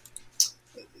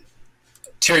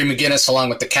Terry McGinnis, along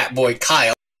with the Catboy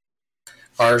Kyle,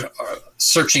 are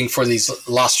searching for these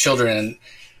lost children, and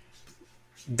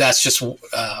that's just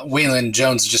Waylon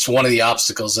Jones, just one of the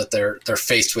obstacles that they're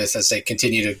faced with as they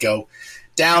continue to go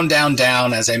down, down,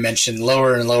 down, as I mentioned,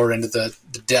 lower and lower into the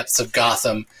depths of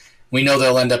Gotham. We know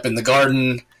they'll end up in the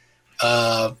Garden.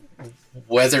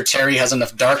 Whether Terry has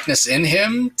enough darkness in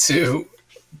him to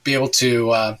be able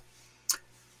to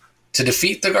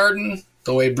defeat the Garden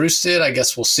the way Bruce did, I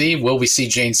guess we'll see. Will we see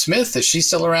Jane Smith? Is she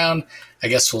still around? I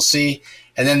guess we'll see.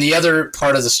 And then the other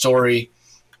part of the story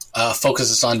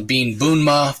focuses on Bean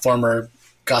Boonma, former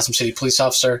Gotham City police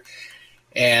officer,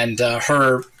 and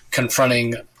her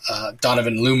confronting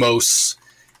Donovan Lumos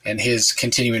and his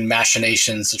continuing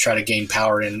machinations to try to gain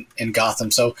power in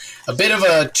Gotham. So a bit of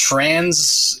a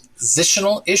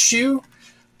transitional issue,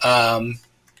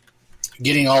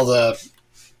 getting all the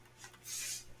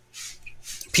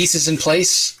pieces in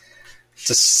place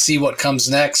to see what comes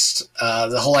next.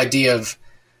 The whole idea of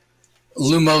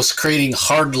Lumos creating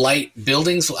hard light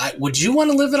buildings. Would you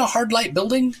want to live in a hard light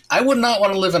building? I would not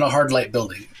want to live in a hard light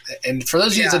building. And for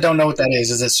those of you that don't know what that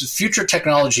is this future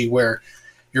technology where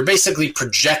you're basically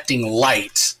projecting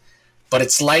light, but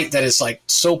it's light that is like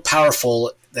so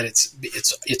powerful that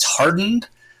it's hardened.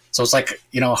 So it's like,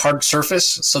 a hard surface.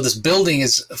 So this building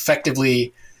is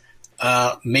effectively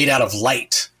made out of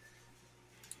light.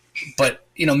 But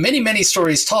many, many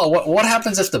stories tall. What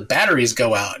happens if the batteries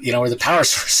go out, or the power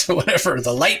source or whatever,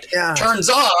 the light turns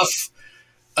off?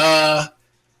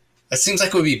 It seems like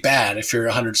it would be bad if you're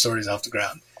 100 stories off the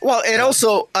ground. Well,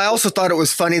 I also thought it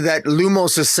was funny that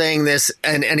Lumos is saying this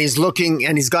and he's looking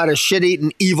and he's got a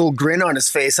shit-eaten evil grin on his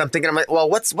face. I'm thinking, well,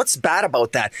 what's bad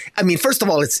about that? I mean, first of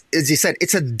all, it's, as you said,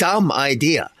 it's a dumb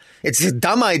idea. It's a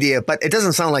dumb idea, but it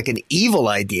doesn't sound like an evil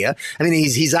idea. I mean,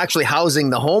 he's actually housing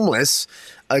the homeless.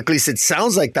 At least it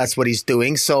sounds like that's what he's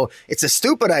doing. So it's a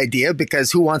stupid idea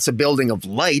because who wants a building of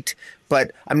light?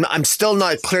 But I'm still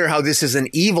not clear how this is an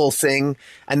evil thing.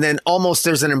 And then almost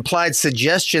there's an implied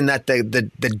suggestion that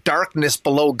the darkness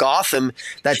below Gotham,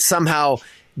 that somehow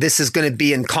this is going to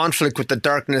be in conflict with the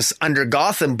darkness under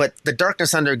Gotham. But the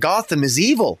darkness under Gotham is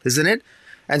evil, isn't it?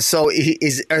 And so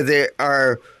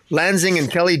are Lanzing and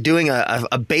Kelly doing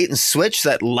a bait and switch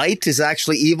that light is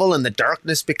actually evil and the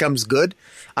darkness becomes good.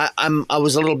 I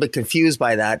was a little bit confused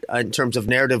by that in terms of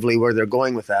narratively where they're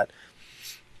going with that.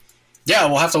 Yeah,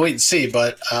 we'll have to wait and see,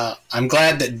 but I'm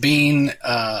glad that Beam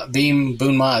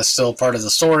Bunma is still part of the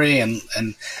story, and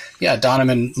yeah,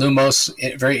 Donovan Lumos,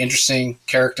 very interesting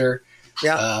character.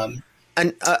 Yeah,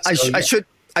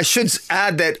 I should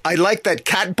add that I like that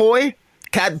Catboy.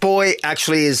 Catboy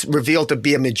actually is revealed to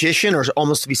be a magician or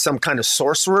almost to be some kind of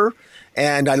sorcerer.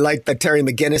 And I like that Terry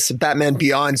McGinnis, Batman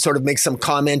Beyond, sort of makes some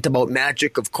comment about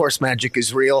magic. Of course, magic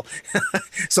is real.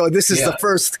 So this is the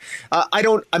first.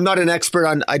 I'm not an expert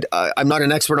on. I'm not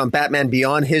an expert on Batman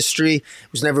Beyond history.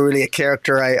 It was never really a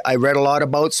character I read a lot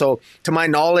about. So to my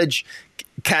knowledge,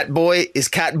 Catboy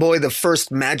the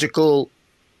first magical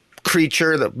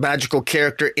creature, the magical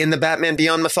character in the Batman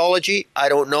Beyond mythology? I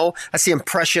don't know. That's the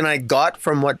impression I got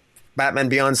from what Batman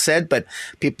Beyond said, but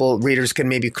readers can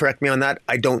maybe correct me on that.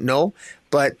 I don't know,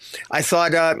 but I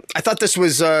thought this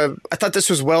was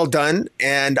well done,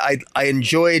 and I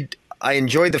enjoyed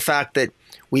the fact that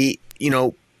we,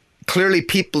 clearly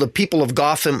the people of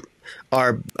Gotham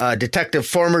are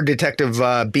former detective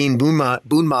Beam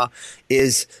Bunma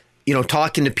is,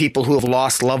 talking to people who have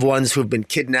lost loved ones, who have been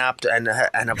kidnapped and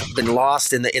have been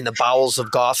lost in the bowels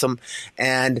of Gotham,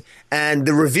 and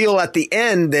the reveal at the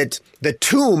end that the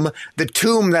tomb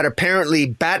that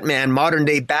apparently modern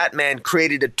day Batman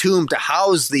created a tomb to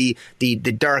house the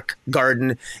Dark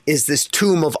Garden is this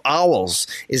Tomb of Owls.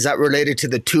 Is that related to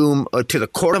the tomb to the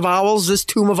Court of Owls? This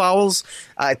Tomb of Owls?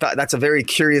 I thought that's a very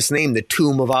curious name, the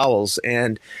Tomb of Owls,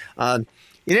 and in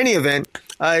any event.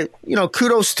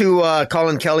 Kudos to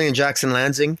Colin Kelly and Jackson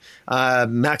Lanzing.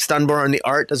 Max Dunbar on the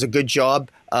art does a good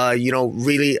job.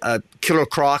 Really, Killer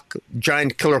Croc,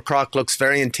 giant Killer Croc looks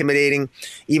very intimidating.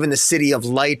 Even the city of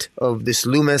light of this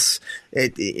Loomis,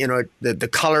 the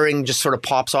coloring just sort of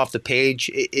pops off the page.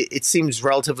 It seems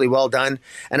relatively well done.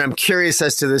 And I'm curious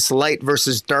as to this light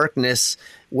versus darkness,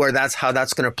 where how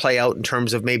that's going to play out in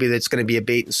terms of maybe that's going to be a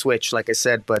bait and switch, like I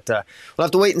said. But we'll have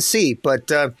to wait and see. But,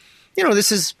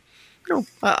 this is...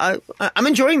 I'm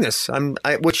enjoying this.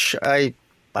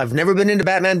 I've never been into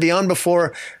Batman Beyond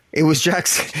before. It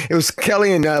was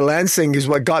Kelly and Lansing is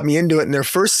what got me into it in their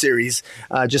first series,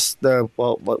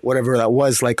 whatever that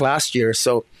was like last year.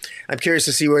 So I'm curious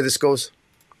to see where this goes.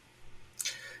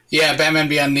 Yeah, Batman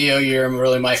Beyond Neo Year,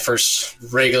 really my first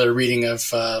regular reading of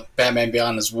Batman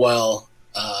Beyond as well.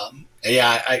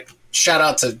 I shout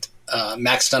out to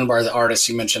Max Dunbar, the artist.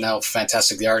 You mentioned how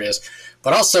fantastic the art is.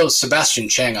 But also Sebastian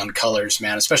Chang on colors,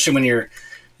 man, especially when you're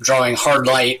drawing hard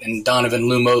light, and Donovan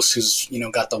Lumos, who's,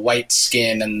 got the white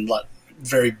skin and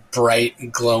very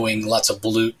bright, glowing, lots of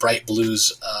bright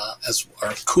blues,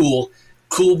 or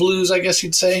cool blues, I guess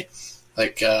you'd say.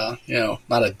 Like,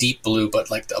 not a deep blue,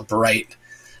 but like a bright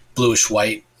bluish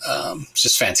white. It's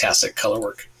just fantastic color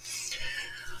work.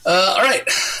 All right.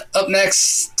 Up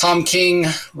next, Tom King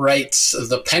writes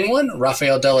The Penguin.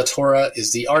 Rafael de la Torre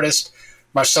is the artist.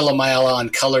 Marcelo Mayala on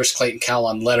colors, Clayton Cowell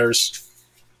on letters.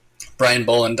 Brian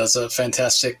Boland does a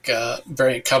fantastic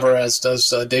variant cover, as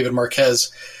does David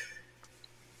Marquez.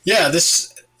 Yeah,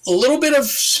 this a little bit of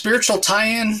spiritual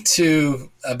tie-in to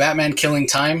Batman Killing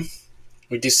Time.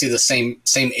 We do see the same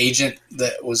agent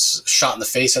that was shot in the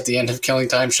face at the end of Killing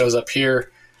Time shows up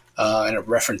here, and it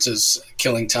references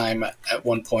Killing Time at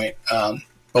one point. But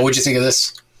what'd you think of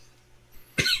this?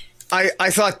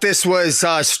 I thought this was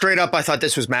straight up. I thought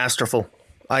this was masterful.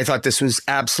 I thought this was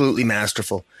absolutely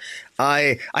masterful.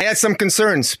 I had some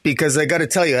concerns because I got to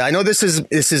tell you, I know this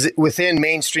is within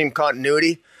mainstream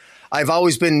continuity. I've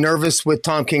always been nervous with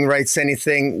Tom King writes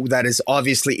anything that is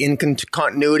obviously in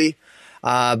continuity.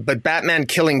 But Batman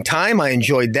Killing Time, I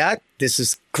enjoyed that. This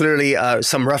is clearly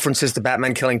some references to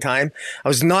Batman Killing Time. I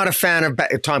was not a fan of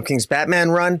Tom King's Batman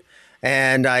run,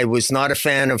 and I was not a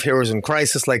fan of Heroes in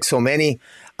Crisis like so many.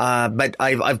 But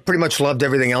I've pretty much loved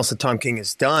everything else that Tom King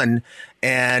has done.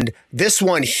 And this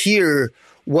one here,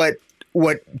 what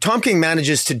Tom King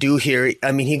manages to do here,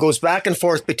 I mean, he goes back and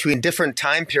forth between different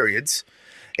time periods.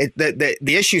 The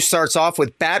issue starts off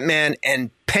with Batman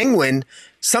and Penguin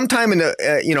sometime in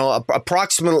the,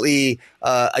 approximately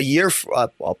a year,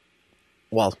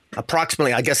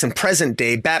 approximately, I guess, in present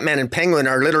day, Batman and Penguin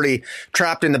are literally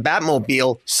trapped in the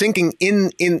Batmobile, sinking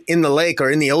in the lake or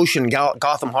in the ocean,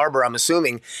 Gotham Harbor, I'm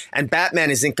assuming. And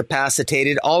Batman is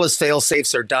incapacitated. All his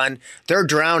fail-safes are done. They're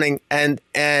drowning. And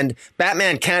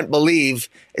Batman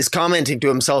is commenting to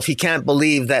himself, he can't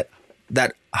believe that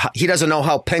that he doesn't know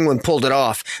how Penguin pulled it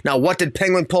off. Now, what did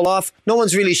Penguin pull off? No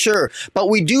one's really sure. But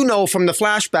we do know from the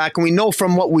flashback, and we know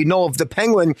from what we know of the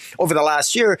Penguin over the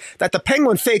last year, that the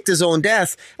Penguin faked his own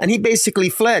death, and he basically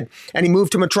fled, and he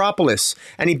moved to Metropolis,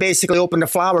 and he basically opened a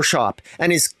flower shop,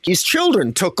 and his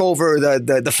children took over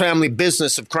the family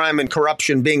business of crime and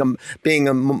corruption, being a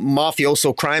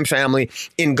mafioso crime family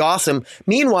in Gotham.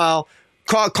 Meanwhile,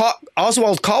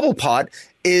 Oswald Cobblepot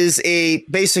is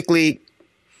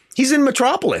he's in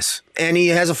Metropolis, and he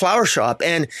has a flower shop.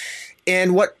 And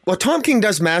what Tom King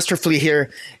does masterfully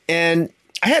here, and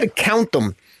I had to count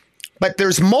them, but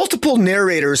there's multiple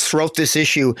narrators throughout this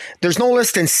issue. There's no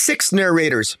less than 6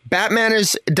 narrators. Batman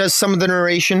does some of the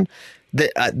narration.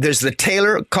 There's the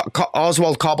tailor,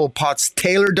 Oswald Cobblepot's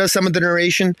tailor does some of the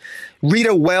narration.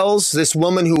 Rita Wells, this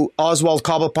woman who Oswald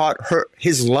Cobblepot,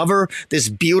 his lover, this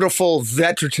beautiful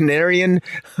veterinarian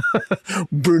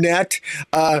brunette,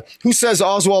 who says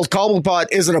Oswald Cobblepot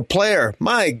isn't a player.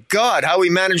 My God, how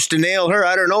he managed to nail her,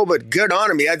 I don't know, but good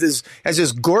on him. He has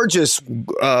this gorgeous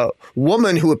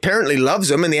woman who apparently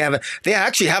loves him, and they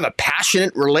actually have a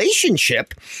passionate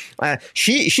relationship.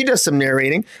 She does some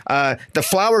narrating. The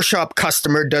flower shop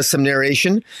customer does some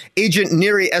narration. Agent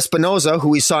Neri Espinosa, who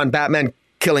we saw in Batman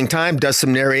Killing Time, does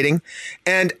some narrating.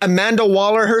 And Amanda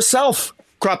Waller herself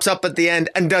crops up at the end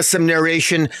and does some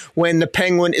narration when the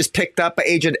Penguin is picked up by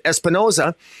Agent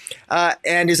Espinosa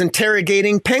and is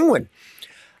interrogating Penguin.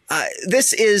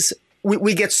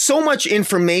 We get so much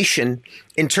information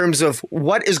in terms of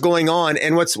what is going on.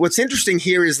 And what's interesting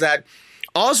here is that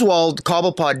Oswald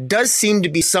Cobblepot does seem to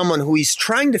be someone who he's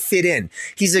trying to fit in.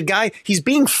 He's a guy, he's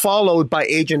being followed by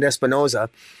Agent Espinosa,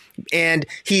 and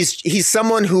he's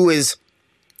someone who is,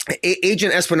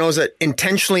 Agent Espinosa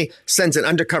intentionally sends an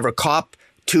undercover cop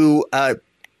to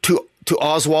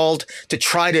Oswald to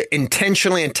try to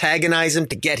intentionally antagonize him,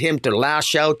 to get him to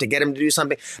lash out, to get him to do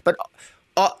something. But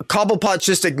Cobblepot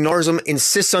just ignores him,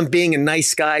 insists on being a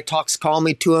nice guy, talks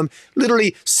calmly to him,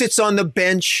 literally sits on the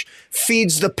bench,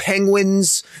 feeds the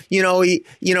penguins. He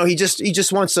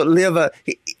just wants to live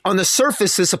on the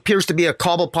surface, this appears to be a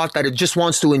Cobblepot that just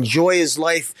wants to enjoy his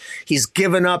life. He's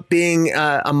given up being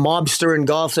a mobster in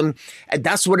Gotham. And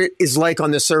that's what it is like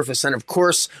on the surface. And of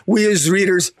course, we as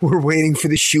readers, we're waiting for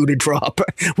the shoe to drop.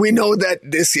 We know that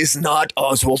this is not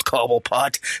Oswald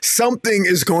Cobblepot. Something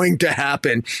is going to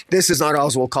happen. This is not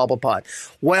Oswald Cobblepot.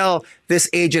 Well, this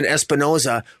Agent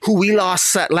Espinosa, who we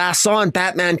last saw in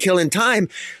Batman Killing Time,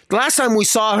 the last time we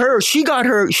saw her, she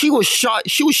was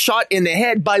shot in the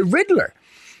head by Riddler.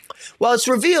 Well, it's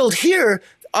revealed here,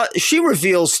 she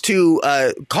reveals to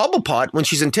Cobblepot when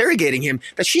she's interrogating him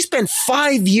that she spent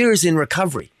 5 years in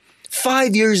recovery.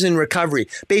 5 years in recovery,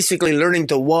 basically learning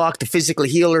to walk, to physically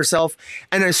heal herself.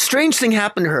 And a strange thing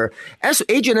happened to her.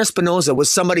 Agent Espinosa was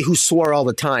somebody who swore all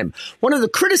the time. One of the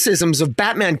criticisms of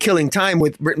Batman Killing Time,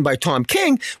 written by Tom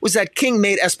King, was that King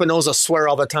made Espinosa swear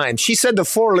all the time. She said the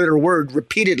 4-letter word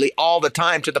repeatedly all the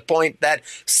time, to the point that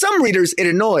some readers it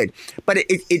annoyed. But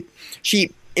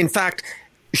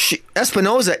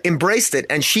Espinosa embraced it,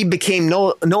 and she became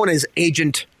known as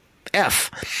Agent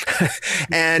F.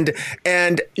 and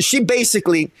she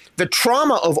basically, the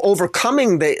trauma of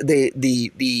overcoming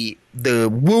the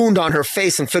wound on her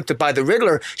face inflicted by the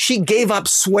Riddler, she gave up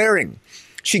swearing.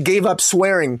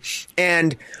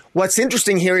 And what's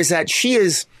interesting here is that she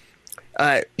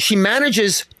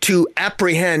manages to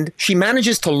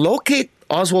locate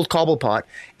Oswald Cobblepot,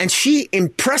 and she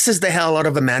impresses the hell out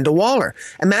of Amanda Waller.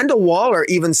 Amanda Waller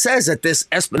even says that this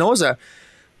Espinosa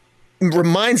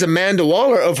reminds Amanda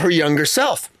Waller of her younger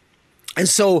self. And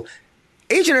so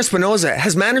Agent Espinosa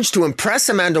has managed to impress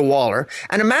Amanda Waller,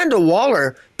 and Amanda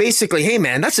Waller basically, hey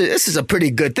man, this is a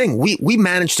pretty good thing. We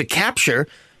managed to capture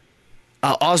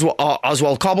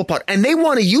Oswald Cobblepot, and they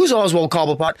want to use Oswald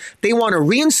Cobblepot. They want to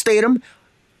reinstate him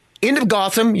into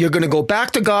Gotham. You're going to go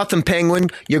back to Gotham, Penguin.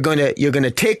 You're going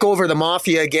to take over the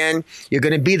mafia again. You're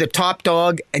going to be the top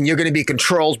dog, and you're going to be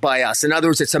controlled by us. In other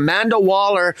words, it's Amanda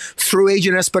Waller through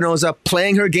Agent Espinosa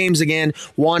playing her games again,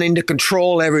 wanting to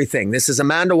control everything. This is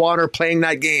Amanda Waller playing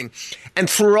that game. And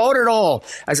throughout it all,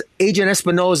 as Agent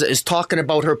Espinosa is talking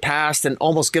about her past and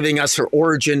almost giving us her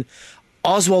origin,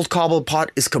 Oswald Cobblepot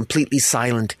is completely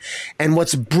silent. And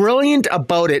what's brilliant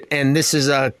about it, and this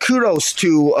is kudos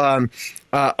to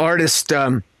artist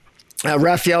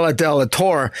Raffaella Della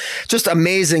Torre, just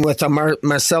amazing with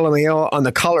Marcelo Mayo on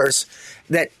the colors,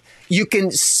 that you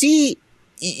can see,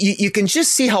 you can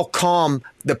just see how calm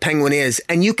the Penguin is.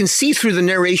 And you can see through the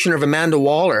narration of Amanda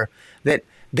Waller that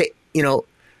they,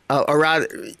 or rather,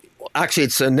 actually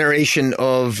it's a narration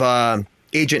of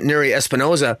Agent Neri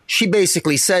Espinosa, she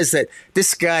basically says that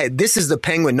this guy, this is the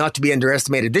Penguin not to be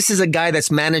underestimated. This is a guy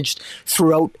that's managed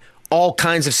throughout all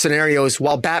kinds of scenarios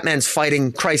while Batman's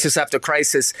fighting crisis after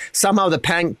crisis. Somehow the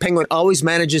Penguin always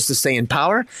manages to stay in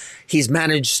power. He's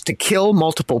managed to kill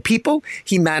multiple people.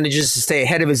 He manages to stay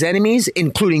ahead of his enemies,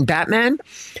 including Batman.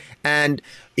 And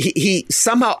he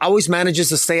somehow always manages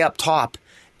to stay up top.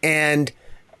 And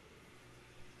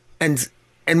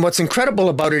what's incredible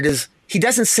about it is he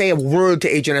doesn't say a word to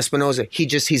Agent Espinosa.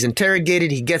 He's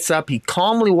interrogated. He gets up. He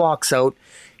calmly walks out.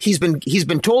 He's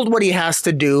been told what he has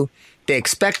to do. They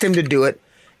expect him to do it,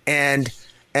 and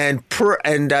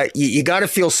you got to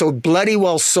feel so bloody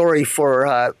well sorry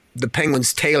for the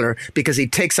Penguin's tailor, because he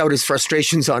takes out his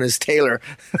frustrations on his tailor,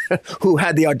 who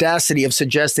had the audacity of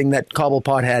suggesting that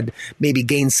Cobblepot had maybe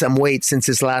gained some weight since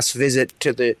his last visit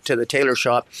to the tailor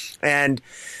shop. And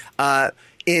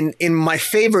in my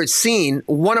favorite scene,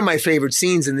 one of my favorite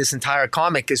scenes in this entire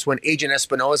comic is when Agent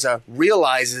Espinosa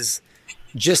realizes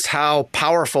just how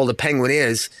powerful the Penguin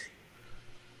is.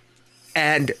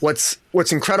 And what's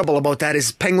incredible about that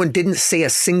is Penguin didn't say a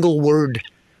single word.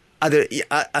 He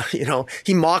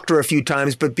mocked her a few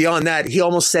times, but beyond that, he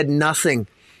almost said nothing.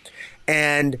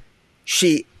 And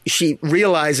she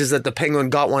realizes that the Penguin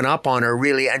got one up on her,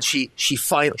 really, and she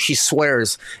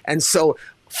swears. And so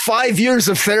 5 years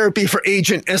of therapy for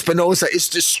Agent Espinosa is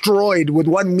destroyed with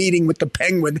one meeting with the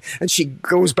Penguin, and she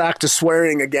goes back to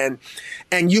swearing again.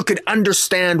 And you could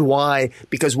understand why,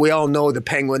 because we all know the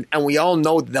Penguin, and we all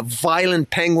know the violent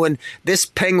Penguin. This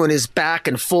Penguin is back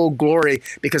in full glory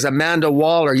because Amanda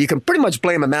Waller, you can pretty much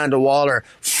blame Amanda Waller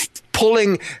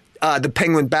pulling the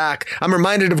Penguin back. I'm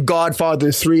reminded of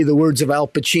Godfather 3, the words of Al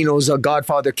Pacino's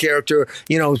Godfather character,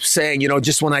 saying,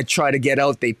 just when I try to get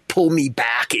out, they pull me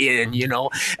back in,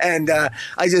 And I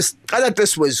thought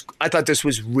this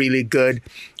was really good.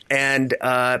 And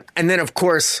then of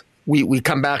course we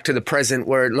come back to the present,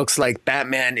 where it looks like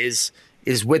Batman is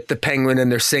with the Penguin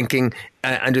and they're sinking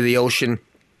under the ocean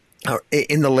or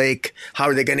in the lake. How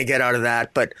are they going to get out of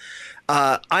that? But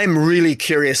I'm really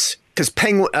curious, because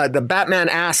the Batman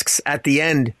asks at the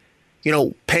end,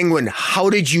 Penguin, how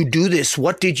did you do this?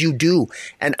 What did you do?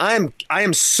 And I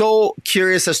am so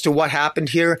curious as to what happened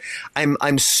here.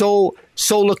 I'm so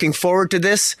looking forward to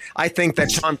this. I think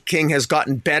that Tom King has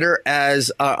gotten better as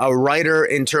a writer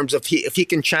in terms of if he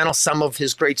can channel some of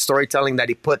his great storytelling that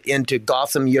he put into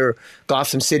Gotham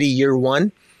City Year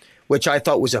One, which I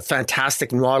thought was a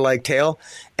fantastic noir-like tale.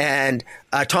 And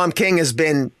Tom King has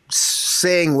been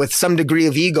saying with some degree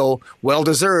of ego,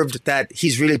 well-deserved, that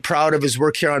he's really proud of his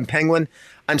work here on Penguin.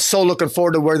 I'm so looking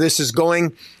forward to where this is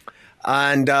going.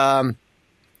 And,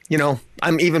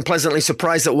 I'm even pleasantly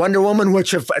surprised at Wonder Woman,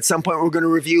 which at some point we're going to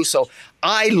review. So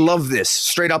I love this,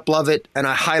 straight up love it, and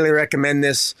I highly recommend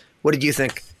this. What did you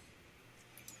think?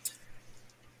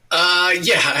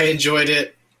 Yeah, I enjoyed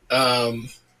it.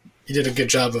 You did a good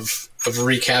job of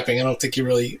recapping. I don't think you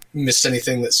really missed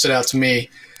anything that stood out to me.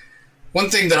 One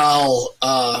thing that I'll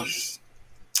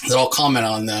comment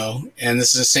on, though, and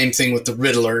this is the same thing with the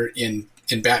Riddler in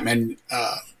Batman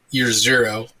Year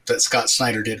Zero that Scott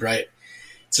Snyder did, right?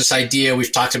 It's this idea,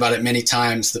 we've talked about it many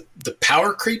times, the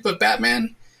power creep of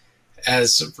Batman,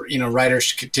 as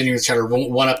writers continue to try to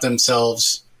one-up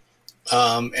themselves,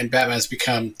 and Batman's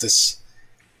become this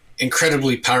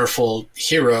incredibly powerful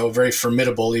hero, very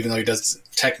formidable, even though he doesn't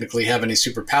technically have any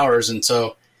superpowers. And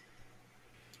so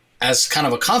as kind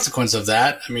of a consequence of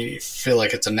that, I mean, you feel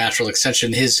like it's a natural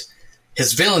extension. His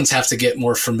villains have to get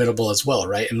more formidable as well,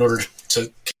 right? In order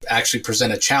to actually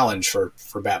present a challenge for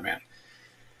Batman.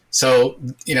 So,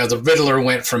 the Riddler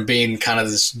went from being kind of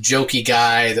this jokey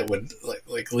guy that would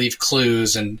like leave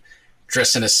clues and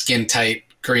dress in a skin tight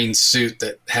green suit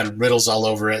that had riddles all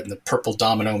over it and the purple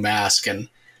domino mask and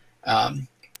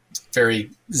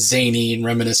very zany and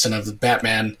reminiscent of the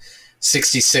Batman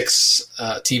 66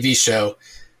 TV show,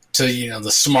 to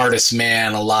the smartest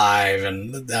man alive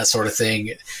and that sort of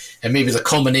thing. And maybe the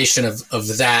culmination of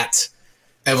that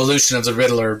evolution of the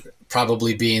Riddler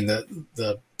probably being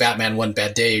the Batman One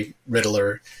Bad Day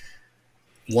Riddler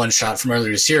one shot from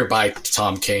earlier this year by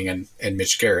Tom King and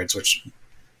Mitch Gerads, which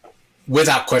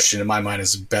without question in my mind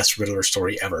is the best Riddler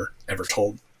story ever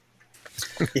told.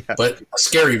 Yeah. But a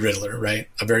scary Riddler, right?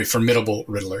 A very formidable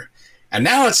Riddler. And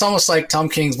now it's almost like Tom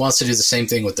King wants to do the same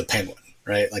thing with the Penguin,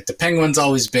 right? Like the Penguin's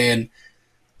always been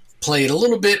played a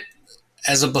little bit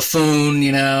as a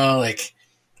buffoon, like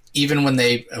even when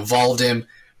they evolved him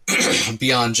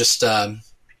beyond just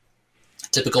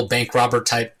typical bank robber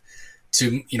type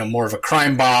to, more of a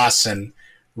crime boss and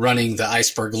running the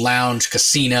Iceberg Lounge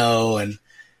casino and,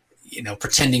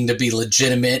 pretending to be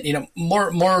legitimate,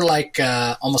 more like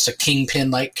almost a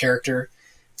Kingpin-like character.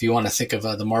 If you want to think of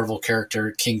the Marvel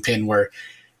character Kingpin, where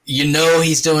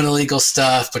he's doing illegal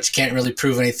stuff, but you can't really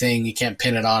prove anything. You can't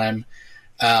pin it on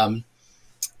him.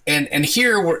 And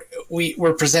here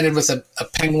we're presented with a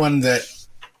Penguin that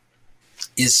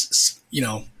is,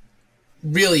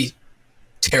 really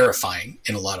terrifying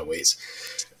in a lot of ways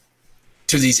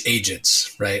to these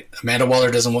agents, right? Amanda Waller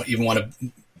doesn't even want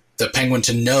the Penguin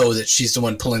to know that she's the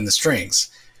one pulling the strings.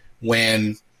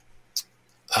 When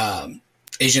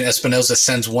Agent Espinosa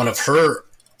sends one of her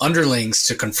underlings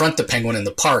to confront the Penguin in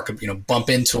the park, bump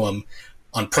into him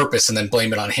on purpose and then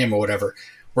blame it on him or whatever.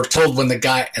 We're told when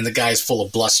the guy's full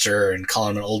of bluster and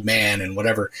calling him an old man and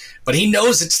whatever, but he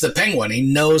knows it's the Penguin. He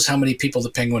knows how many people the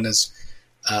Penguin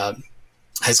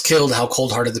has killed, how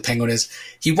cold-hearted the Penguin is.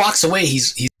 He walks away.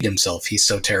 He's himself. He's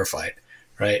so terrified,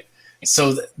 right?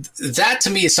 So that to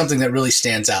me is something that really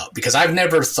stands out, because I've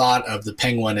never thought of the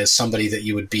Penguin as somebody that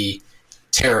you would be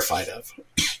terrified of,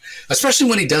 especially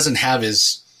when he doesn't have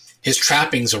his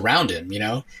trappings around him. He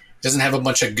doesn't have a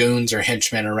bunch of goons or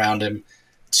henchmen around him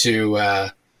to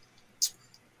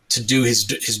do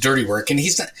his dirty work, and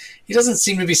he doesn't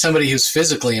seem to be somebody who's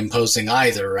physically imposing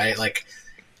either, right? Like,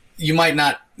 you might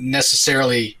not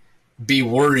necessarily be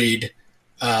worried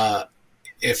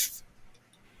if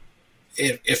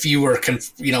you were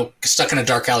stuck in a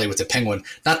dark alley with the Penguin,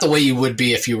 not the way you would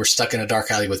be if you were stuck in a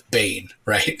dark alley with Bane,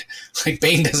 right? Like,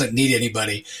 Bane doesn't need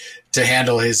anybody to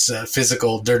handle his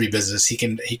physical dirty business. He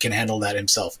can handle that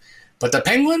himself. But the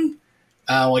Penguin,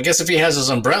 well, I guess if he has his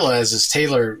umbrella, as his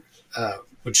tailor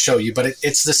would show you, but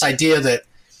it's this idea that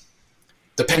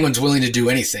the Penguin's willing to do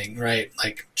anything, right?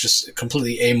 Like, just a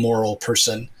completely amoral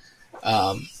person.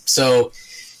 So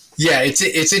yeah,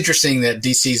 it's interesting that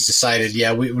DC's decided,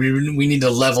 we need to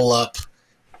level up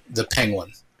the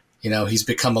Penguin. He's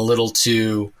become a little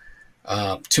too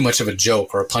much of a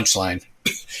joke or a punchline.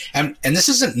 And this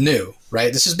isn't new,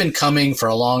 right? This has been coming for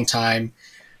a long time.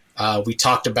 We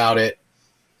talked about it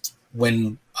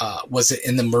when, was it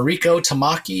in the Mariko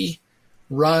Tamaki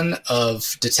run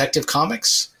of Detective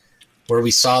Comics, where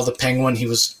we saw the Penguin? He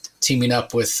was teaming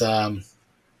up with, God,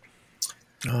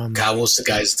 what was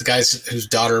the guys whose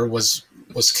daughter was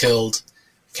killed?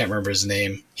 Can't remember his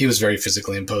name. He was very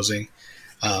physically imposing.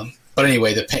 But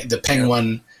anyway, the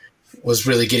Penguin was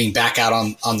really getting back out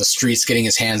on the streets, getting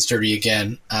his hands dirty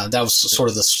again. That was sort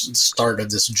of the start of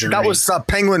this journey. That was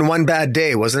Penguin One Bad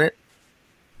Day, wasn't it?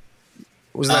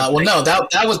 No,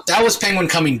 that was Penguin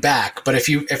coming back. But if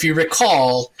you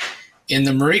recall, in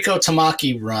the Mariko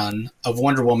Tamaki run of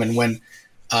Wonder Woman, when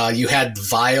you had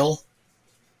Vile,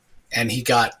 and he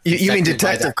got you mean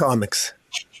Detective Comics?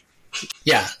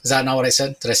 Yeah, is that not what I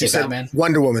said? Did I say Batman?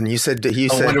 Wonder Woman. You said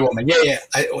Wonder Woman.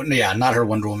 Yeah, not her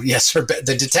Wonder Woman. Yes,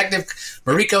 the Detective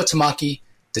Mariko Tamaki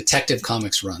Detective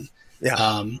Comics run.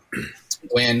 Yeah.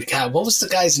 What was the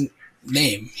guy's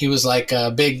name? He was like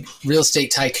a big real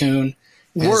estate tycoon.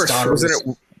 Worth, wasn't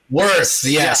it? Worth,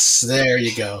 yes, yeah. There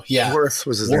you go. Yeah, Worth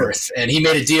was his name. And he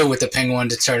made a deal with the Penguin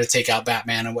to try to take out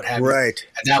Batman and what have you. Right.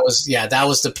 And that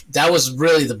was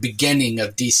really the beginning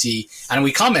of DC. And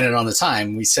we commented on the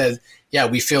time. We said,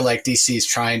 we feel like DC is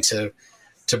trying to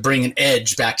bring an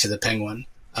edge back to the Penguin,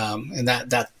 and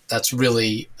that's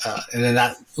really and then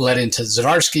that led into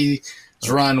Zdarsky's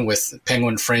run with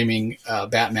Penguin framing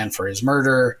Batman for his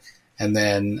murder, and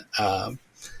then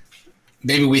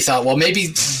maybe we thought, well,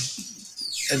 maybe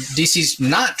DC's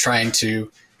not trying to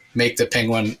make the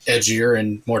Penguin edgier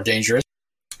and more dangerous,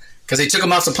 because they took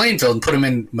him off the playing field and put him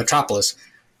in Metropolis,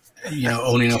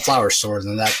 owning a flower store,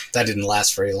 and that didn't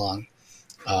last very long.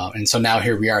 And so now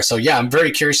here we are. So I'm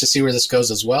very curious to see where this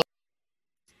goes as well.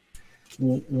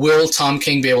 Will Tom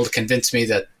King be able to convince me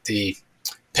that the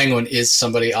Penguin is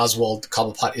somebody, Oswald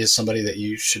Cobblepot is somebody that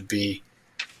you should be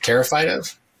terrified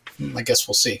of? I guess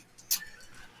we'll see.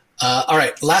 All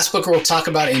right, last book we'll talk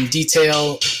about in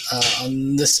detail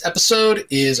on this episode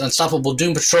is Unstoppable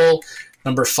Doom Patrol,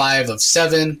 number 5 of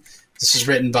 7. This is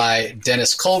written by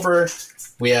Dennis Culver.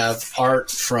 We have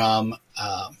art from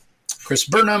Chris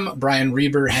Burnham. Brian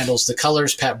Reber handles the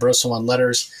colors. Pat Brosso on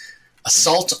letters.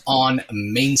 Assault on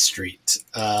Main Street.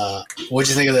 What'd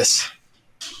you think of this?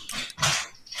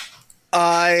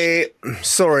 I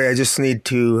just need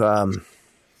to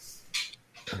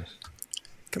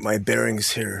get my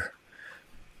bearings here.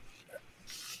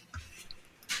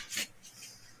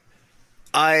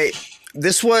 I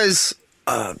wish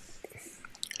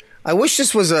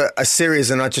this was a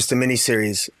series and not just a mini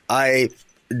series.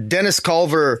 Dennis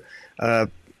Culver, I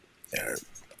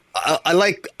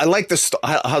like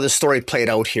how the story played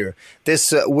out here.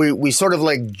 This we sort of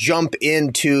like jump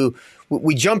into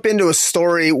we jump into a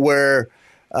story where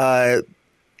the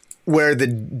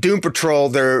Doom Patrol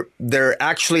they're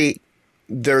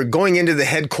going into the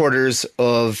headquarters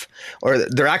of, or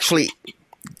they're actually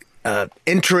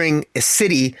entering a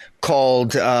city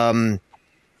called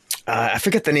I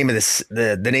forget the name of this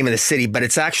the name of the city, but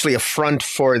it's actually a front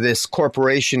for this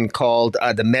corporation called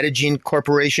the Metagene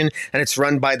Corporation, and it's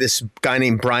run by this guy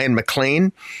named Brian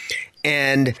McLean.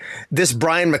 And this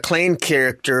Brian McLean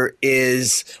character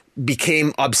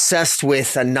became obsessed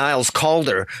with Niles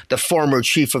Calder, the former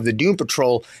chief of the Doom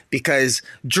Patrol, because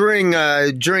during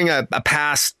a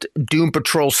past Doom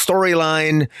Patrol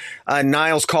storyline,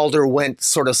 Niles Calder went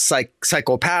sort of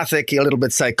psychopathic, a little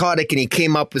bit psychotic, and he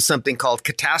came up with something called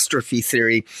catastrophe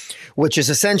theory, which is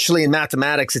essentially in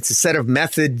mathematics, it's a set of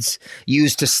methods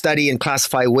used to study and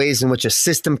classify ways in which a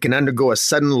system can undergo a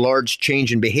sudden large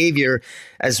change in behavior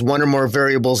as one or more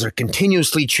variables are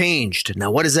continuously changed. Now,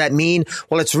 what does that mean?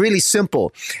 Well, it's really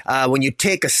simple. When you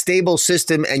take a stable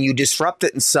system and you disrupt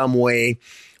it in some way,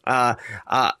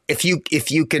 if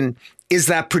you can, is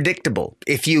that predictable?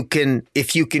 If you can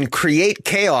create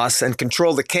chaos and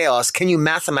control the chaos, can you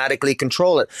mathematically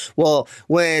control it? Well,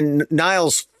 when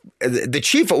Niles, the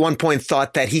chief at one point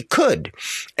thought that he could,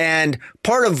 and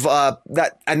part of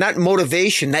that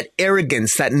motivation, that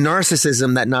arrogance, that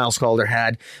narcissism that Niles Calder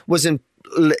had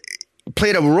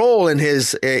played a role in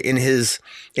his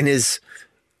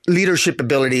leadership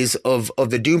abilities of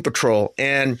the Doom Patrol,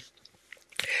 and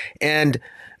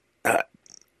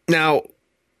now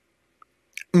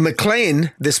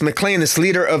McLean, this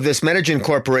leader of this Metagene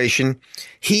Corporation,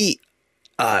 he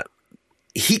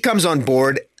comes on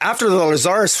board after the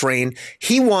Lazarus reign.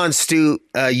 He wants to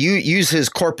use his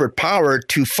corporate power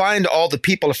to find all the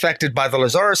people affected by the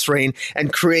Lazarus reign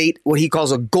and create what he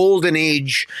calls a golden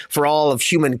age for all of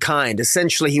humankind.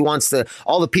 Essentially, he wants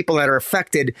all the people that are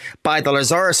affected by the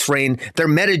Lazarus reign, their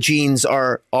metagenes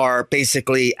are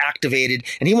basically activated,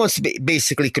 and he wants to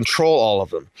basically control all of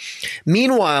them.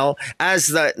 Meanwhile,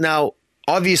 now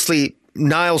obviously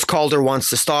Niles Calder wants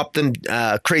to stop them.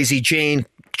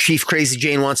 Chief Crazy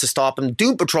Jane wants to stop him.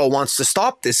 Doom Patrol wants to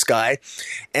stop this guy.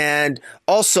 And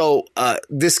also,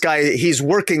 this guy, he's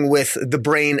working with the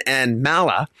Brain and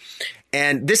Mala.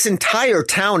 And this entire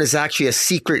town is actually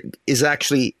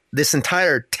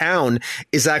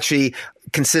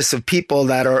consists of people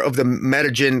that are of the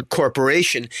Metagene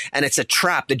Corporation. And it's a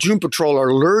trap. The Doom Patrol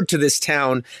are lured to this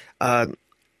town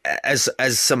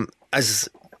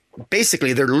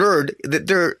basically they're lured,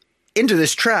 they're into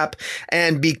this trap,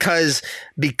 and because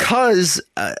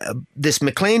this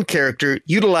McLean character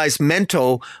utilized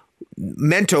Mento,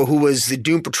 who was the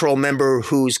Doom Patrol member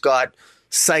who's got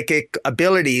psychic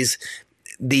abilities,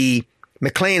 the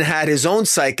McLean had his own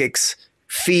psychics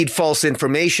feed false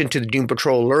information to the Doom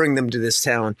Patrol, luring them to this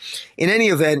town. In any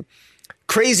event,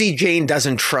 Crazy Jane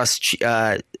doesn't trust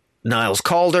Niles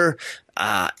Calder,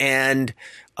 and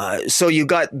so you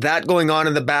got that going on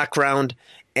in the background,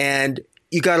 and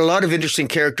you got a lot of interesting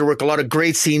character work, a lot of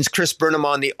great scenes. Chris Burnham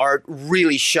on the art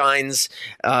really shines.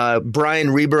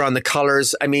 Brian Reber on the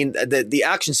colors. I mean, the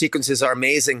action sequences are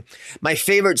amazing. My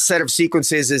favorite set of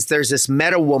sequences is there's this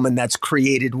meta woman that's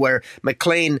created where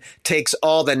McLean takes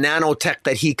all the nanotech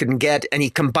that he can get, and he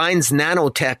combines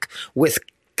nanotech with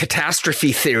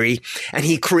catastrophe theory, and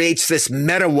he creates this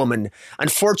meta woman.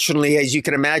 Unfortunately, as you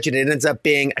can imagine, it ends up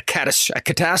being a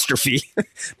catastrophe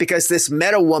because this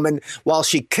meta woman, while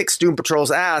she kicks Doom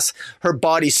Patrol's ass, her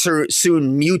body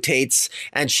soon mutates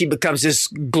and she becomes this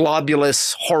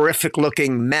globulous, horrific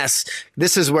looking mess.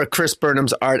 This is where Chris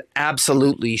Burnham's art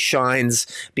absolutely shines,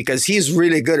 because he's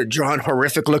really good at drawing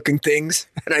horrific looking things,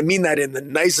 and I mean that in the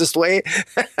nicest way.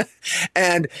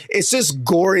 And it's just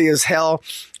gory as hell.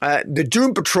 The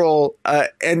Doom Patrol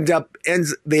end up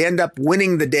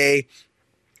winning the day,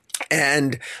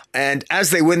 and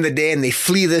as they win the day and they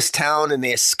flee this town and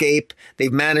they escape,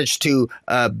 they've managed to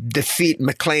defeat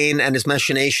McLean and his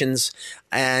machinations.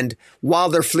 And while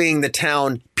they're fleeing the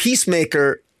town,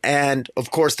 Peacemaker and,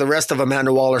 of course, the rest of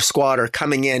Amanda Waller's squad are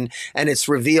coming in, and it's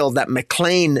revealed that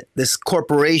McLean, this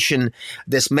corporation,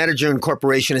 this Metagene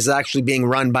Corporation, is actually being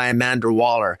run by Amanda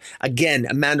Waller. Again,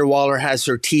 Amanda Waller has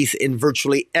her teeth in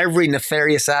virtually every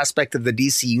nefarious aspect of the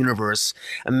DC universe.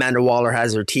 Amanda Waller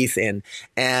has her teeth in.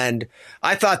 And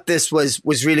I thought this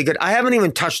was really good. I haven't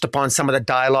even touched upon some of the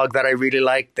dialogue that I really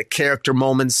liked, the character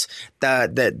moments,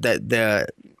 the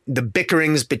the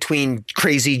bickerings between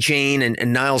Crazy Jane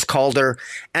and Niles Calder,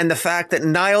 and the fact that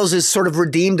Niles is sort of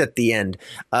redeemed at the end.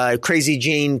 Crazy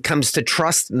Jane comes to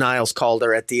trust Niles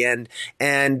Calder at the end,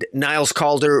 and Niles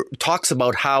Calder talks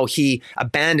about how he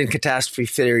abandoned catastrophe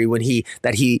theory when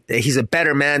he's a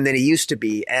better man than he used to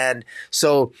be. And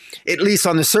so, at least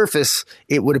on the surface,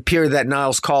 it would appear that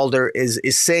Niles Calder is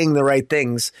saying the right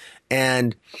things,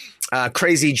 and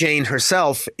Crazy Jane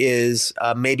herself is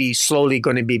maybe slowly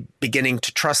going to be beginning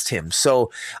to trust him.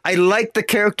 So I like the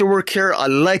character work here. I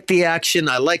like the action.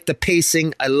 I like the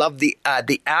pacing. I love the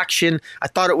action. I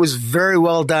thought it was very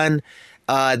well done.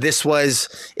 This was,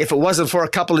 if it wasn't for a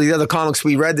couple of the other comics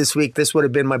we read this week, this would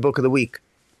have been my book of the week.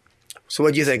 So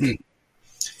what do you think?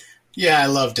 Yeah, I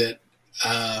loved it.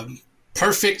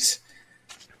 Perfect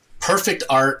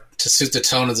art to suit the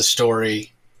tone of the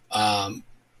story.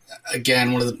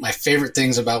 Again, one of my favorite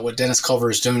things about what Dennis Culver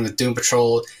is doing with Doom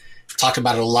Patrol, talked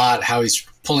about it a lot, how he's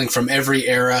pulling from every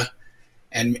era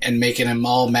and making them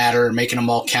all matter, making them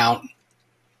all count.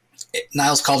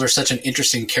 Niles Calder is such an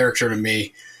interesting character to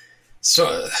me.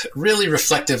 So really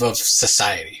reflective of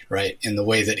society, right? In the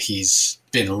way that he's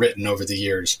been written over the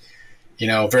years.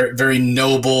 Very, very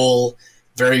noble,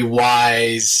 very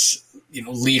wise,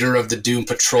 leader of the Doom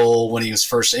Patrol when he was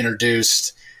first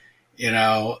introduced,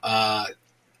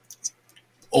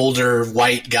 older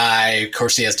white guy. Of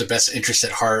course, he has the best interest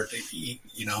at heart.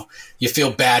 You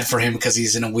feel bad for him because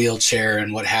he's in a wheelchair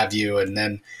and what have you. And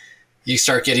then you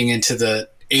start getting into the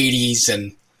 80s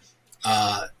and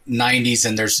 90s,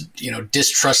 and there's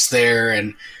distrust there,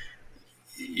 and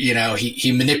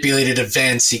he manipulated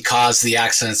events. He caused the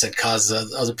accidents that caused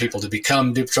other people to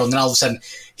become Doom Patrol. And then all of a sudden,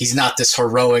 he's not this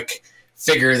heroic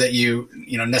figure that you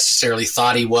necessarily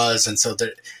thought he was, and so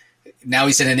now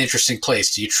he's in an interesting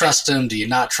place. Do you trust him? Do you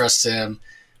not trust him?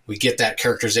 We get that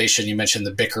characterization. You mentioned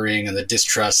the bickering and the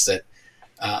distrust that,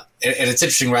 and it's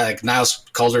interesting, right? Like Niles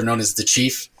Calder, known as the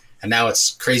Chief, and now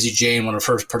it's Crazy Jane, one of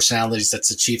her personalities. That's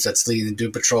the Chief that's leading the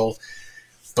Doom Patrol.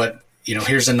 But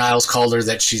here's a Niles Calder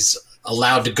that she's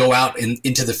allowed to go out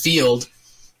into the field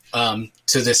to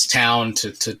this town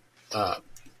to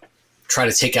try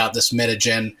to take out this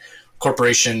Metagene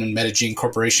Corporation and Metagene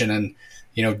Corporation. And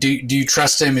do you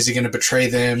trust him? Is he going to betray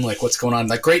them? Like, what's going on?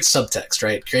 Like, great subtext,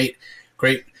 right?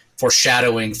 Great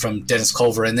foreshadowing from Dennis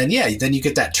Culver. And then you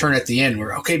get that turn at the end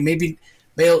where, okay, maybe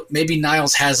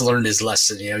Niles has learned his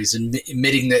lesson. He's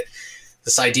admitting that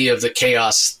this idea of the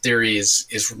chaos theory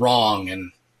is wrong,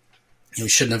 and we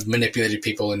shouldn't have manipulated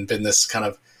people and been this kind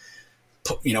of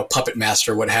puppet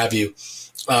master, what have you.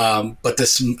 But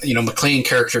this McClane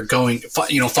character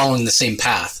following the same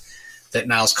path that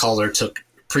Niles Calder took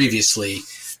previously,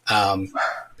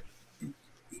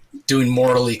 doing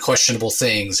morally questionable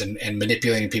things and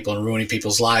manipulating people and ruining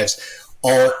people's lives,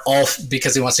 all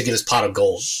because he wants to get his pot of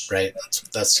gold, right?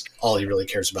 That's all he really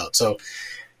cares about. So,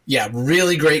 yeah,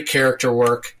 really great character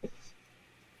work.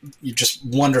 You're just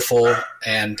wonderful.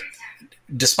 And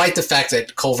despite the fact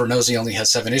that Culver knows he only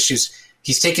has 7 issues,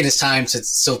 he's taking his time to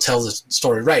still tell the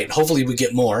story right. Hopefully we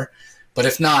get more. But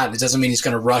if not, it doesn't mean he's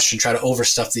going to rush and try to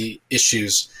overstuff the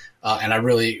issues. And I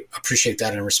really appreciate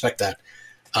that and respect that.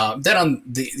 Then on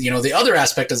the other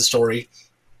aspect of the story,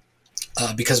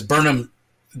 because Burnham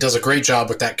does a great job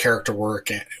with that character work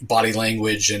and body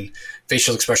language and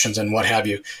facial expressions and what have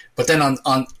you. But then on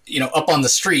up on the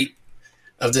street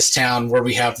of this town where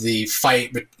we have the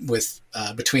fight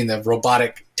between the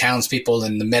robotic townspeople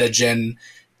and the Metagene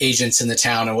agents in the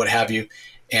town and what have you,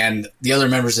 and the other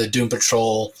members of the Doom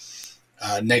Patrol,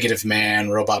 Negative Man,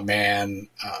 Robot Man,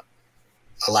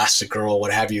 Elastic Girl,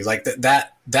 what have you. Like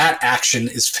that action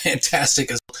is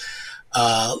fantastic as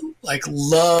well.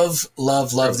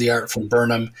 Love the art from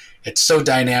Burnham. It's so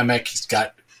dynamic. He's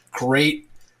got great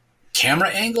camera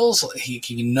angles.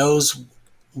 He knows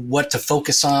what to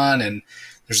focus on, and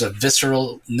there's a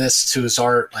visceralness to his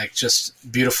art, like just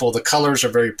beautiful. The colors are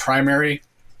very primary,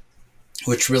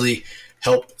 which really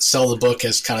help sell the book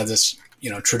as kind of this,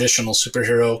 traditional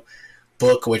superhero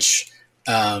book, which,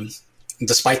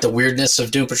 despite the weirdness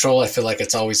of Doom Patrol, I feel like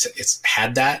it's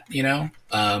had that,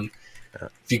 If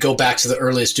you go back to the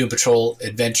earliest Doom Patrol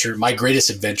adventure, my greatest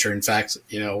adventure, in fact,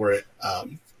 where it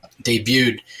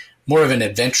debuted, more of an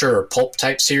adventure or pulp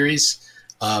type series.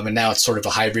 And now it's sort of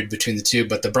a hybrid between the two,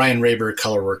 but the Brian Rayber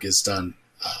color work is done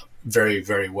very,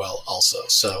 very well also.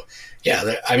 So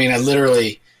yeah,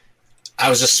 I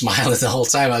was just smiling the whole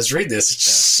time I was reading this. It's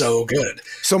just so good.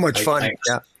 So much fun.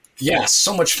 Yeah,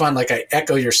 so much fun. Like, I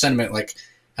echo your sentiment. Like,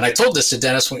 and I told this to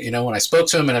Dennis when I spoke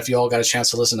to him, and if you all got a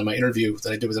chance to listen to my interview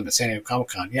that I did with him at San Diego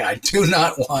Comic-Con, I do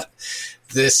not want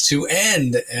this to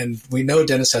end. And we know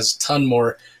Dennis has a ton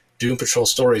more Doom Patrol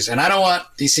stories. And I don't want,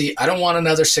 DC, I don't want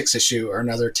another 6-issue or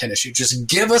another 10-issue. Just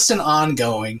give us an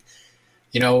ongoing.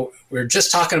 We were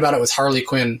just talking about it with Harley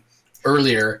Quinn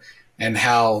earlier, and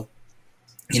how,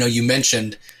 you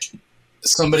mentioned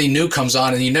somebody new comes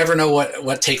on and you never know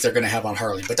what take they're going to have on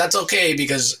Harley. But that's okay,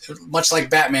 because much like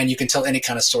Batman, you can tell any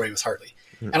kind of story with Harley.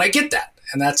 And I get that.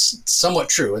 And that's somewhat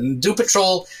true. And Doom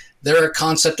Patrol, they're a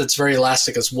concept that's very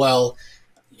elastic as well.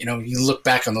 You look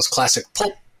back on those classic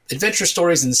pulp adventure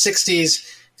stories in the 60s,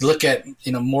 you look at,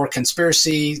 more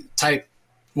conspiracy type,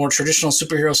 more traditional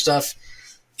superhero stuff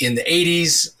in the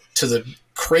 80s, to the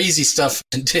crazy stuff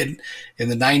it did in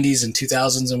the 90s and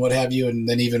 2000s and what have you. And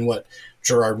then even what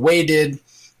Gerard Way did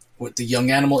with the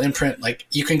Young Animal imprint. Like,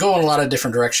 you can go in a lot of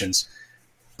different directions,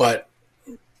 but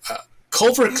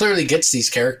Culver clearly gets these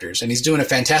characters, and he's doing a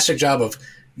fantastic job of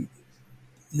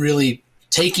really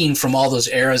taking from all those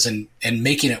eras and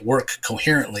making it work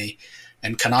coherently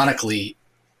and canonically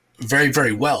very,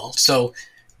 very well. So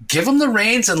give him the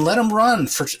reins and let him run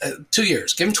for 2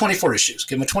 years. Give him 24 issues.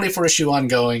 Give him a 24-issue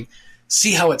ongoing.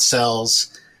 See how it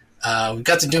sells. We've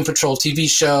got the Doom Patrol TV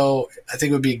show. I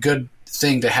think it would be a good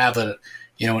thing to have an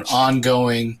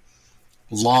ongoing,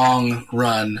 long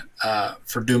run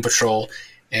for Doom Patrol.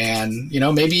 And,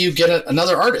 maybe you get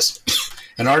another artist.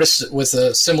 An artist with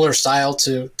a similar style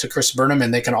to Chris Burnham,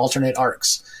 and they can alternate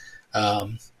arcs,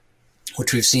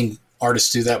 which we've seen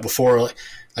artists do that before,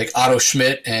 like Otto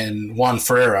Schmidt and Juan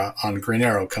Ferreira on Green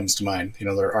Arrow comes to mind.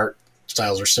 Their art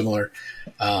styles are similar,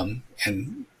 and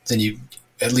then you,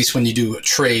 at least when you do a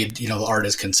trade, the art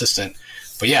is consistent.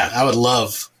 But yeah, I would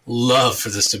love for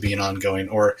this to be an ongoing,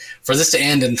 or for this to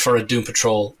end and for a Doom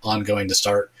Patrol ongoing to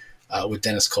start with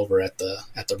Dennis Culver at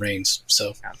the reins.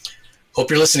 So. Hope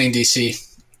you're listening,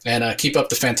 DC, and keep up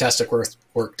the fantastic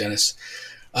work, Dennis.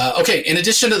 Okay, in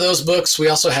addition to those books, we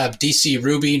also have DC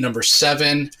Ruby number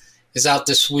 7 is out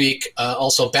this week.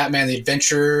 Also, Batman the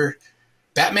Adventures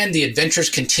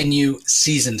Continue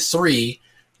Season 3,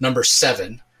 number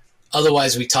 7.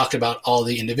 Otherwise, we talked about all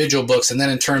the individual books. And then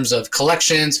in terms of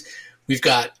collections, we've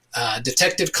got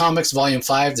Detective Comics Volume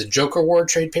 5, the Joker War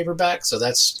trade paperback. So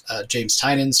that's James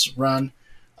Tynan's run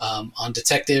on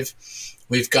Detective.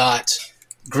 We've got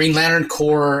Green Lantern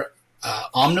Corps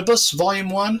Omnibus Volume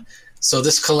 1. So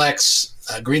this collects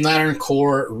Green Lantern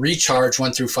Corps Recharge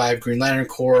 1 through 5, Green Lantern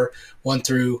Corps 1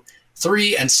 through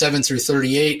 3 and 7 through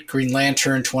 38, Green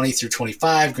Lantern 20 through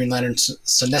 25, Green Lantern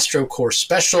Sinestro Corps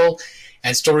Special,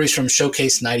 and stories from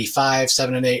Showcase 95,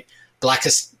 7 and 8,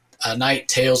 Blackest Night,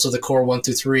 Tales of the Corps 1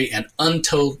 through 3, and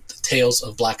Untold Tales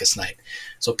of Blackest Night.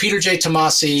 So Peter J.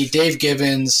 Tomasi, Dave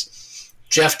Gibbons,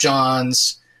 Jeff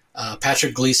Johns,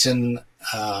 Patrick Gleason,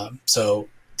 so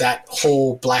that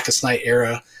whole Blackest Night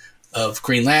era of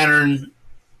Green Lantern,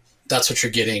 that's what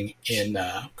you're getting in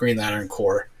Green Lantern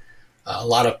Corps. A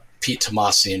lot of Pete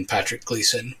Tomasi and Patrick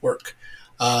Gleason work.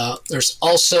 There's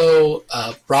also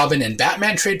Robin and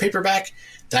Batman trade paperback.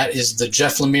 That is the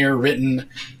Jeff Lemire written,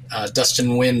 Dustin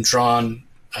Nguyen drawn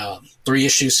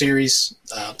 3-issue series,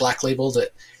 Black Label,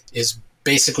 that is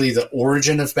basically the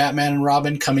origin of Batman and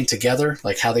Robin coming together,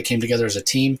 like how they came together as a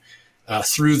team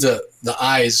through the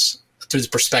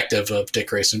perspective of Dick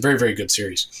Grayson. Very, very good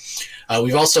series.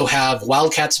 We've also have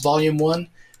Wildcats Volume 1,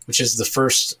 which is the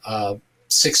first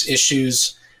 6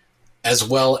 issues, as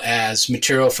well as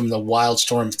material from the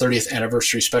Wildstorm 30th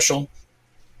Anniversary Special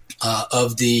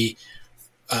of the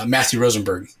Matthew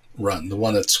Rosenberg run, the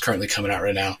one that's currently coming out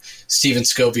right now. Steven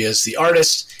Scovia is the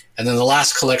artist. And then the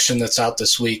last collection that's out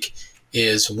this week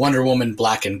is Wonder Woman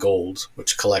Black and Gold,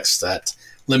 which collects that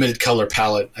limited color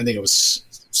palette. I think it was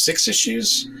 6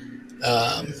 issues.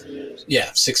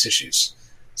 6 issues.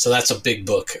 So that's a big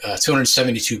book,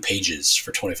 272 pages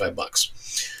for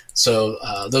 $25. So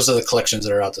those are the collections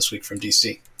that are out this week from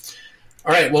DC.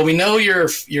 All right. Well, we know your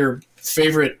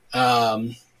favorite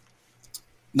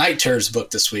Night Terrors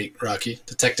book this week, Rocky,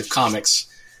 Detective Comics.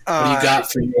 What do you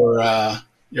got for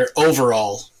your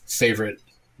overall favorite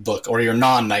book, or your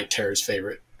non-Night Terrors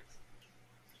favorite?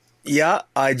 Yeah,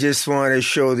 I just want to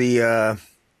show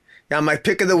my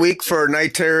pick of the week for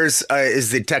Night Terrors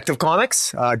is Detective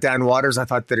Comics. Dan Waters, I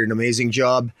thought, did an amazing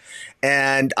job.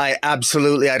 And I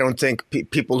don't think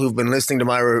people who've been listening to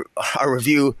our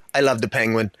review, I love the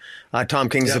Penguin. Tom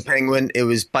King's The Penguin. It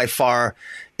was by far,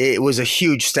 it was a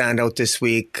huge standout this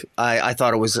week. I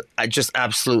thought it was just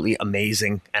absolutely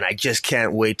amazing. And I just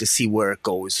can't wait to see where it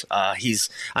goes.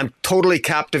 I'm totally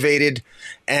captivated.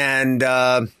 And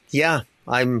what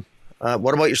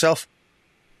about yourself?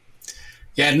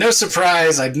 Yeah, no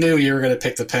surprise. I knew you were going to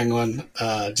pick the Penguin,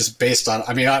 just based on.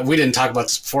 I mean, we didn't talk about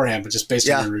this beforehand, but just based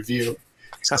on the review,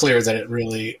 it's clear that it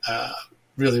really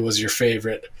was your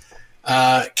favorite.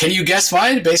 Can you guess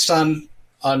mine based on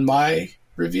my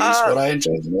reviews? What I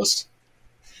enjoyed the most?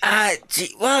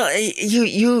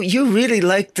 You really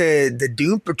like the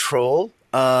Doom Patrol.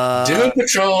 Doom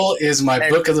Patrol is my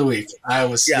book of the week.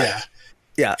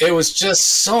 Yeah. It was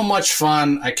just so much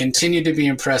fun. I continue to be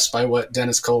impressed by what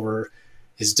Dennis Culver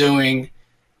is doing.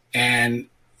 And,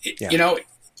 you know,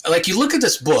 like you look at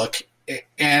this book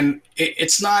and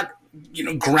it's not, you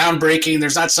know, groundbreaking.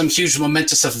 There's not some huge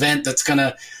momentous event that's going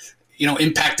to, you know,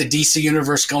 impact the DC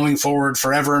universe going forward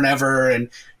forever and ever. And,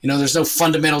 you know, there's no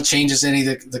fundamental changes in any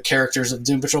of the characters of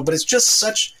Doom Patrol, but it's just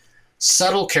such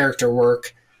subtle character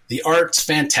work. The art's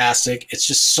fantastic. It's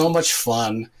just so much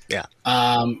fun. Yeah.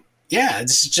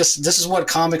 This is what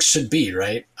comics should be,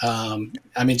 right?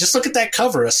 I mean, just look at that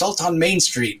cover, Assault on Main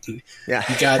Street. Yeah.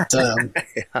 You got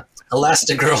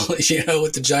Elastigirl, you know,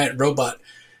 with the giant robot,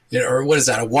 you know, or what is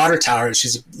that? A water tower. And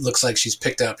looks like she's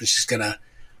picked up and she's gonna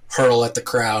hurl at the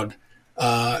crowd.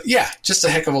 Just a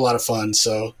heck of a lot of fun.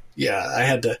 So yeah, I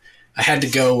had to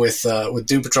go with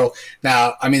Doom Patrol.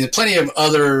 Now, I mean, there are plenty of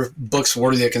other books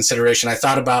worthy of consideration. I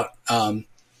thought about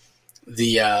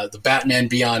the Batman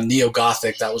Beyond Neo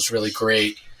Gothic. That was really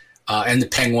great, and the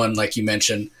Penguin, like you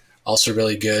mentioned, also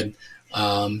really good.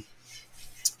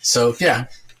 So yeah,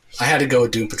 I had to go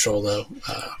with Doom Patrol though.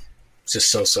 Just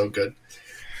so good.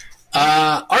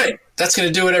 All right, that's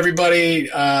gonna do it, everybody.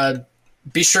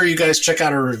 Be sure you guys check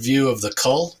out our review of The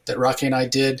Cull that Rocky and I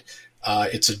did.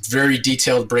 It's a very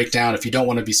detailed breakdown. If you don't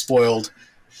want to be spoiled,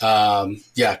 go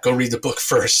read the book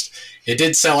first. It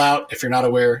did sell out. If you're not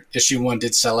aware, issue 1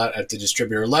 did sell out at the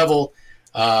distributor level.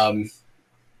 There's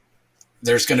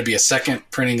going to be a second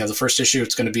printing of the first issue.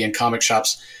 It's going to be in comic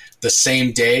shops the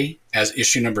same day as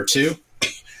issue number 2.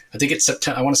 I think it's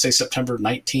I want to say September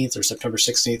 19th or September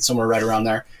 16th, somewhere right around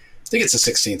there. I think it's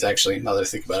the 16th, actually, now that I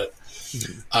think about it.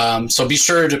 Mm-hmm. So be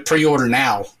sure to pre-order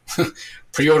now.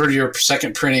 Pre-order your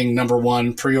second printing, number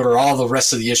 1. Pre-order all the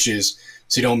rest of the issues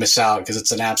so you don't miss out, because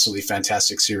it's an absolutely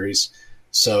fantastic series.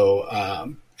 So,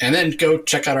 and then go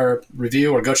check out our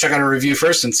review, or go check out our review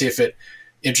first and see if it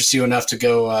interests you enough to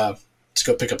go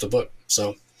pick up the book.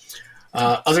 So,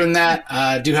 other than that,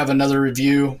 I do have another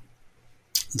review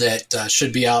that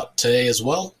should be out today as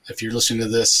well, if you're listening to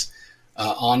this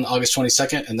on August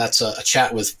 22nd, and that's a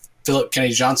chat with Philip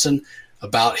Kennedy Johnson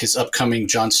about his upcoming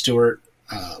John Stewart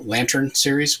Lantern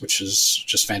series, which is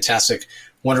just fantastic.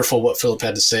 Wonderful what Philip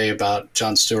had to say about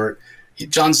John Stewart.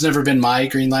 John's never been my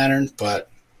Green Lantern, but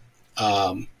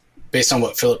based on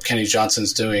what Philip Kennedy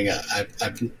Johnson's doing, I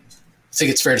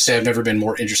think it's fair to say I've never been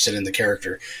more interested in the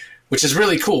character, which is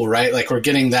really cool, right? Like, we're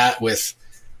getting that with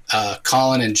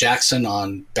Colin and Jackson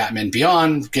on Batman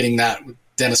Beyond, getting that with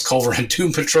Dennis Culver and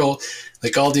Doom Patrol,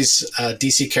 like all these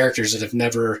DC characters that have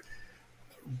never,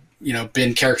 you know,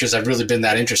 been characters I've really been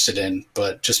that interested in,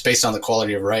 but just based on the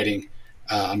quality of writing,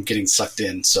 I'm getting sucked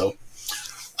in. So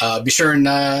be sure and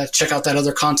check out that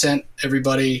other content,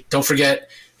 everybody. Don't forget,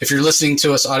 if you're listening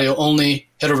to us audio only,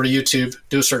 head over to YouTube,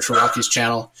 do a search for Rocky's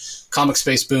channel, Comic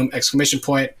Space Boom, !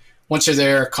 Once you're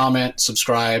there, comment,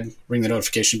 subscribe, ring the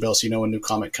notification bell so you know when new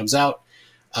comment comes out.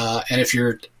 And if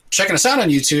you're checking us out on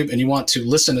YouTube and you want to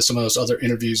listen to some of those other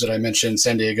interviews that I mentioned,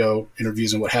 San Diego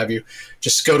interviews and what have you,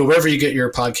 just go to wherever you get your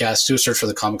podcast, do a search for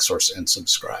The Comic Source, and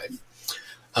subscribe.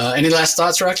 Any last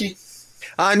thoughts, Rocky?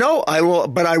 No, I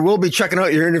will be checking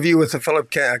out your interview with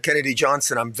Philip Kennedy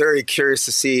Johnson. I'm very curious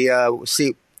to see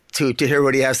to hear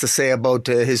what he has to say about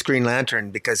his Green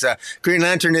Lantern, because Green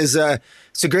Lantern is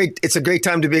it's a great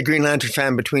time to be a Green Lantern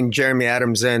fan between Jeremy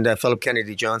Adams and Philip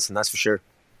Kennedy Johnson. That's for sure.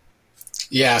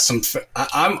 Yeah,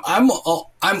 I'm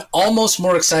almost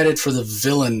more excited for the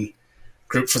villain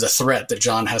group, for the threat that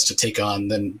John has to take on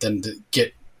than to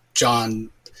get John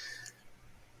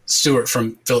Stewart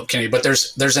from Philip Kennedy. But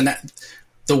there's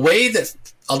the way that,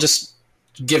 I'll just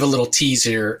give a little tease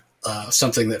here,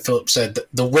 something that Philip said,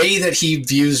 the way that he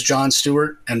views John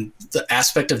Stewart and the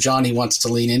aspect of John he wants to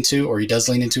lean into, or he does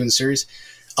lean into in the series,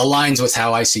 aligns with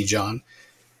how I see John.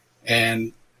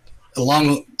 And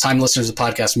long-time listeners of the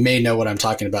podcast may know what I'm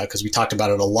talking about, because we talked about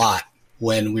it a lot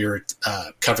when we were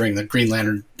covering the Green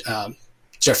Lantern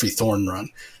Jeffrey Thorne run,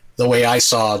 the way I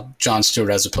saw John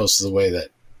Stewart as opposed to the way that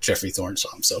Jeffrey Thorne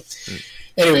saw him. So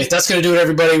anyway, that's going to do it,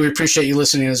 everybody. We appreciate you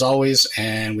listening as always,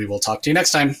 and we will talk to you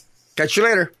next time. Catch you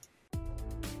later.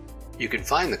 You can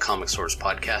find the Comic Source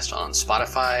podcast on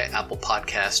Spotify, Apple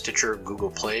Podcasts, Stitcher,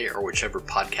 Google Play, or whichever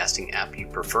podcasting app you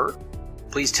prefer.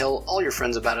 Please tell all your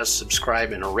friends about us,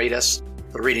 subscribe, and rate us.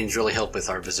 The ratings really help with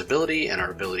our visibility and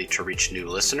our ability to reach new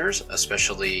listeners,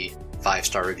 especially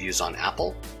 5-star reviews on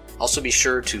Apple. Also be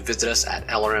sure to visit us at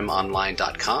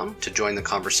lrmonline.com to join the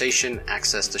conversation,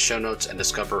 access the show notes, and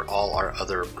discover all our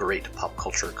other great pop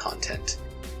culture content.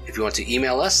 If you want to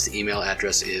email us, the email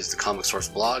address is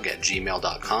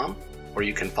thecomicsourceblog@gmail.com, or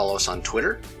you can follow us on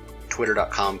Twitter,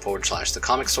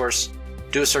 twitter.com/thecomicsource.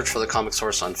 Do a search for The Comic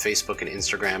Source on Facebook and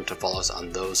Instagram to follow us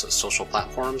on those social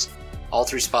platforms. All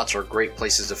three spots are great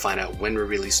places to find out when we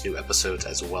release new episodes,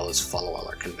 as well as follow all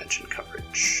our convention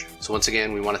coverage. So once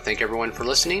again, we want to thank everyone for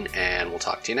listening, and we'll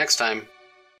talk to you next time.